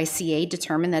firm YCA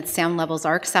determined that sound levels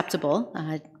are acceptable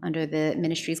under the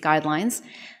ministry's guidelines.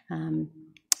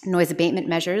 Noise abatement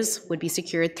measures would be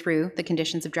secured through the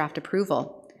conditions of draft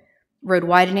approval. Road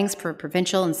widenings for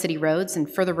provincial and city roads and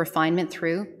further refinement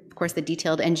through, of course, the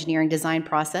detailed engineering design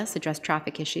process address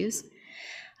traffic issues.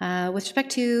 With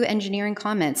respect to engineering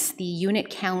comments, the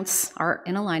unit counts are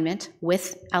in alignment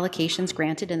with allocations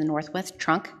granted in the Northwest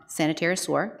Trunk Sanitary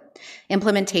Sewer.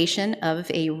 Implementation of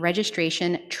a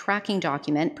registration tracking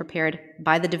document prepared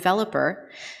by the developer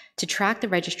to track the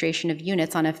registration of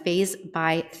units on a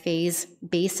phase-by-phase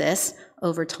basis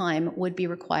over time would be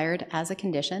required as a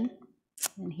condition.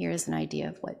 And here's an idea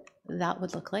of what that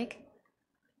would look like.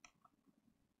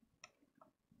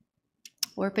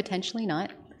 Or potentially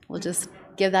not. We'll just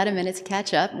give that a minute to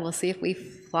catch up. We'll see if we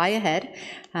fly ahead.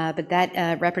 But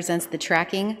that represents the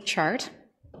tracking chart.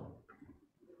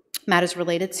 Matters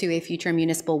related to a future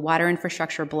municipal water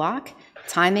infrastructure block,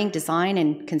 timing, design,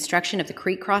 and construction of the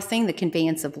creek crossing, the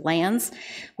conveyance of lands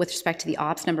with respect to the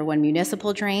Ops number 1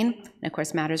 municipal drain, and of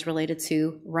course matters related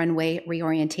to runway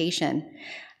reorientation.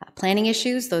 Planning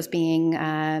issues, those being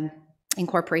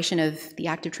incorporation of the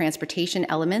active transportation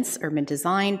elements, urban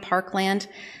design, parkland,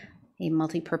 a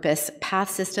multi-purpose path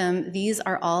system. These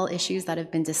are all issues that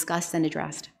have been discussed and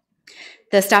addressed.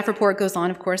 The staff report goes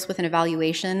on, of course, with an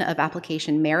evaluation of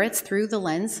application merits through the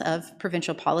lens of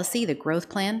provincial policy, the growth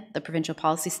plan, the provincial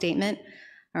policy statement,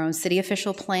 our own city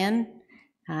official plan,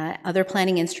 other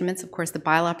planning instruments, of course, the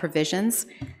bylaw provisions.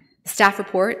 The staff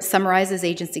report summarizes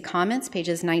agency comments,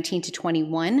 pages 19 to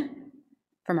 21,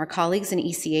 from our colleagues in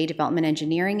ECA Development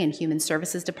Engineering and Human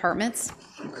Services Departments,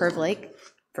 Curve Lake,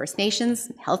 First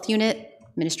Nations, Health Unit,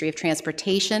 Ministry of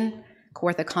Transportation,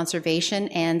 Kawartha Conservation,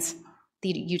 and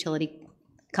the utility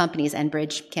companies,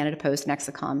 Enbridge, Canada Post,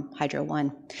 Nexacom, Hydro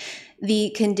One. The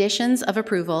conditions of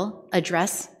approval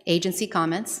address agency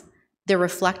comments. They're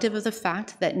reflective of the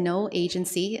fact that no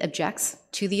agency objects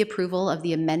to the approval of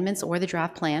the amendments or the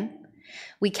draft plan.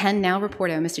 We can now report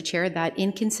out, Mr. Chair, that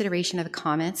in consideration of the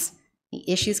comments, the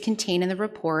issues contained in the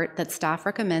report, that staff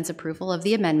recommends approval of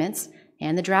the amendments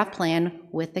and the draft plan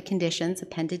with the conditions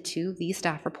appended to the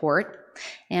staff report,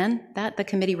 and that the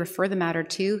committee refer the matter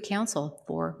to council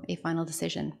for a final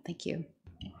decision. Thank you.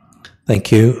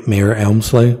 Thank you. Mayor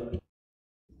Elmsley.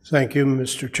 Thank you,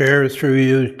 Mr. Chair. Through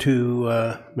you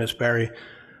to Ms. Barry.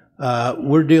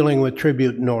 We're dealing with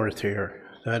Tribute North here.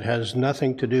 That has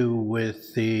nothing to do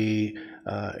with the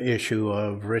issue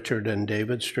of Richard and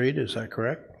David Street. Is that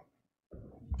correct?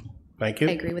 Thank you.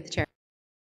 I agree with the chair.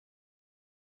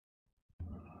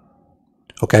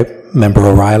 Okay, Member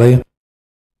O'Reilly.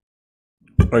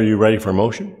 Are you ready for a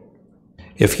motion?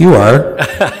 If you are.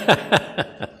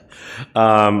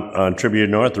 On Tribute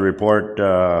North, the report,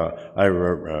 I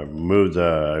move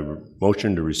the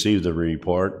motion to receive the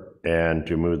report and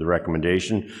to move the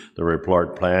recommendation. The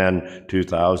report plan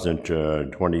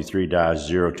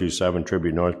 2023-027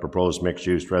 Tribute North proposed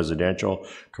mixed-use residential,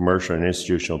 commercial, and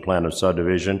institutional plan of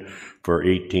subdivision for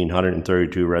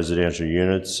 1,832 residential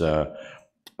units.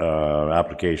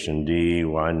 Application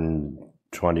D1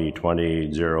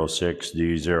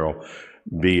 2020-06D0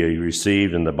 be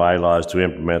received and the bylaws to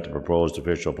implement the proposed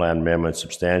official plan amendment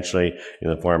substantially in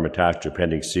the form attached to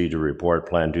appendix C to report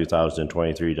plan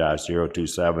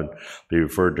 2023-027 be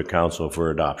referred to council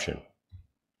for adoption.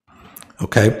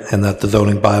 Okay, and that the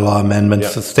zoning bylaw amendment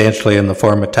substantially in the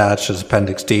form attached as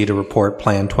Appendix D to Report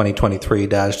Plan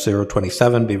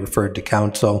 2023-027 be referred to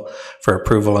Council for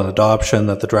approval and adoption,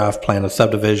 that the draft plan of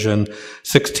subdivision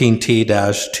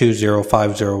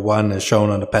 16T-20501 as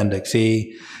shown on Appendix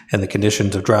E, and the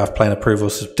conditions of draft plan approval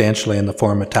substantially in the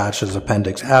form attached as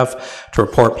Appendix F to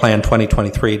Report Plan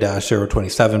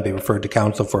 2023-027 be referred to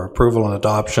Council for approval and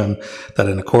adoption, that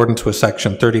in accordance with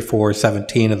Section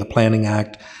 3417 of the Planning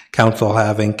Act, Council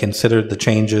having considered the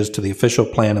changes to the official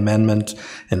plan amendments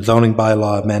and zoning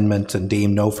bylaw amendments and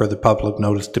deemed no further public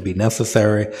notice to be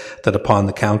necessary, that upon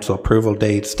the Council approval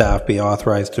date, staff be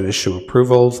authorized to issue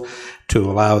approvals to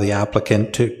allow the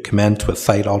applicant to commence with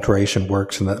site alteration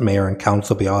works, and that Mayor and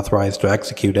Council be authorized to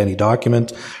execute any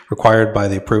documents required by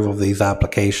the approval of these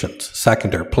applications.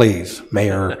 Seconder, please.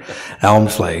 Mayor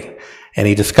Elmsley.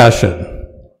 Any discussion?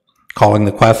 Calling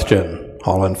the question.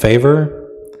 All in favor?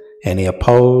 Any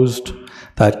opposed?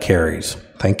 That carries.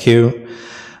 Thank you.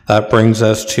 That brings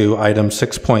us to item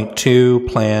 6.2,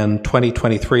 Plan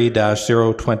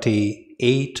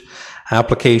 2023-028,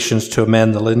 applications to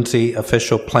amend the Lindsay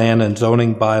Official Plan and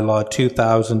Zoning Bylaw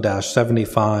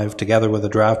 2000-75, together with a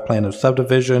draft plan of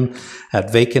subdivision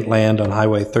at vacant land on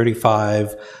Highway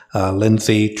 35,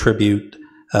 Lindsay Tribute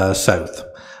South.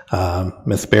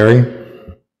 Ms. Berry?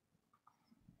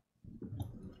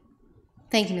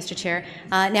 Thank you, Mr. Chair.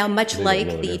 Now, much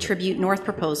like the Tribute North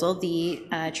proposal, the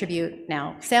Tribute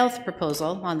now South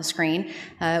proposal on the screen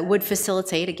would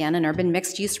facilitate, again, an urban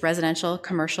mixed-use residential,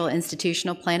 commercial,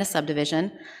 institutional plan of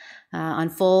subdivision on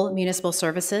full municipal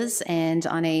services and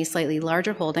on a slightly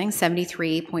larger holding,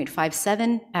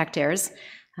 73.57 hectares,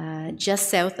 just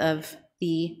south of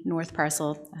the north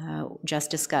parcel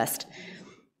just discussed,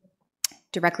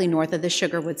 directly north of the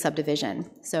Sugarwood subdivision.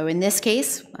 So in this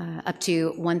case, up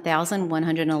to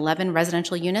 1,111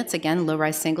 residential units, again,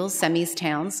 low-rise singles, semis,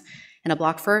 towns, and a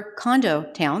block for condo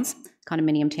towns,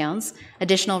 condominium towns.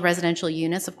 Additional residential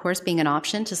units, of course, being an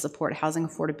option to support housing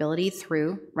affordability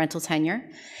through rental tenure.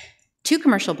 2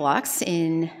 commercial blocks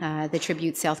in the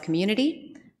Tribute South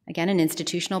community. Again, an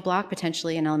institutional block,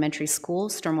 potentially an elementary school,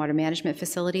 stormwater management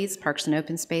facilities, parks and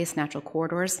open space, natural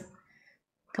corridors. A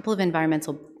couple of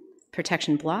environmental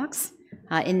protection blocks.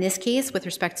 In this case, with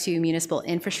respect to municipal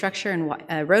infrastructure and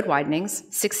road widenings,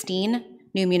 16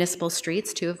 new municipal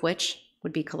streets, 2 of which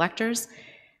would be collectors,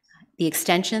 the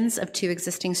extensions of 2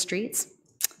 existing streets.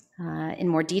 In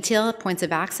more detail, points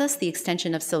of access, the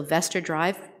extension of Sylvester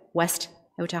Drive west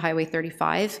out to Highway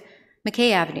 35,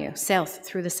 McKay Avenue south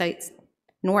through the site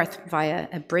north via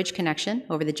a bridge connection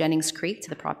over the Jennings Creek to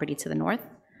the property to the north,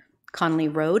 Connolly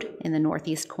Road in the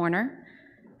northeast corner,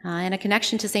 and a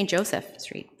connection to St. Joseph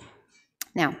Street.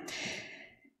 Now,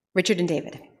 Richard and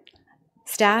David.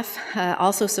 Staff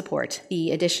also support the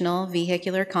additional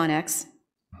vehicular connex,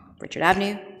 Richard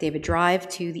Avenue, David Drive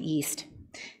to the east.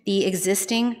 The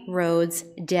existing roads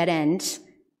dead end.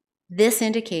 This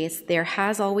indicates there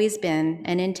has always been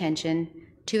an intention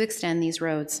to extend these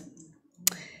roads.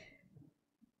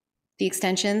 The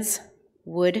extensions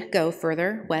would go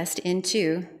further west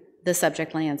into the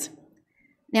subject lands.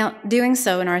 Now, doing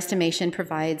so, in our estimation,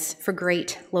 provides for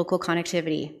great local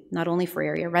connectivity, not only for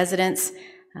area residents,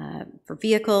 for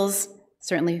vehicles,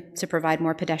 certainly to provide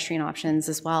more pedestrian options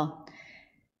as well.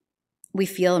 We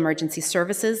feel emergency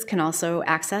services can also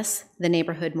access the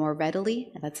neighborhood more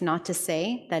readily. That's not to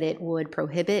say that it would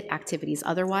prohibit activities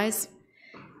otherwise.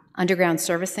 Underground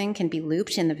servicing can be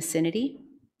looped in the vicinity.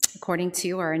 According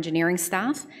to our engineering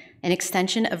staff, an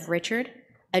extension of Richard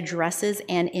addresses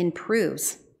and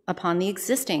improves upon the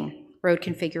existing road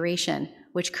configuration,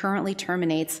 which currently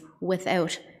terminates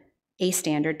without a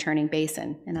standard turning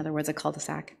basin, in other words, a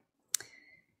cul-de-sac.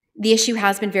 The issue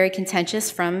has been very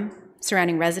contentious from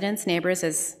surrounding residents, neighbors,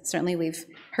 as certainly we've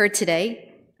heard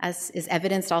today, as is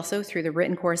evidenced also through the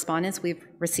written correspondence we've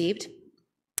received.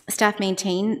 Staff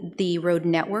maintain the road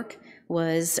network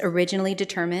was originally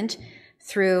determined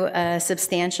through a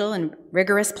substantial and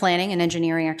rigorous planning and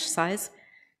engineering exercise,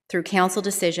 through council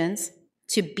decisions,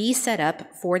 to be set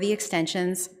up for the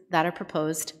extensions that are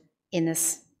proposed in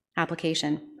this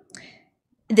application.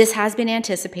 This has been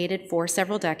anticipated for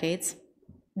several decades.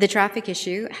 The traffic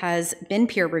issue has been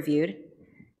peer reviewed.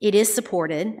 It is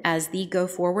supported as the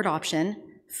go-forward option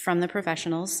from the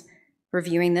professionals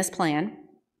reviewing this plan.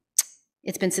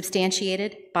 It's been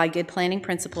substantiated by good planning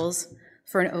principles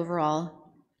for an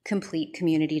overall complete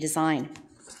community design.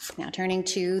 Now, turning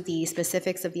to the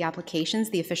specifics of the applications,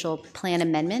 the official plan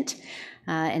amendment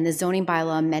and the zoning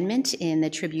bylaw amendment in the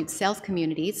Tribute South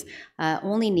communities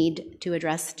only need to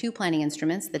address 2 planning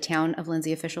instruments, the Town of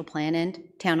Lindsay official plan and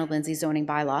Town of Lindsay zoning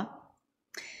bylaw.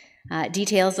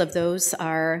 Details of those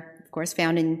are, of course,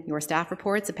 found in your staff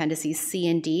reports, appendices C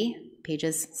and D,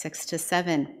 pages 6 to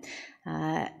 7.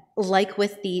 Like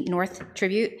with the North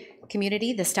Tribute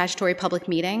community, the statutory public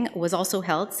meeting was also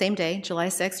held same day, July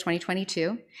 6,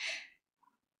 2022.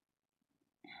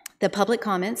 The public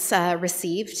comments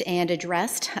received and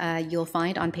addressed you'll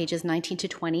find on pages 19 to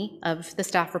 20 of the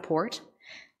staff report.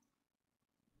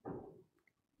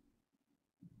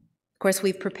 Of course,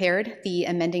 we've prepared the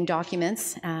amending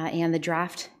documents and the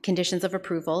draft conditions of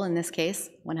approval, in this case,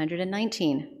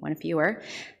 119, one fewer,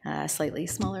 slightly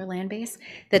smaller land base.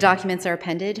 The documents are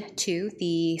appended to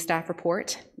the staff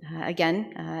report.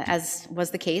 Again, as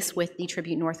was the case with the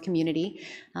Tribute North community,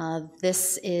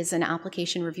 this is an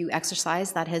application review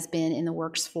exercise that has been in the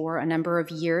works for a number of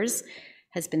years,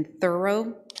 has been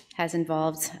thorough, has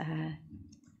involved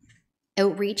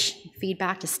outreach,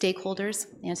 feedback to stakeholders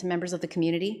and to members of the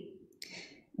community.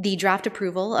 The draft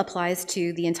approval applies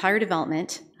to the entire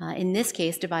development, in this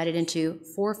case divided into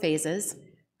 4 phases,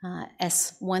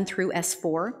 S1 through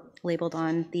S4, labeled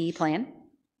on the plan.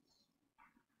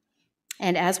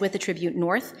 And as with the Tribute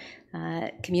North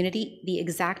community, the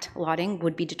exact lotting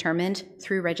would be determined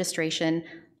through registration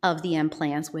of the M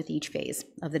plans with each phase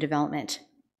of the development.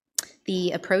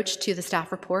 The approach to the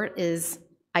staff report is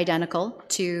identical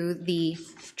to the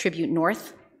Tribute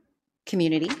North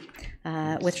community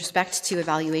with respect to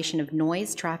evaluation of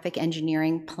noise, traffic,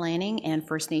 engineering, planning, and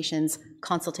First Nations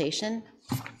consultation,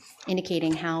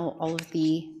 indicating how all of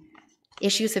the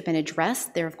issues have been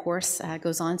addressed. There, of course,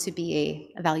 goes on to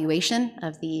be an evaluation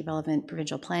of the relevant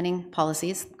provincial planning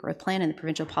policies, growth plan, and the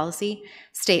provincial policy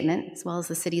statement, as well as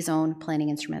the city's own planning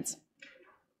instruments.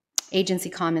 Agency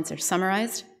comments are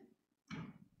summarized.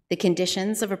 The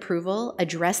conditions of approval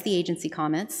address the agency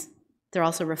comments. They're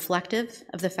also reflective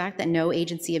of the fact that no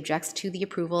agency objects to the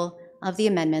approval of the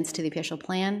amendments to the official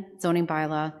plan, zoning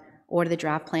bylaw, or to the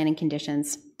draft planning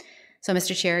conditions. So,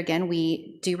 Mr. Chair, again,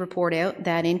 we do report out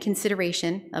that in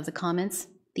consideration of the comments,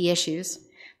 the issues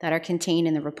that are contained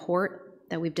in the report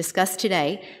that we've discussed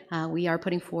today, we are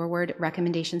putting forward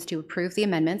recommendations to approve the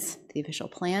amendments to the official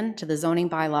plan, to the zoning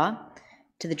bylaw,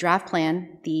 to the draft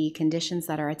plan, the conditions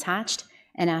that are attached,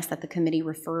 and ask that the committee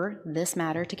refer this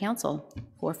matter to council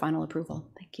for final approval.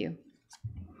 Thank you.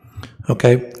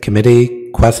 Okay, committee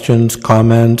questions,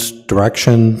 comments,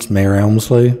 directions, Mayor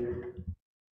Elmsley.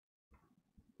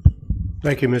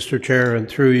 Thank you, Mr. Chair, and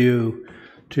through you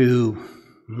to,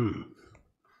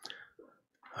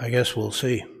 I guess we'll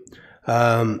see.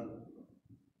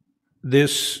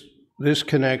 This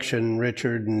connection,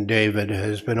 Richard and David,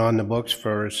 has been on the books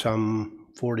for some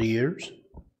 40 years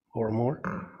or more.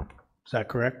 Is that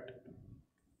correct?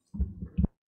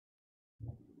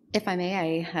 If I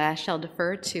may, I shall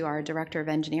defer to our Director of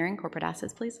Engineering, Corporate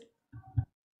Assets, please.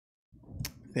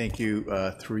 Thank you.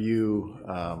 Through you,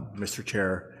 Mr.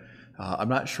 Chair. I'm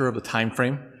not sure of the time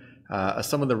frame.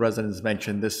 Some of the residents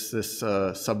mentioned this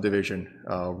subdivision,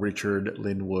 Richard,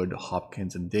 Linwood,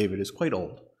 Hopkins, and David, is quite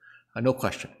old. No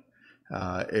question.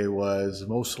 It was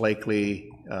most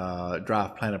likely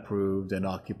draft plan approved and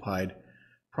occupied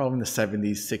probably in the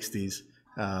 70s,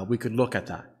 60s. We could look at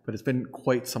that, but it's been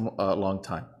quite some long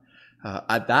time.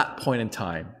 At that point in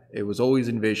time, it was always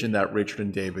envisioned that Richard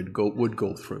and David would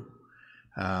go through.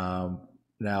 Now,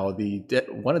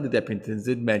 one of the deputies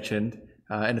did mention,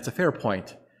 and it's a fair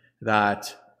point,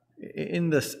 that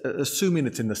assuming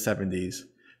it's in the 70s,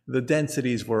 the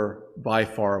densities were by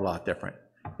far a lot different.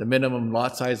 The minimum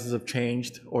lot sizes have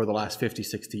changed over the last 50,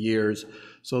 60 years.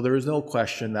 So there is no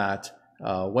question that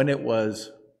when it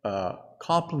was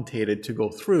contemplated to go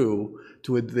through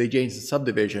to the adjacent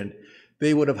subdivision,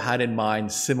 they would have had in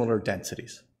mind similar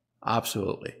densities.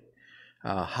 Absolutely.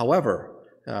 However,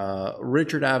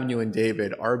 Richard Avenue and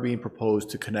David are being proposed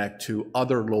to connect to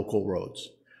other local roads.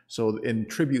 So in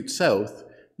Tribute South,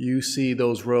 you see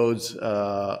those roads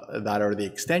that are the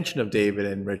extension of David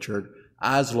and Richard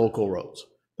as local roads.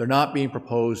 They're not being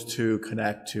proposed to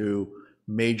connect to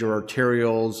major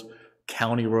arterials,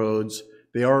 county roads.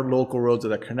 They are local roads that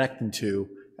they're connecting to,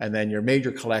 and then your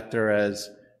major collector, as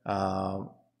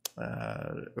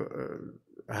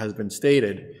has been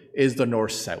stated, is the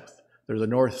north-south. There's a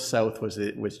north-south, which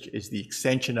is the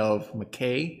extension of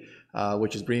McKay,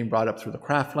 which is being brought up through the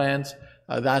Craftlands.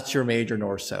 That's your major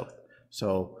north-south.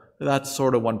 So that's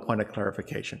sort of one point of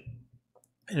clarification.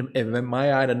 And if I might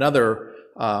add another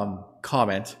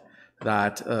comment,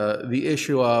 that the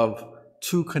issue of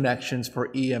 2 connections for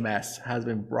EMS has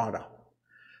been brought up.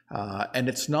 And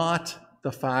it's not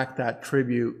the fact that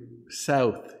Tribute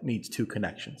South needs 2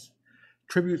 connections.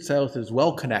 Tribute South is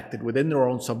well connected within their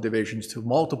own subdivisions to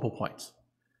multiple points.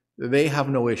 They have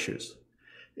no issues.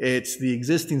 It's the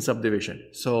existing subdivision.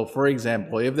 So for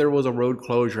example, if there was a road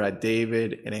closure at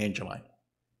David and Angeline,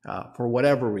 for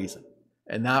whatever reason,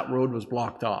 and that road was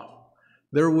blocked off,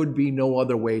 there would be no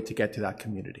other way to get to that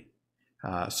community.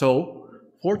 So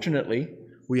fortunately,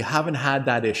 we haven't had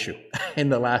that issue in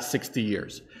the last 60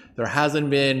 years. There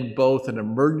hasn't been both an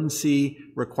emergency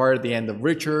required at the end of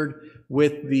Richard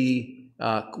with the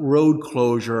road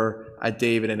closure at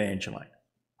David and Angeline.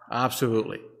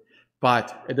 Absolutely.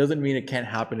 But it doesn't mean it can't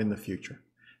happen in the future.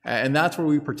 And that's what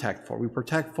we protect for. We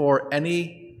protect for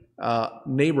any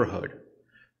neighborhood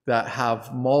that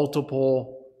have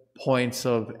multiple points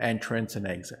of entrance and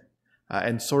exit.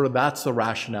 And sort of that's the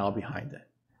rationale behind it.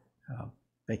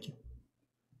 Thank you.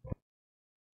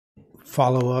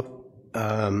 Follow up.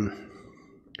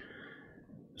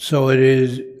 So it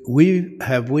is,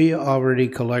 have we already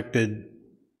collected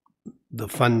the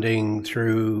funding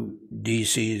through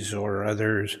DCs or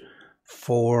others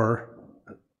for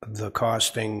the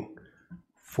costing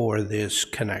for this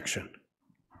connection?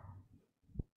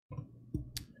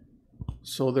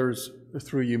 So there's,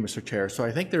 through you, Mr. Chair, so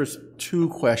I think there's two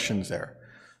questions there.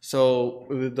 So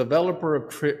the developer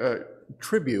of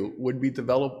Tribute would be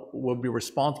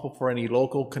responsible for any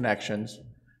local connections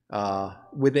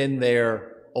within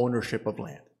their ownership of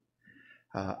land.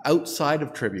 Outside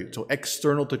of Tribute, so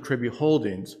external to Tribute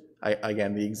Holdings,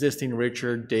 again, the existing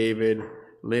Richard, David,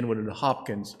 Linwood, and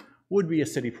Hopkins would be a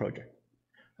city project.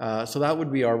 So that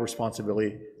would be our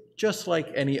responsibility, just like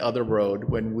any other road.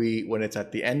 When it's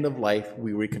at the end of life,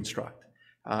 we reconstruct.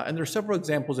 And there are several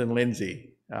examples in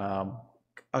Lindsay.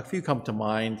 A few come to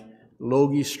mind: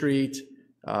 Logie Street,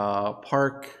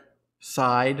 Parkside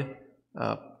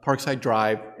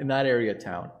Drive, in that area of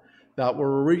town, that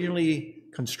were originally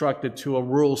constructed to a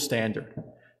rural standard.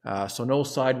 So no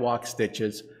sidewalk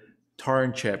stitches, tar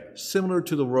and chip, similar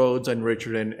to the roads on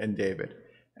Richard and David.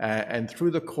 And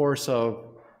through the course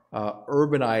of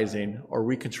urbanizing or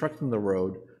reconstructing the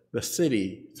road, the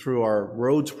city, through our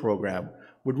roads program,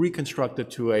 would reconstruct it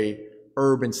to a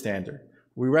urban standard.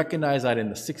 We recognize that in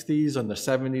the 60s and the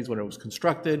 70s when it was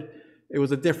constructed, it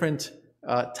was a different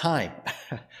time,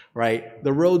 right?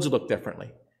 The roads look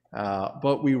differently,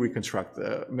 but we reconstruct.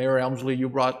 Mayor Elmsley, you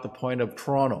brought the point of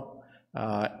Toronto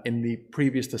in the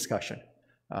previous discussion.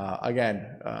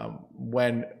 Again,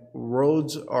 when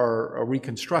roads are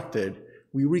reconstructed,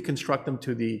 we reconstruct them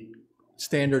to the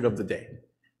standard of the day,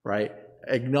 right?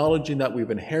 Acknowledging that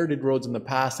we've inherited roads in the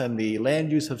past and the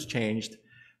land use has changed.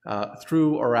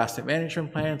 Through our asset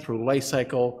management plan, through life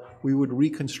cycle, we would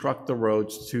reconstruct the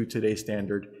roads to today's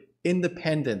standard,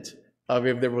 independent of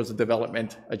if there was a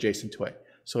development adjacent to it.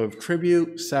 So if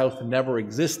Tribute South never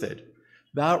existed,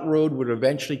 that road would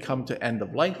eventually come to end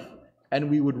of life, and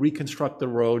we would reconstruct the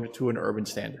road to an urban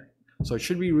standard. So it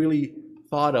should be really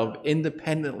thought of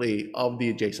independently of the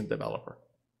adjacent developer.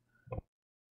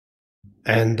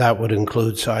 And that would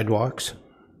include sidewalks?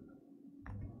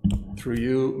 Through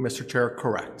you, Mr. Chair,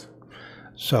 correct.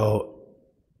 So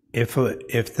if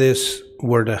this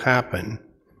were to happen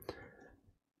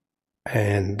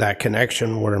and that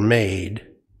connection were made,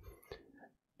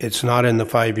 it's not in the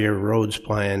 5-year roads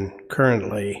plan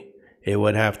currently. It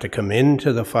would have to come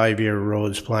into the 5-year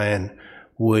roads plan,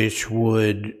 which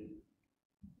would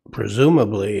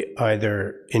presumably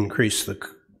either increase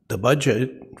the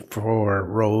budget for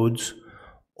roads,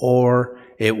 or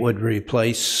it would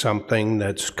replace something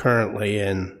that's currently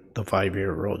in the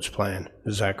 5-year roads plan.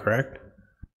 Is that correct?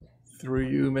 Through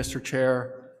you, Mr.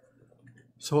 Chair.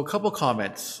 So a couple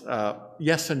comments,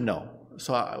 yes and no.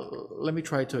 So let me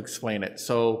try to explain it.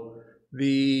 So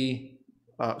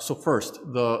first,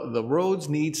 the roads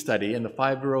need study in the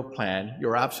 5-year plan,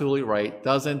 you're absolutely right,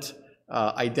 doesn't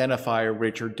identify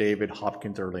Richard, David,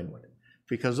 Hopkins, or Linwood,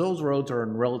 because those roads are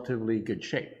in relatively good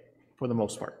shape for the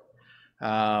most part.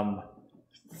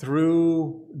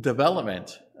 Through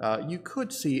development, you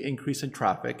could see increase in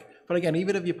traffic, but again,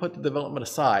 even if you put the development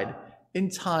aside, in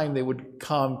time they would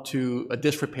come to a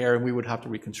disrepair and we would have to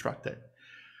reconstruct it.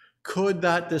 Could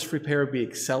that disrepair be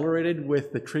accelerated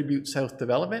with the Tribute South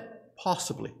development?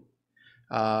 Possibly.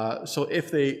 So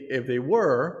if they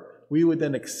were, we would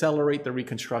then accelerate the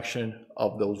reconstruction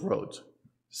of those roads,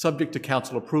 subject to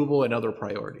council approval and other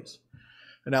priorities.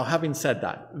 Now, having said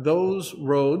that, those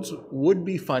roads would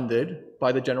be funded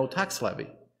by the general tax levy.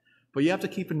 But you have to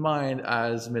keep in mind,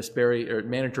 as Ms. Berry, or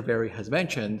Manager Berry has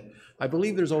mentioned, I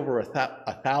believe there's over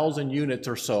 1,000 units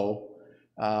or so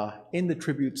in the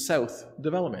Tribute South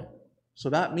development.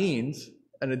 So that means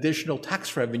an additional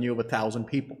tax revenue of 1,000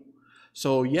 people.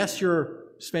 So yes, you're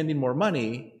spending more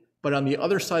money, but on the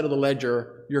other side of the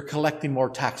ledger, you're collecting more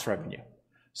tax revenue.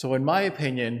 So in my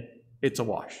opinion, it's a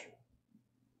wash.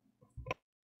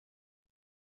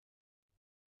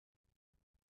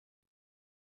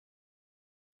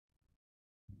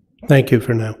 Thank you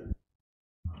for now.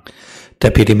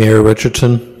 Deputy Mayor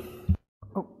Richardson.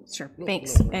 Oh, sure,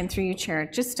 thanks. And through you, Chair,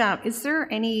 just, is there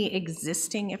any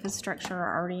existing infrastructure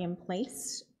already in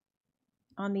place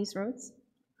on these roads?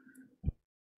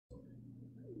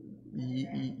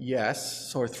 Yes,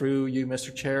 so through you,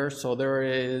 Mr. Chair, so there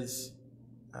is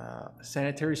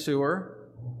sanitary sewer,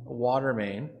 a water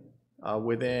main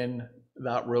within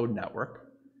that road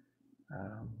network.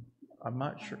 I'm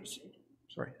not sure,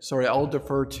 sorry, I'll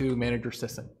defer to Manager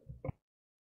Sisson.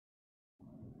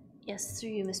 Yes, through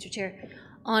you, Mr. Chair.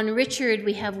 On Richard,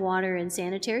 we have water and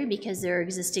sanitary because there are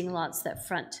existing lots that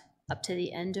front up to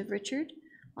the end of Richard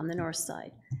on the north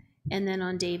side. And then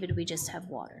on David, we just have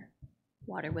water.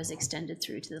 Water was extended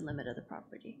through to the limit of the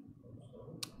property.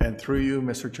 And through you,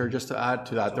 Mr. Chair, just to add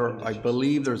to that, I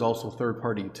believe there's also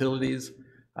third-party utilities,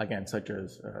 again, such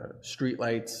as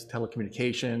streetlights,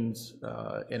 telecommunications,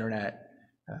 internet.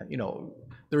 You know,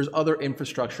 there's other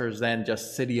infrastructures than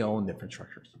just city-owned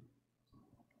infrastructures.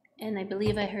 And I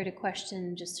believe I heard a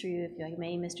question just through you, if I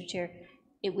may, Mr. Chair.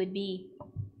 It would be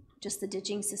just the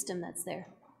ditching system that's there.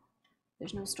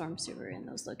 There's no storm sewer in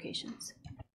those locations.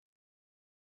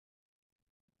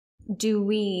 Do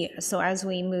we, so as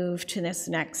we move to this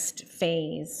next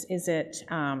phase, is it,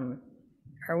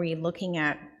 are we looking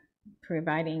at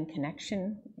providing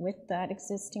connection with that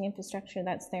existing infrastructure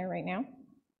that's there right now?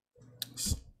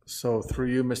 So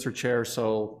through you, Mr. Chair,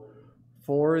 so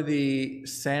for the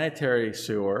sanitary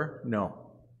sewer,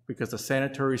 no, because the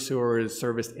sanitary sewer is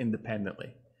serviced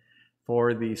independently.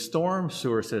 For the storm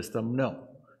sewer system, no,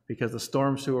 because the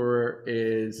storm sewer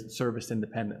is serviced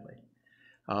independently.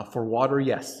 For water,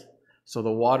 yes. So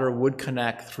the water would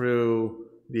connect through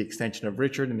the extension of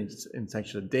Richard and the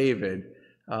extension of David,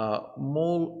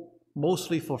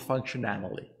 mostly for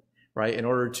functionality, right? In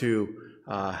order to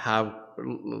have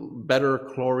better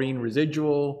chlorine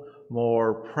residual,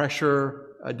 more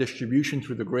pressure distribution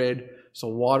through the grid. So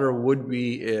water would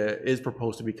be, is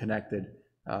proposed to be connected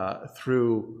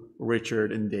through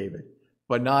Richard and David,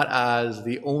 but not as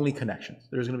the only connections.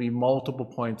 There's going to be multiple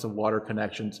points of water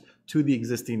connections to the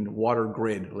existing water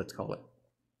grid, let's call it.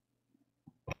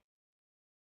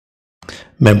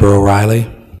 Member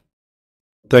O'Reilly.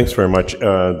 Thanks very much.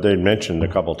 They mentioned a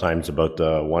couple times about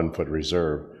the 1 foot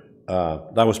reserve.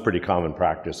 That was pretty common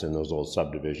practice in those old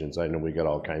subdivisions. I know we got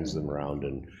all kinds of them around,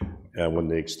 and when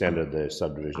they extended the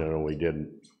subdivision, I know we did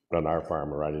on our farm,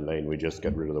 Riley Lane, we just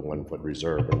got rid of the 1 foot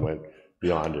reserve and went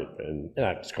beyond it, and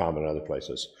that's common in other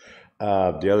places.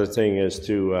 The other thing is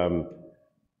to,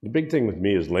 the big thing with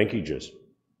me is linkages.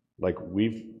 Like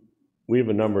we have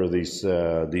a number of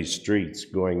these streets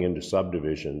going into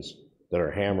subdivisions that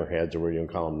are hammerheads, or what you can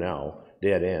call them now,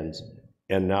 dead ends,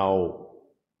 and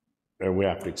we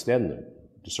have to extend them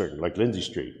to certain, like Lindsay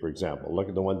Street, for example. Look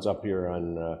at the ones up here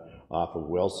on off of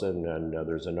Wilson, and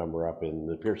there's a number up in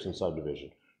the Pearson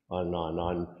subdivision.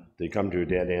 They come to a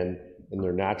dead end, and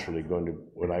they're naturally going to,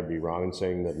 would I be wrong in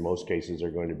saying that in most cases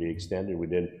are going to be extended? We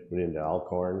did into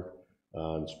Alcorn,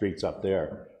 streets up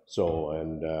there. So,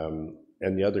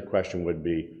 and the other question would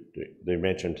be, they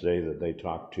mentioned today that they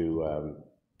talked to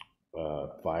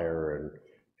fire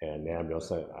and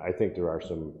ambulance. I think there are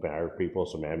some fire people,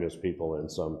 some ambulance people,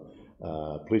 and some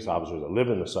police officers that live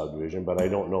in the subdivision, but I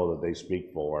don't know that they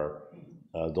speak for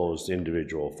those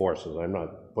individual forces. I'm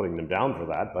not putting them down for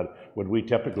that, but would we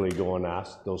typically go and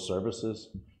ask those services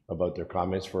about their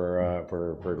comments for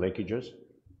linkages?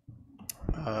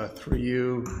 Through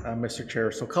you, Mr.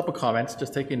 Chair. So a couple comments,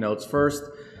 just taking notes. First,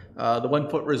 the 1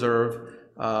 foot reserve,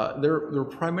 they're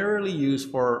primarily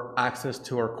used for access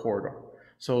to our corridor.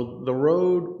 So the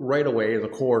road right away is a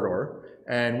corridor,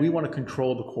 and we want to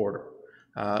control the corridor.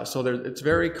 So it's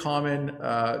very common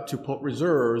to put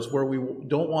reserves where we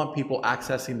don't want people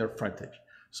accessing their frontage.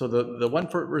 So the 1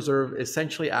 foot reserve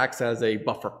essentially acts as a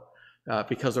buffer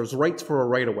because there's rights for a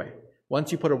right of way.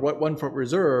 Once you put a 1 foot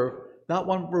reserve, that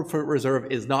 1 foot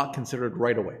reserve is not considered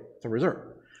right of way. It's a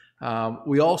reserve.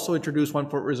 We also introduce 1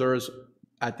 foot reserves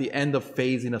at the end of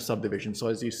phasing of subdivision. So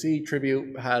as you see,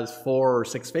 Tribute has 4 or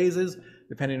 6 phases,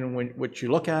 depending on which you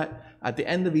look at. At the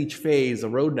end of each phase, the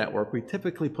road network, we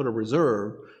typically put a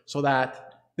reserve so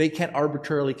that they can't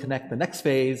arbitrarily connect the next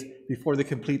phase before they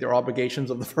complete their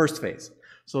obligations of the first phase.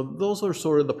 So those are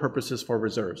sort of the purposes for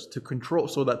reserves, to control,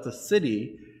 so that the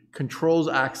city controls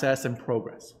access and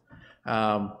progress.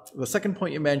 The second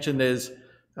point you mentioned is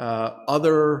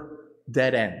other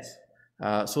dead ends.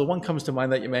 So the one comes to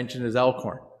mind that you mentioned is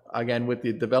Alcorn. Again, with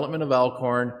the development of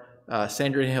Alcorn,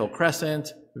 Sandrian Hill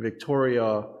Crescent,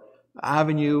 Victoria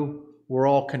Avenue, were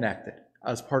all connected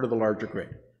as part of the larger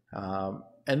grid.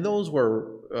 And those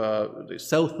were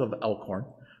south of Alcorn,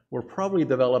 were probably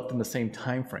developed in the same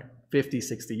time frame, 50,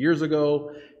 60 years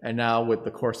ago, and now with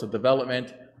the course of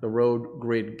development, the road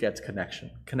grid gets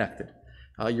connected.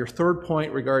 Your third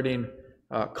point regarding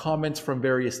comments from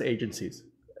various agencies,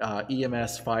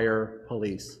 EMS, fire,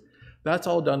 police, that's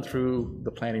all done through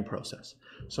the planning process.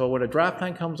 So when a draft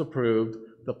plan comes approved,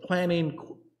 the planning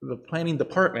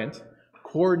department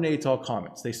coordinates all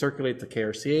comments. They circulate to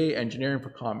KRCA, engineering for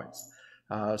comments.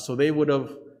 So they would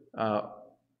have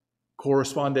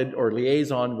corresponded or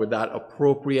liaison with that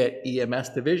appropriate EMS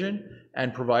division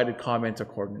and provided comments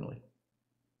accordingly.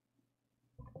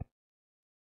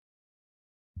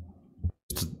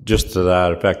 Just to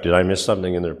that effect, did I miss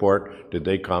something in the report? Did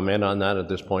they comment on that at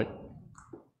this point?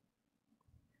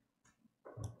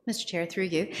 Mr. Chair, through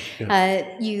you.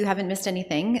 Yeah. You haven't missed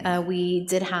anything. We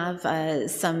did have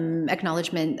some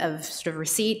acknowledgement of sort of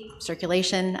receipt,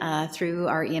 circulation through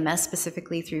our EMS,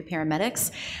 specifically through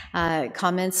paramedics.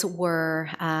 Comments were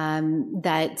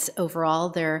that overall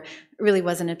there really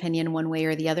was an opinion one way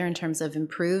or the other in terms of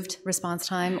improved response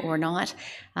time or not,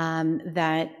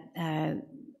 that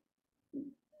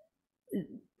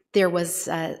there was,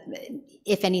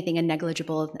 if anything, a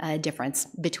negligible difference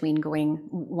between going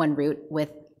one route with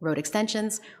road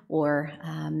extensions or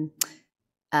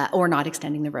not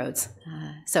extending the roads.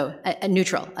 So a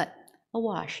neutral, a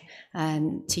wash,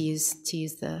 to use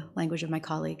the language of my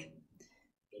colleague.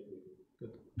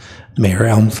 Mayor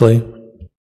Elmsley.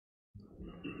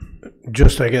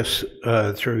 Just, I guess,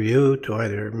 through you to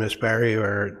either Ms. Barry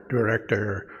or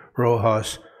Director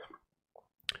Rojas,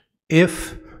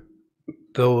 if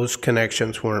those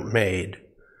connections weren't made,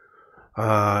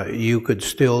 you could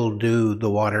still do the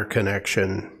water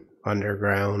connection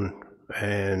underground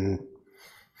and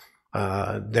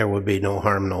there would be no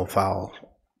harm, no foul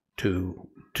to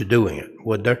doing it,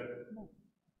 would there?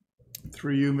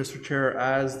 Through you, Mr. Chair,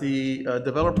 as the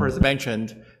developer has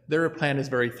mentioned, their plan is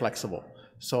very flexible.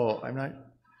 So I'm not,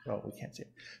 well, we can't see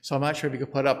it. So I'm not sure if you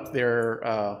could put up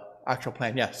their actual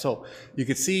plan. Yeah, so you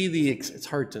could see the, it's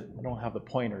hard to, I don't have the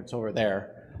pointer, it's over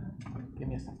there. Give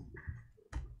me a second.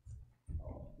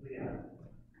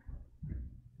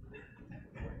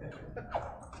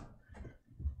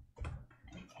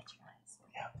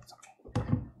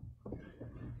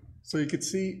 So you could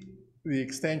see the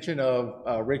extension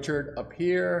of Richard up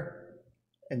here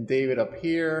and David up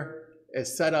here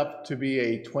is set up to be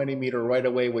a 20-meter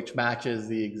right-of-way, which matches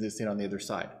the existing on the other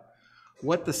side.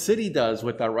 What the city does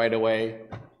with that right-of-way,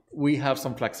 we have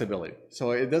some flexibility.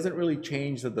 So it doesn't really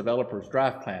change the developer's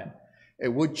draft plan. It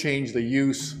would change the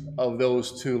use of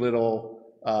those two little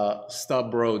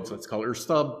stub roads, let's call it, or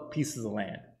stub pieces of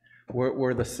land,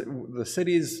 where the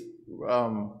city's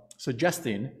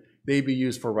suggesting they be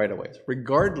used for right-of-ways.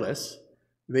 Regardless,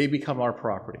 they become our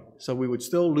property. So we would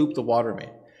still loop the water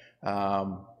main.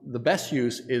 The best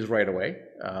use is right-of-way,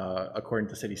 according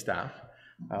to city staff.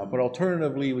 But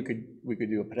alternatively, we could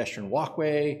do a pedestrian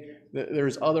walkway.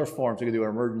 There's other forms. We could do an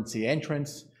emergency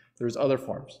entrance. There's other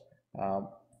forms.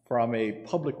 From a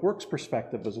public works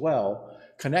perspective as well,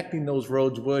 connecting those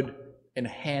roads would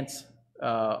enhance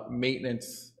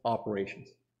maintenance operations.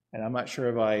 And I'm not sure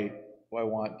if I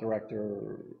want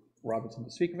Director Robinson to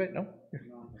speak of it. No?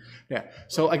 Yeah.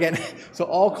 So again, so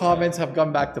all comments have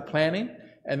gone back to planning,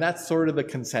 and that's sort of the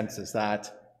consensus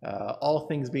that all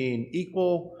things being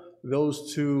equal,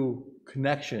 those two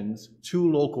connections,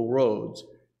 two local roads,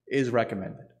 is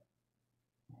recommended.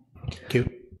 Thank you.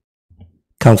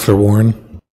 Councillor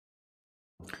Warren.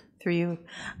 Through you.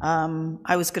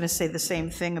 I was going to say the same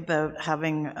thing about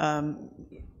having,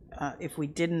 if we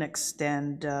didn't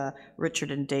extend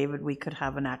Richard and David, we could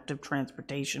have an active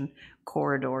transportation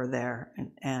corridor there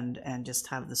and just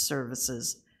have the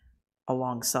services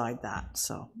alongside that.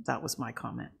 So that was my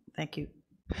comment. Thank you.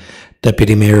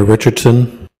 Deputy Mayor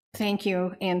Richardson. Thank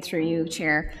you, and through you,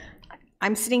 Chair.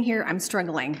 I'm sitting here, I'm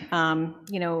struggling.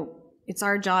 You know, it's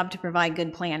our job to provide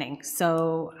good planning.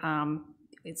 So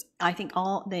I think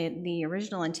all the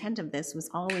original intent of this was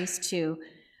always to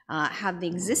have the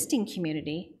existing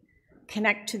community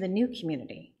connect to the new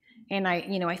community. And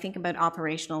I think about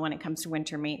operational when it comes to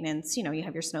winter maintenance. You know, you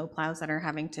have your snow plows that are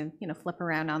having to, flip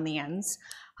around on the ends.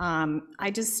 And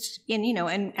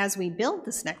as we build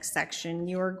this next section,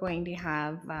 you're going to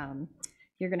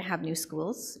have new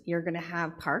schools, you're going to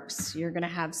have parks, you're going to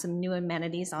have some new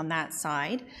amenities on that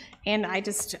side. And I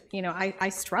just, I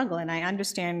struggle, and I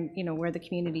understand, where the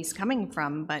community's coming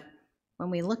from, but when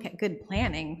we look at good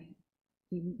planning,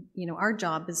 our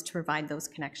job is to provide those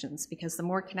connections, because the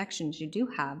more connections you do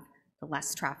have, the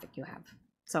less traffic you have.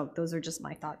 So those are just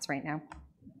my thoughts right now.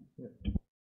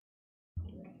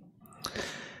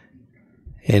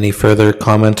 Any further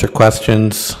comments or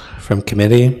questions from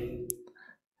committee?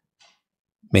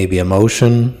 Maybe a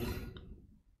motion?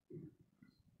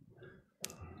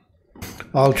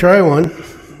 I'll try one.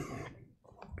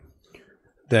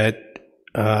 That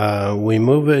we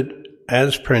move it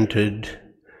as printed,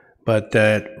 but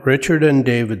that Richard and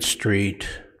David Street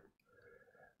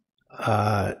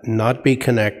not be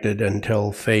connected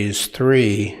until phase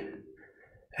 3.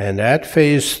 And at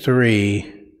phase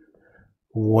 3,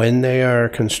 when they are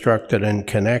constructed and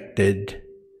connected,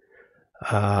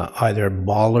 either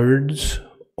bollards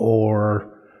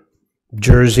or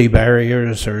jersey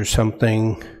barriers or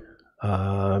something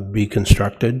be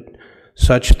constructed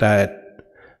such that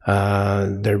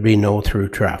there be no through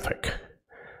traffic.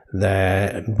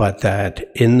 But that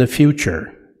in the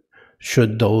future,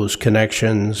 should those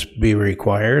connections be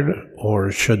required,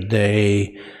 or should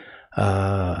they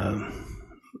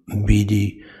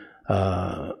be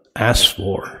asked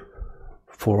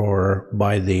for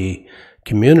by the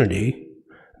community,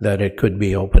 that it could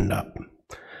be opened up.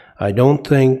 I don't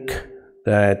think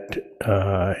that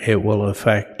it will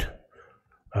affect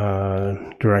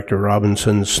Director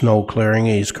Robinson's snow clearing.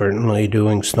 He's currently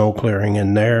doing snow clearing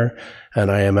in there,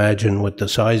 and I imagine with the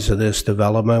size of this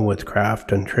development with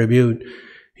Craft and Tribute,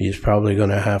 he's probably going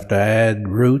to have to add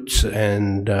routes,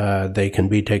 and they can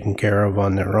be taken care of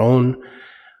on their own.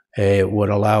 It would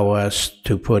allow us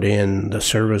to put in the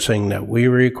servicing that we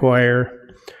require.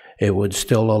 It would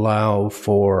still allow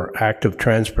for active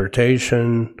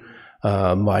transportation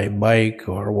by bike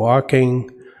or walking,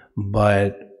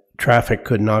 but traffic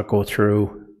could not go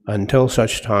through until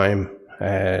such time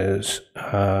as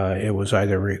it was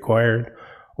either required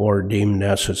or deemed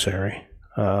necessary.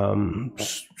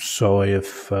 So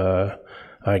if I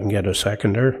can get a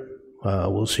seconder,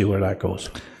 we'll see where that goes.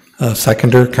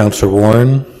 Seconder, Councillor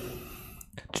Warren.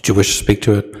 Did you wish to speak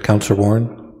to it, Councillor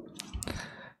Warren?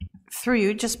 Through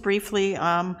you, just briefly,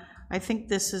 I think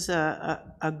this is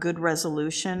a good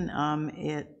resolution.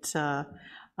 It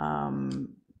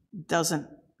doesn't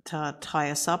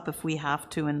tie us up. If we have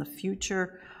to in the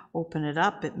future open it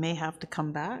up, it may have to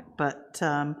come back, but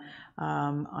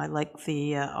I like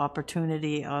the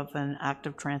opportunity of an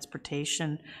active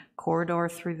transportation corridor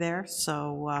through there,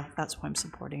 so that's why I'm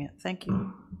supporting it. Thank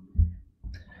you.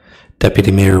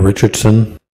 Deputy Mayor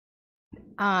Richardson.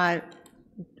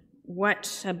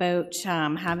 What about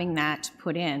having that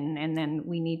put in, and then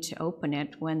we need to open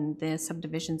it when the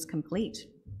subdivision's complete?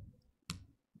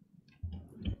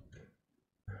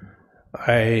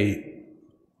 I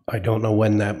don't know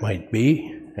when that might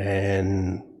be,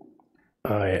 and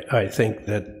I think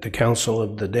that the council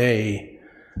of the day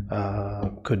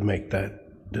could make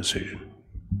that decision.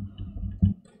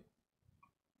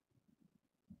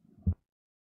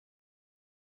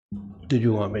 Did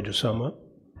you want me to sum up?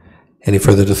 Any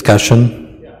further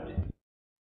discussion?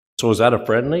 So is that a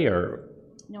friendly, or?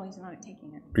 No, he's not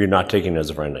taking it. You're not taking it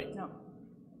as a friendly? No.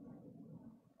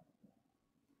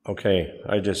 Okay,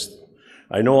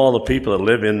 I know all the people that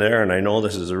live in there, and I know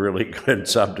this is a really good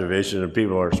subdivision and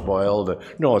people are spoiled.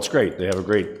 No, it's great. They have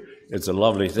it's a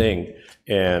lovely thing.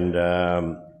 And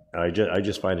I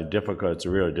just find it difficult. It's a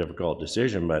really difficult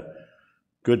decision, but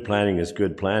good planning is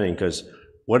good planning, because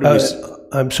what do we...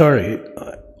 I'm sorry.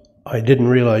 I didn't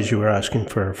realize you were asking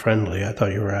for a friendly. I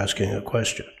thought you were asking a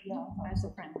question. No, as a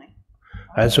friendly.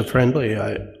 As a friendly,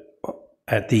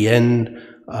 at the end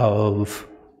of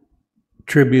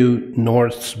Tribute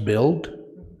North's build?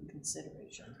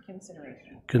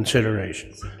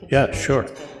 Consideration. Yeah, sure.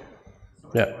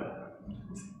 Yeah.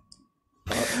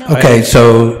 Okay,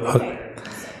 so...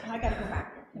 I gotta go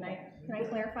back. Can I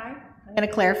clarify? I'm gonna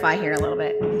clarify here a little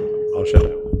bit. Oh, shut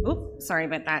up. Oops, sorry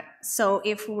about that. So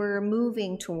if we're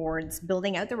moving towards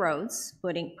building out the roads,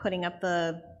 putting up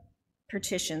the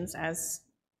partitions as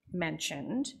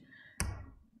mentioned,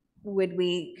 would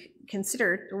we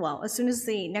consider, well, as soon as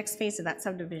the next phase of that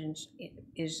subdivision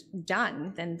is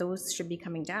done, then those should be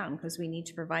coming down, because we need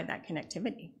to provide that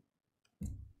connectivity.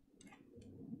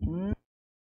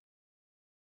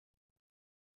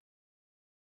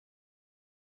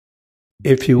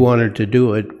 If you wanted to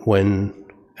do it when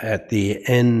at the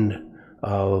end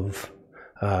of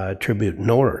Tribute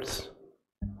North,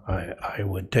 I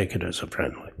would take it as a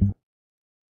friendly.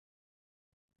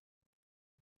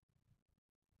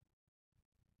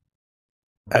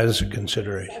 As a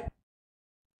consideration.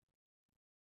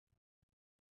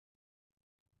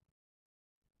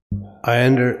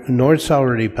 North's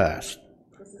already passed.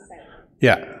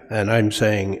 Yeah, and I'm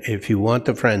saying if you want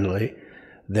the friendly,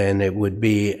 then it would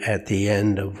be at the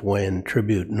end of when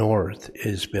Tribute North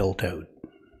is built out.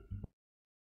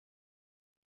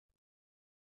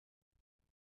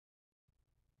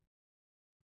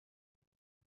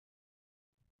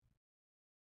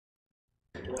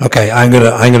 Okay, I'm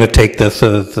gonna take this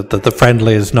as that the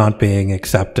friendly is not being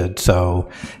accepted. So,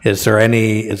 is there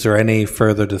any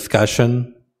further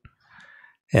discussion?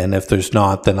 And if there's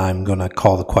not, then I'm going to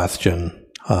call the question.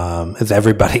 Is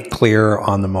everybody clear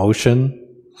on the motion?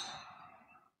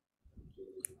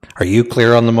 Are you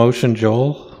clear on the motion,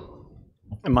 Joel?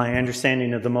 My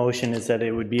understanding of the motion is that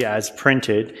it would be as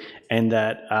printed, and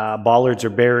that bollards or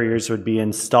barriers would be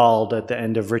installed at the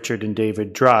end of Richard and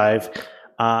David Drive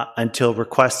until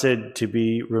requested to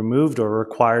be removed or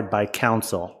required by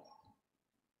council.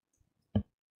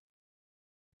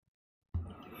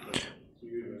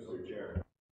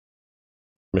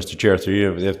 Mr. Chair, through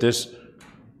you, if this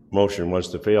motion was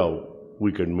to fail,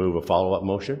 we could move a follow-up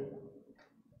motion?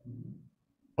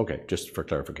 Okay, just for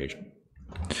clarification.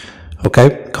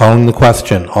 Okay, calling the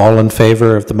question. All in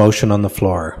favor of the motion on the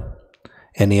floor?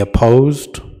 Any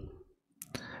opposed?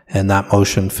 And that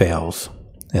motion fails.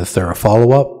 Is there a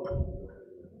follow-up?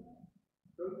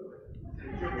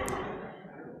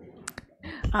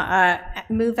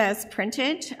 Move as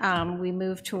printed. We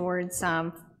move towards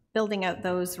building out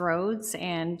those roads,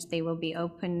 and they will be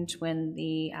opened when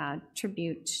the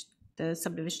the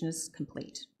subdivision is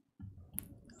complete.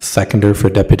 Seconder for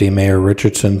Deputy Mayor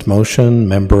Richardson's motion,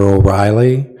 Member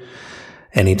O'Reilly.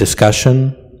 Any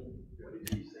discussion?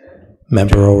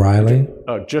 Member O'Reilly?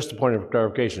 Just a point of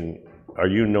clarification. Are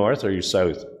you north or are you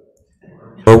south?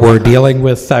 We're dealing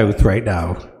with south right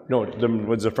now. No,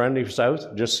 was the friendly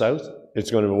south, just south?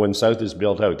 It's going to be when south is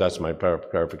built out. That's my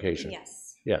clarification.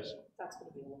 Yes. Yes. That's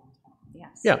going to be a long time.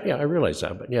 Yes. Yeah, I realize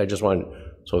that, but yeah, I just wanted,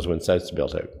 so it's when south's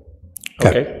built out.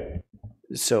 Okay.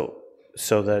 So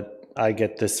that I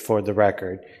get this for the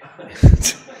record.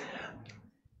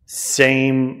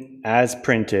 Same as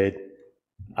printed,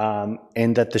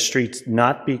 and that the streets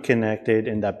not be connected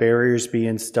and that barriers be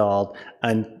installed,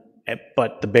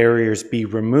 but the barriers be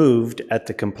removed at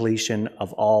the completion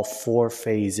of all 4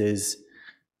 phases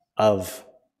of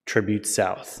Tribute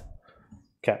South.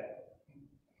 Okay.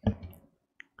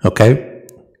 Okay.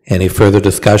 Any further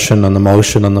discussion on the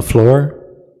motion on the floor?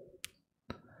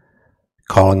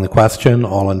 Calling the question.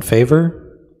 All in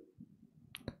favor?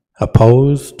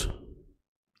 Opposed?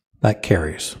 That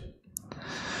carries.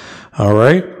 All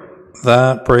right.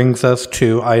 That brings us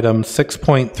to item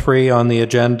 6.3 on the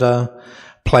agenda.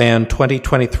 Plan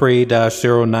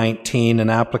 2023-019, an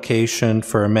application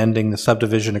for amending the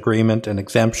subdivision agreement and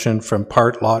exemption from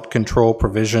part lot control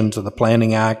provisions of the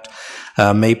Planning Act,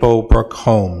 Maplebrook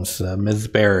Homes. Ms.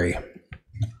 Barry.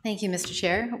 Thank you, Mr.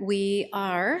 Chair. We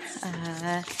are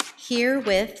here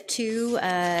with 2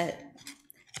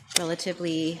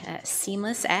 relatively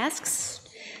seamless asks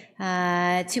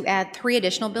to add 3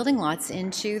 additional building lots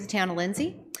into the town of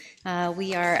Lindsay.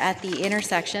 We are at the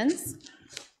intersections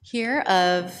here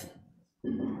of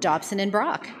Dobson and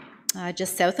Brock,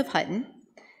 just south of Hutton,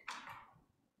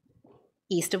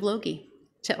 east of Logie,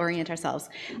 to orient ourselves.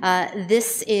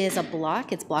 This is a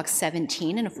block, it's block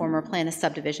 17 in a former plan of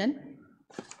subdivision.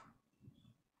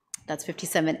 That's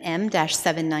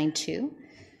 57M-792.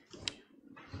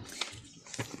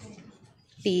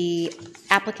 The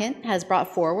applicant has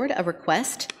brought forward a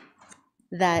request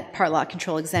that part lot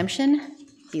control exemption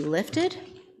be lifted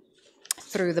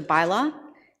through the bylaw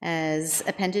as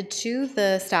appended to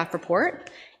the staff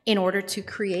report in order to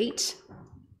create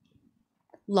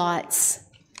lots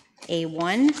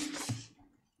A1,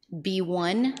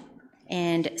 B1,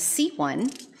 and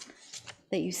C1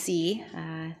 that you see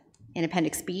in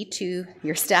Appendix B to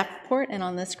your staff report and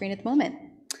on the screen at the moment.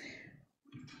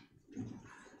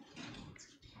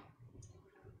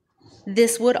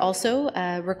 This would also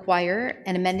require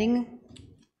an amending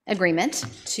agreement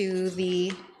to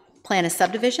the plan of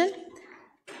subdivision.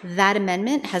 That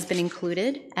amendment has been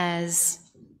included as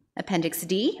Appendix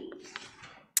D,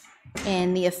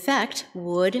 and the effect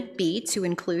would be to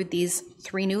include these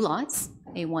 3 new lots,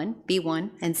 A1,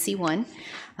 B1, and C1,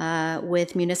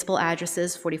 with municipal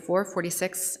addresses 44,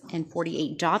 46, and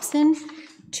 48 Dobson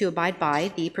to abide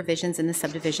by the provisions in the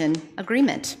subdivision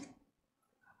agreement.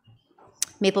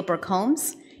 Maplebrook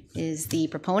Homes is the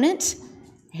proponent.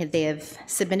 They have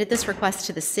submitted this request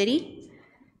to the city.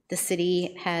 The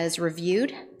city has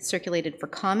reviewed, circulated for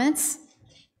comments,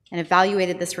 and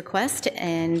evaluated this request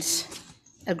and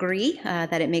agree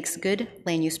that it makes good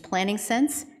land use planning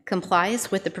sense, complies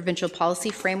with the provincial policy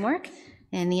framework,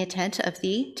 and the intent of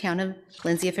the Town of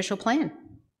Lindsay official plan.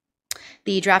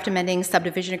 The draft amending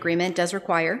subdivision agreement does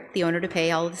require the owner to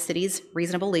pay all of the city's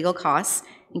reasonable legal costs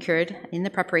incurred in the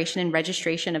preparation and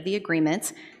registration of the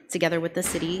agreement, together with the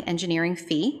city engineering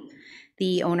fee.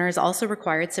 The owner is also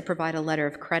required to provide a letter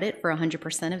of credit for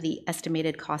 100% of the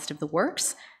estimated cost of the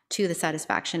works to the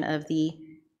satisfaction of the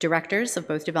directors of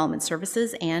both Development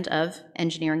Services and of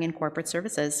Engineering and Corporate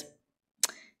Services.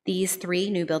 These 3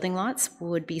 new building lots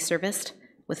would be serviced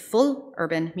with full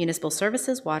urban municipal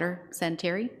services, water,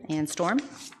 sanitary, and storm.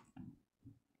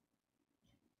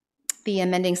 The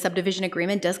amending subdivision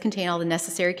agreement does contain all the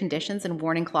necessary conditions and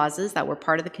warning clauses that were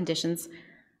part of the conditions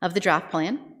of the draft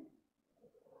plan.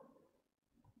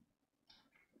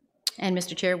 And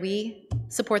Mr. Chair, we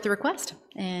support the request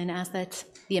and ask that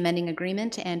the amending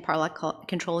agreement and Parlac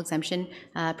control exemption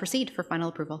proceed for final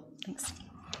approval. Thanks.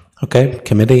 Okay,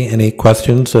 committee, any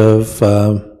questions of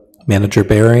Manager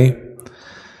Barry?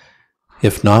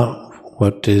 If not,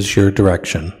 what is your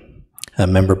direction?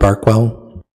 Member Barkwell?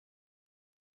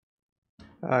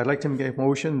 I'd like to make a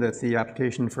motion that the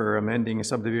application for amending a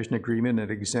subdivision agreement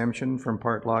and exemption from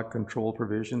part lot control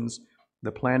provisions,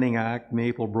 the Planning Act,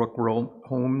 Maplebrook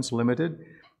Homes Limited,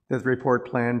 that the report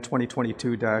plan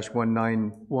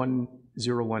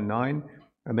 2022-1019,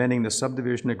 amending the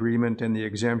subdivision agreement and the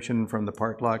exemption from the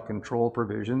part lot control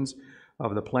provisions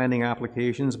of the planning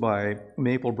applications by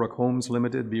Maplebrook Homes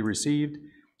Limited be received,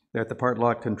 that the part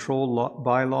lot control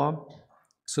bylaw,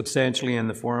 substantially in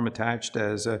the form attached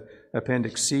as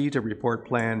Appendix C to Report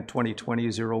Plan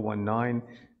 2020-019,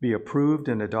 be approved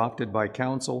and adopted by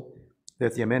Council,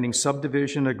 that the amending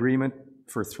subdivision agreement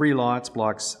for 3 lots,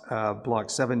 Block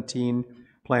 17,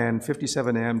 Plan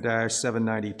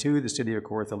 57M-792, the City of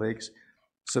Kawartha Lakes,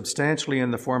 substantially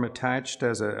in the form attached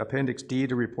as Appendix D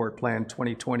to Report Plan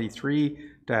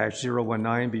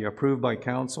 2023-019, be approved by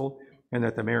Council, and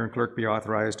that the Mayor and Clerk be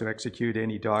authorized to execute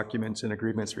any documents and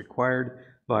agreements required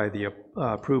by the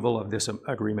approval of this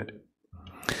agreement.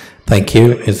 Thank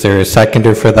you. Is there a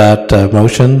seconder for that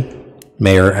motion?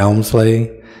 Mayor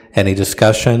Elmsley. Any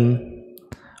discussion?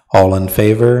 All in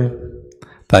favor?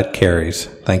 That carries.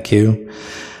 Thank you.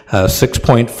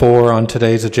 6.4 on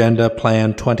today's agenda,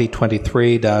 Plan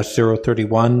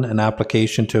 2023-031, an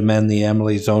application to amend the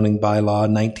Emily zoning bylaw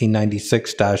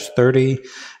 1996-30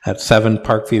 at 7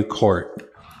 Parkview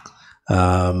Court.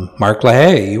 Mark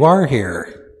LaHaye, you are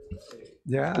here.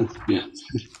 Yeah.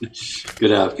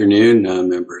 Good afternoon,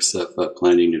 members of the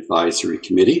Planning Advisory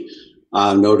Committee.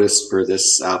 Notice for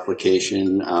this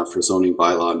application for zoning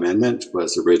bylaw amendment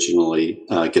was originally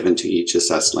given to each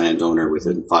assessed landowner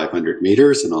within 500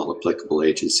 meters and all applicable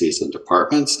agencies and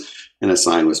departments, and a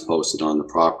sign was posted on the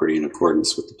property in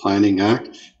accordance with the Planning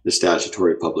Act. The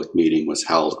statutory public meeting was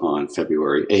held on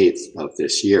February 8th of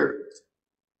this year.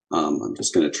 I'm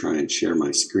just going to try and share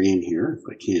my screen here if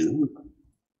I can.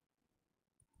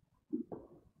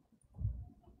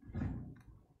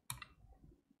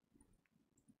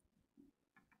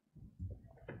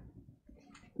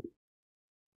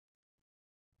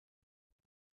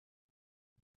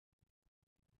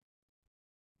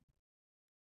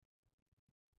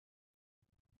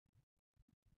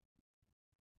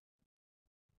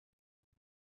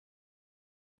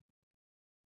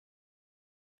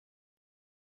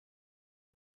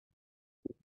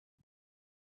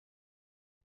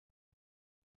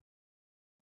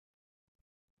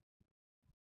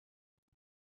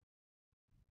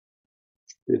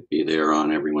 Should be there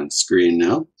on everyone's screen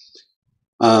now.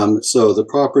 So the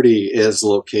property is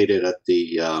located at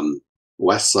the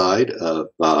west side of,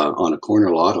 on a corner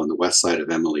lot on the west side of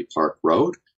Emily Park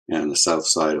Road and the south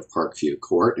side of Parkview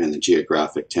Court in the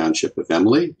geographic township of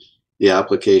Emily. The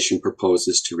application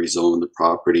proposes to rezone the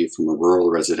property from a rural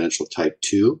residential type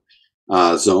 2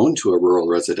 zone to a rural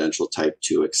residential type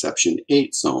 2 exception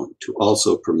 8 zone to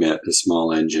also permit a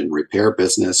small engine repair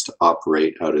business to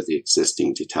operate out of the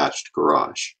existing detached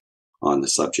garage on the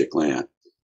subject land.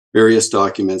 Various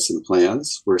documents and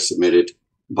plans were submitted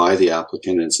by the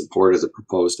applicant in support of the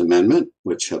proposed amendment,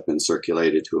 which have been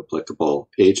circulated to applicable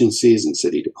agencies and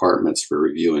city departments for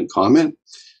review and comment.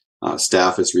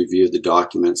 Staff has reviewed the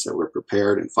documents that were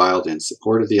prepared and filed in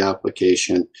support of the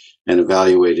application and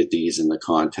evaluated these in the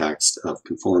context of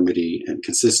conformity and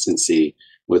consistency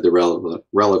with the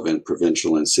relevant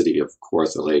provincial and city of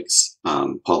Kawartha Lakes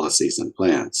policies and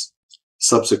plans.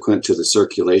 Subsequent to the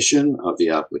circulation of the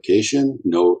application,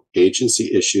 no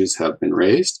agency issues have been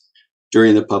raised.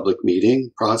 During the public meeting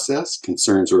process,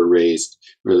 concerns were raised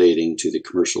relating to the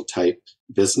commercial type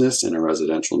business in a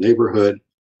residential neighborhood,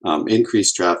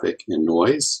 increased traffic and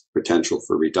noise, potential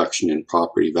for reduction in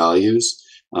property values,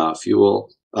 fuel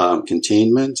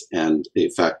containment, and the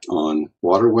effect on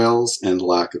water wells, and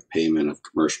lack of payment of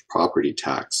commercial property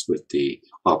tax with the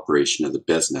operation of the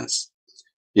business.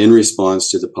 In response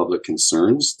to the public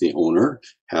concerns, the owner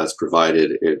has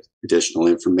provided additional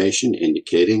information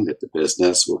indicating that the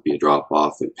business will be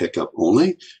drop-off and pick-up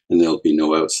only, and there'll be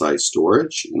no outside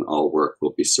storage, and all work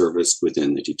will be serviced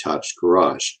within the detached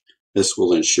garage. This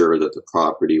will ensure that the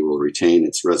property will retain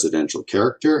its residential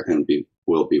character and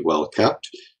will be well kept,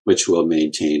 which will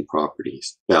maintain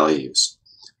property's values.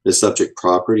 The subject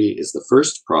property is the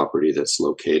first property that's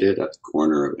located at the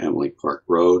corner of Emily Park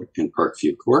Road and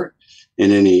Parkview Court,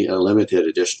 and any limited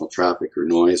additional traffic or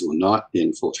noise will not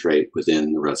infiltrate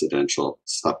within the residential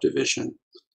subdivision.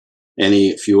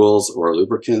 Any fuels or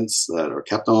lubricants that are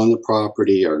kept on the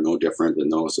property are no different than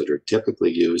those that are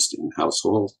typically used in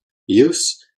household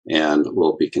use and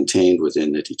will be contained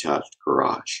within the detached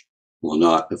garage. Will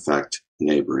not affect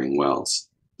neighboring wells.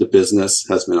 The business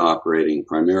has been operating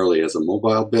primarily as a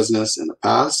mobile business in the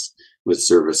past, with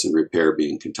service and repair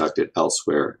being conducted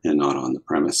elsewhere and not on the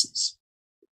premises.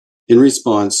 In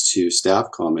response to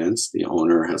staff comments, the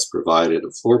owner has provided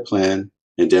a floor plan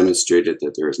and demonstrated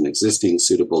that there is an existing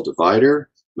suitable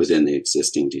divider within the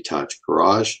existing detached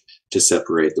garage to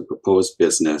separate the proposed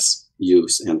business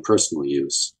use and personal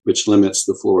use, which limits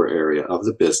the floor area of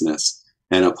the business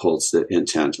and upholds the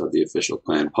intent of the official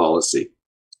plan policy.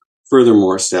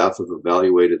 Furthermore, staff have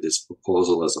evaluated this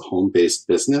proposal as a home-based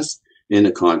business in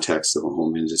the context of a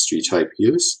home industry type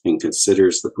use and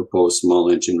considers the proposed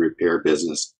small engine repair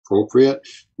business appropriate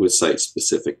with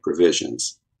site-specific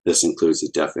provisions. This includes a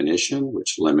definition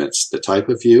which limits the type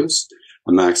of use,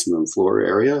 a maximum floor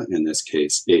area, in this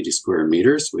case 80 square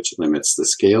meters, which limits the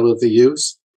scale of the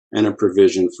use, and a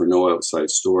provision for no outside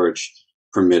storage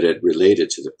permitted related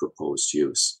to the proposed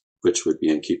use, which would be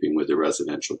in keeping with the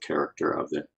residential character of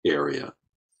the area.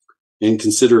 In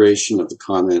consideration of the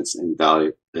comments and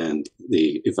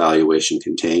the evaluation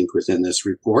contained within this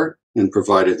report, and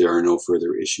provided there are no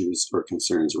further issues or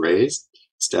concerns raised,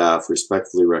 staff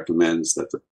respectfully recommends that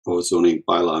the proposed zoning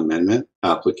bylaw amendment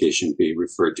application be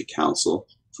referred to council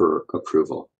for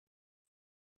approval.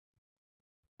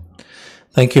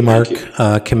 Thank you, Mark.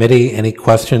 Committee, any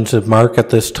questions of Mark at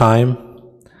this time?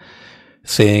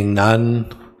 Seeing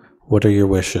none, what are your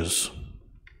wishes?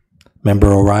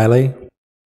 Member O'Reilly?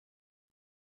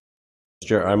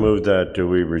 Chair, I move that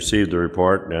we receive the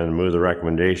report and move the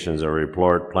recommendations of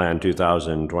report Plan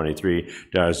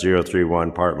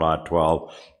 2023-031, Part Lot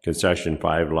 12, Concession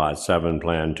 5, Lot 7,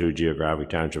 Plan 2, Geographic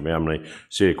Township Emily,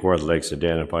 City of Kawartha Lakes,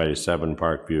 identified as 7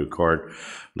 Parkview Court,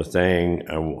 Lethang,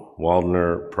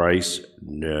 Waldner, Price,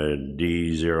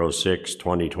 D06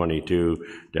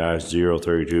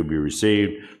 2022-032 be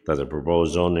received, that the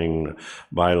proposed zoning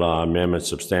bylaw amendment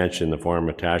substantially in the form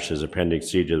attached as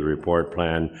Appendix C to the report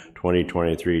Plan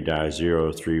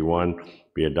 2023-031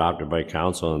 be adopted by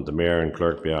council, and the mayor and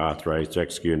clerk be authorized to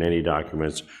execute any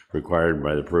documents required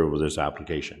by the approval of this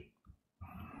application.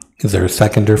 Is there a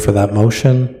seconder for that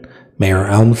motion? Mayor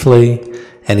Elmsley.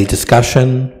 Any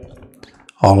discussion?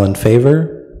 All in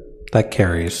favor? That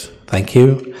carries. Thank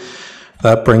you.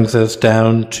 That brings us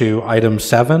down to item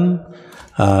 7.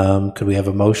 Could we have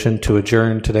a motion to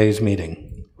adjourn today's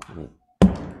meeting?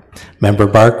 Member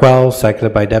Barkwell,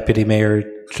 seconded by Deputy Mayor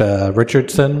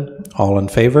Richardson. All in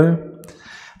favor?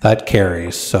 That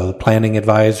carries. So the Planning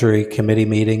Advisory Committee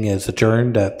meeting is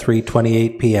adjourned at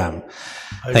 3:28 p.m.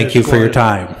 Thank you for your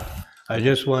time. I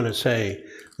just want to say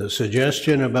the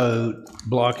suggestion about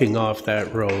blocking off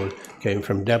that road came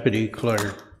from Deputy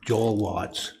Clerk Joel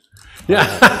Watts.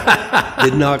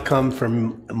 Did not come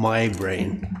from my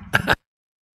brain.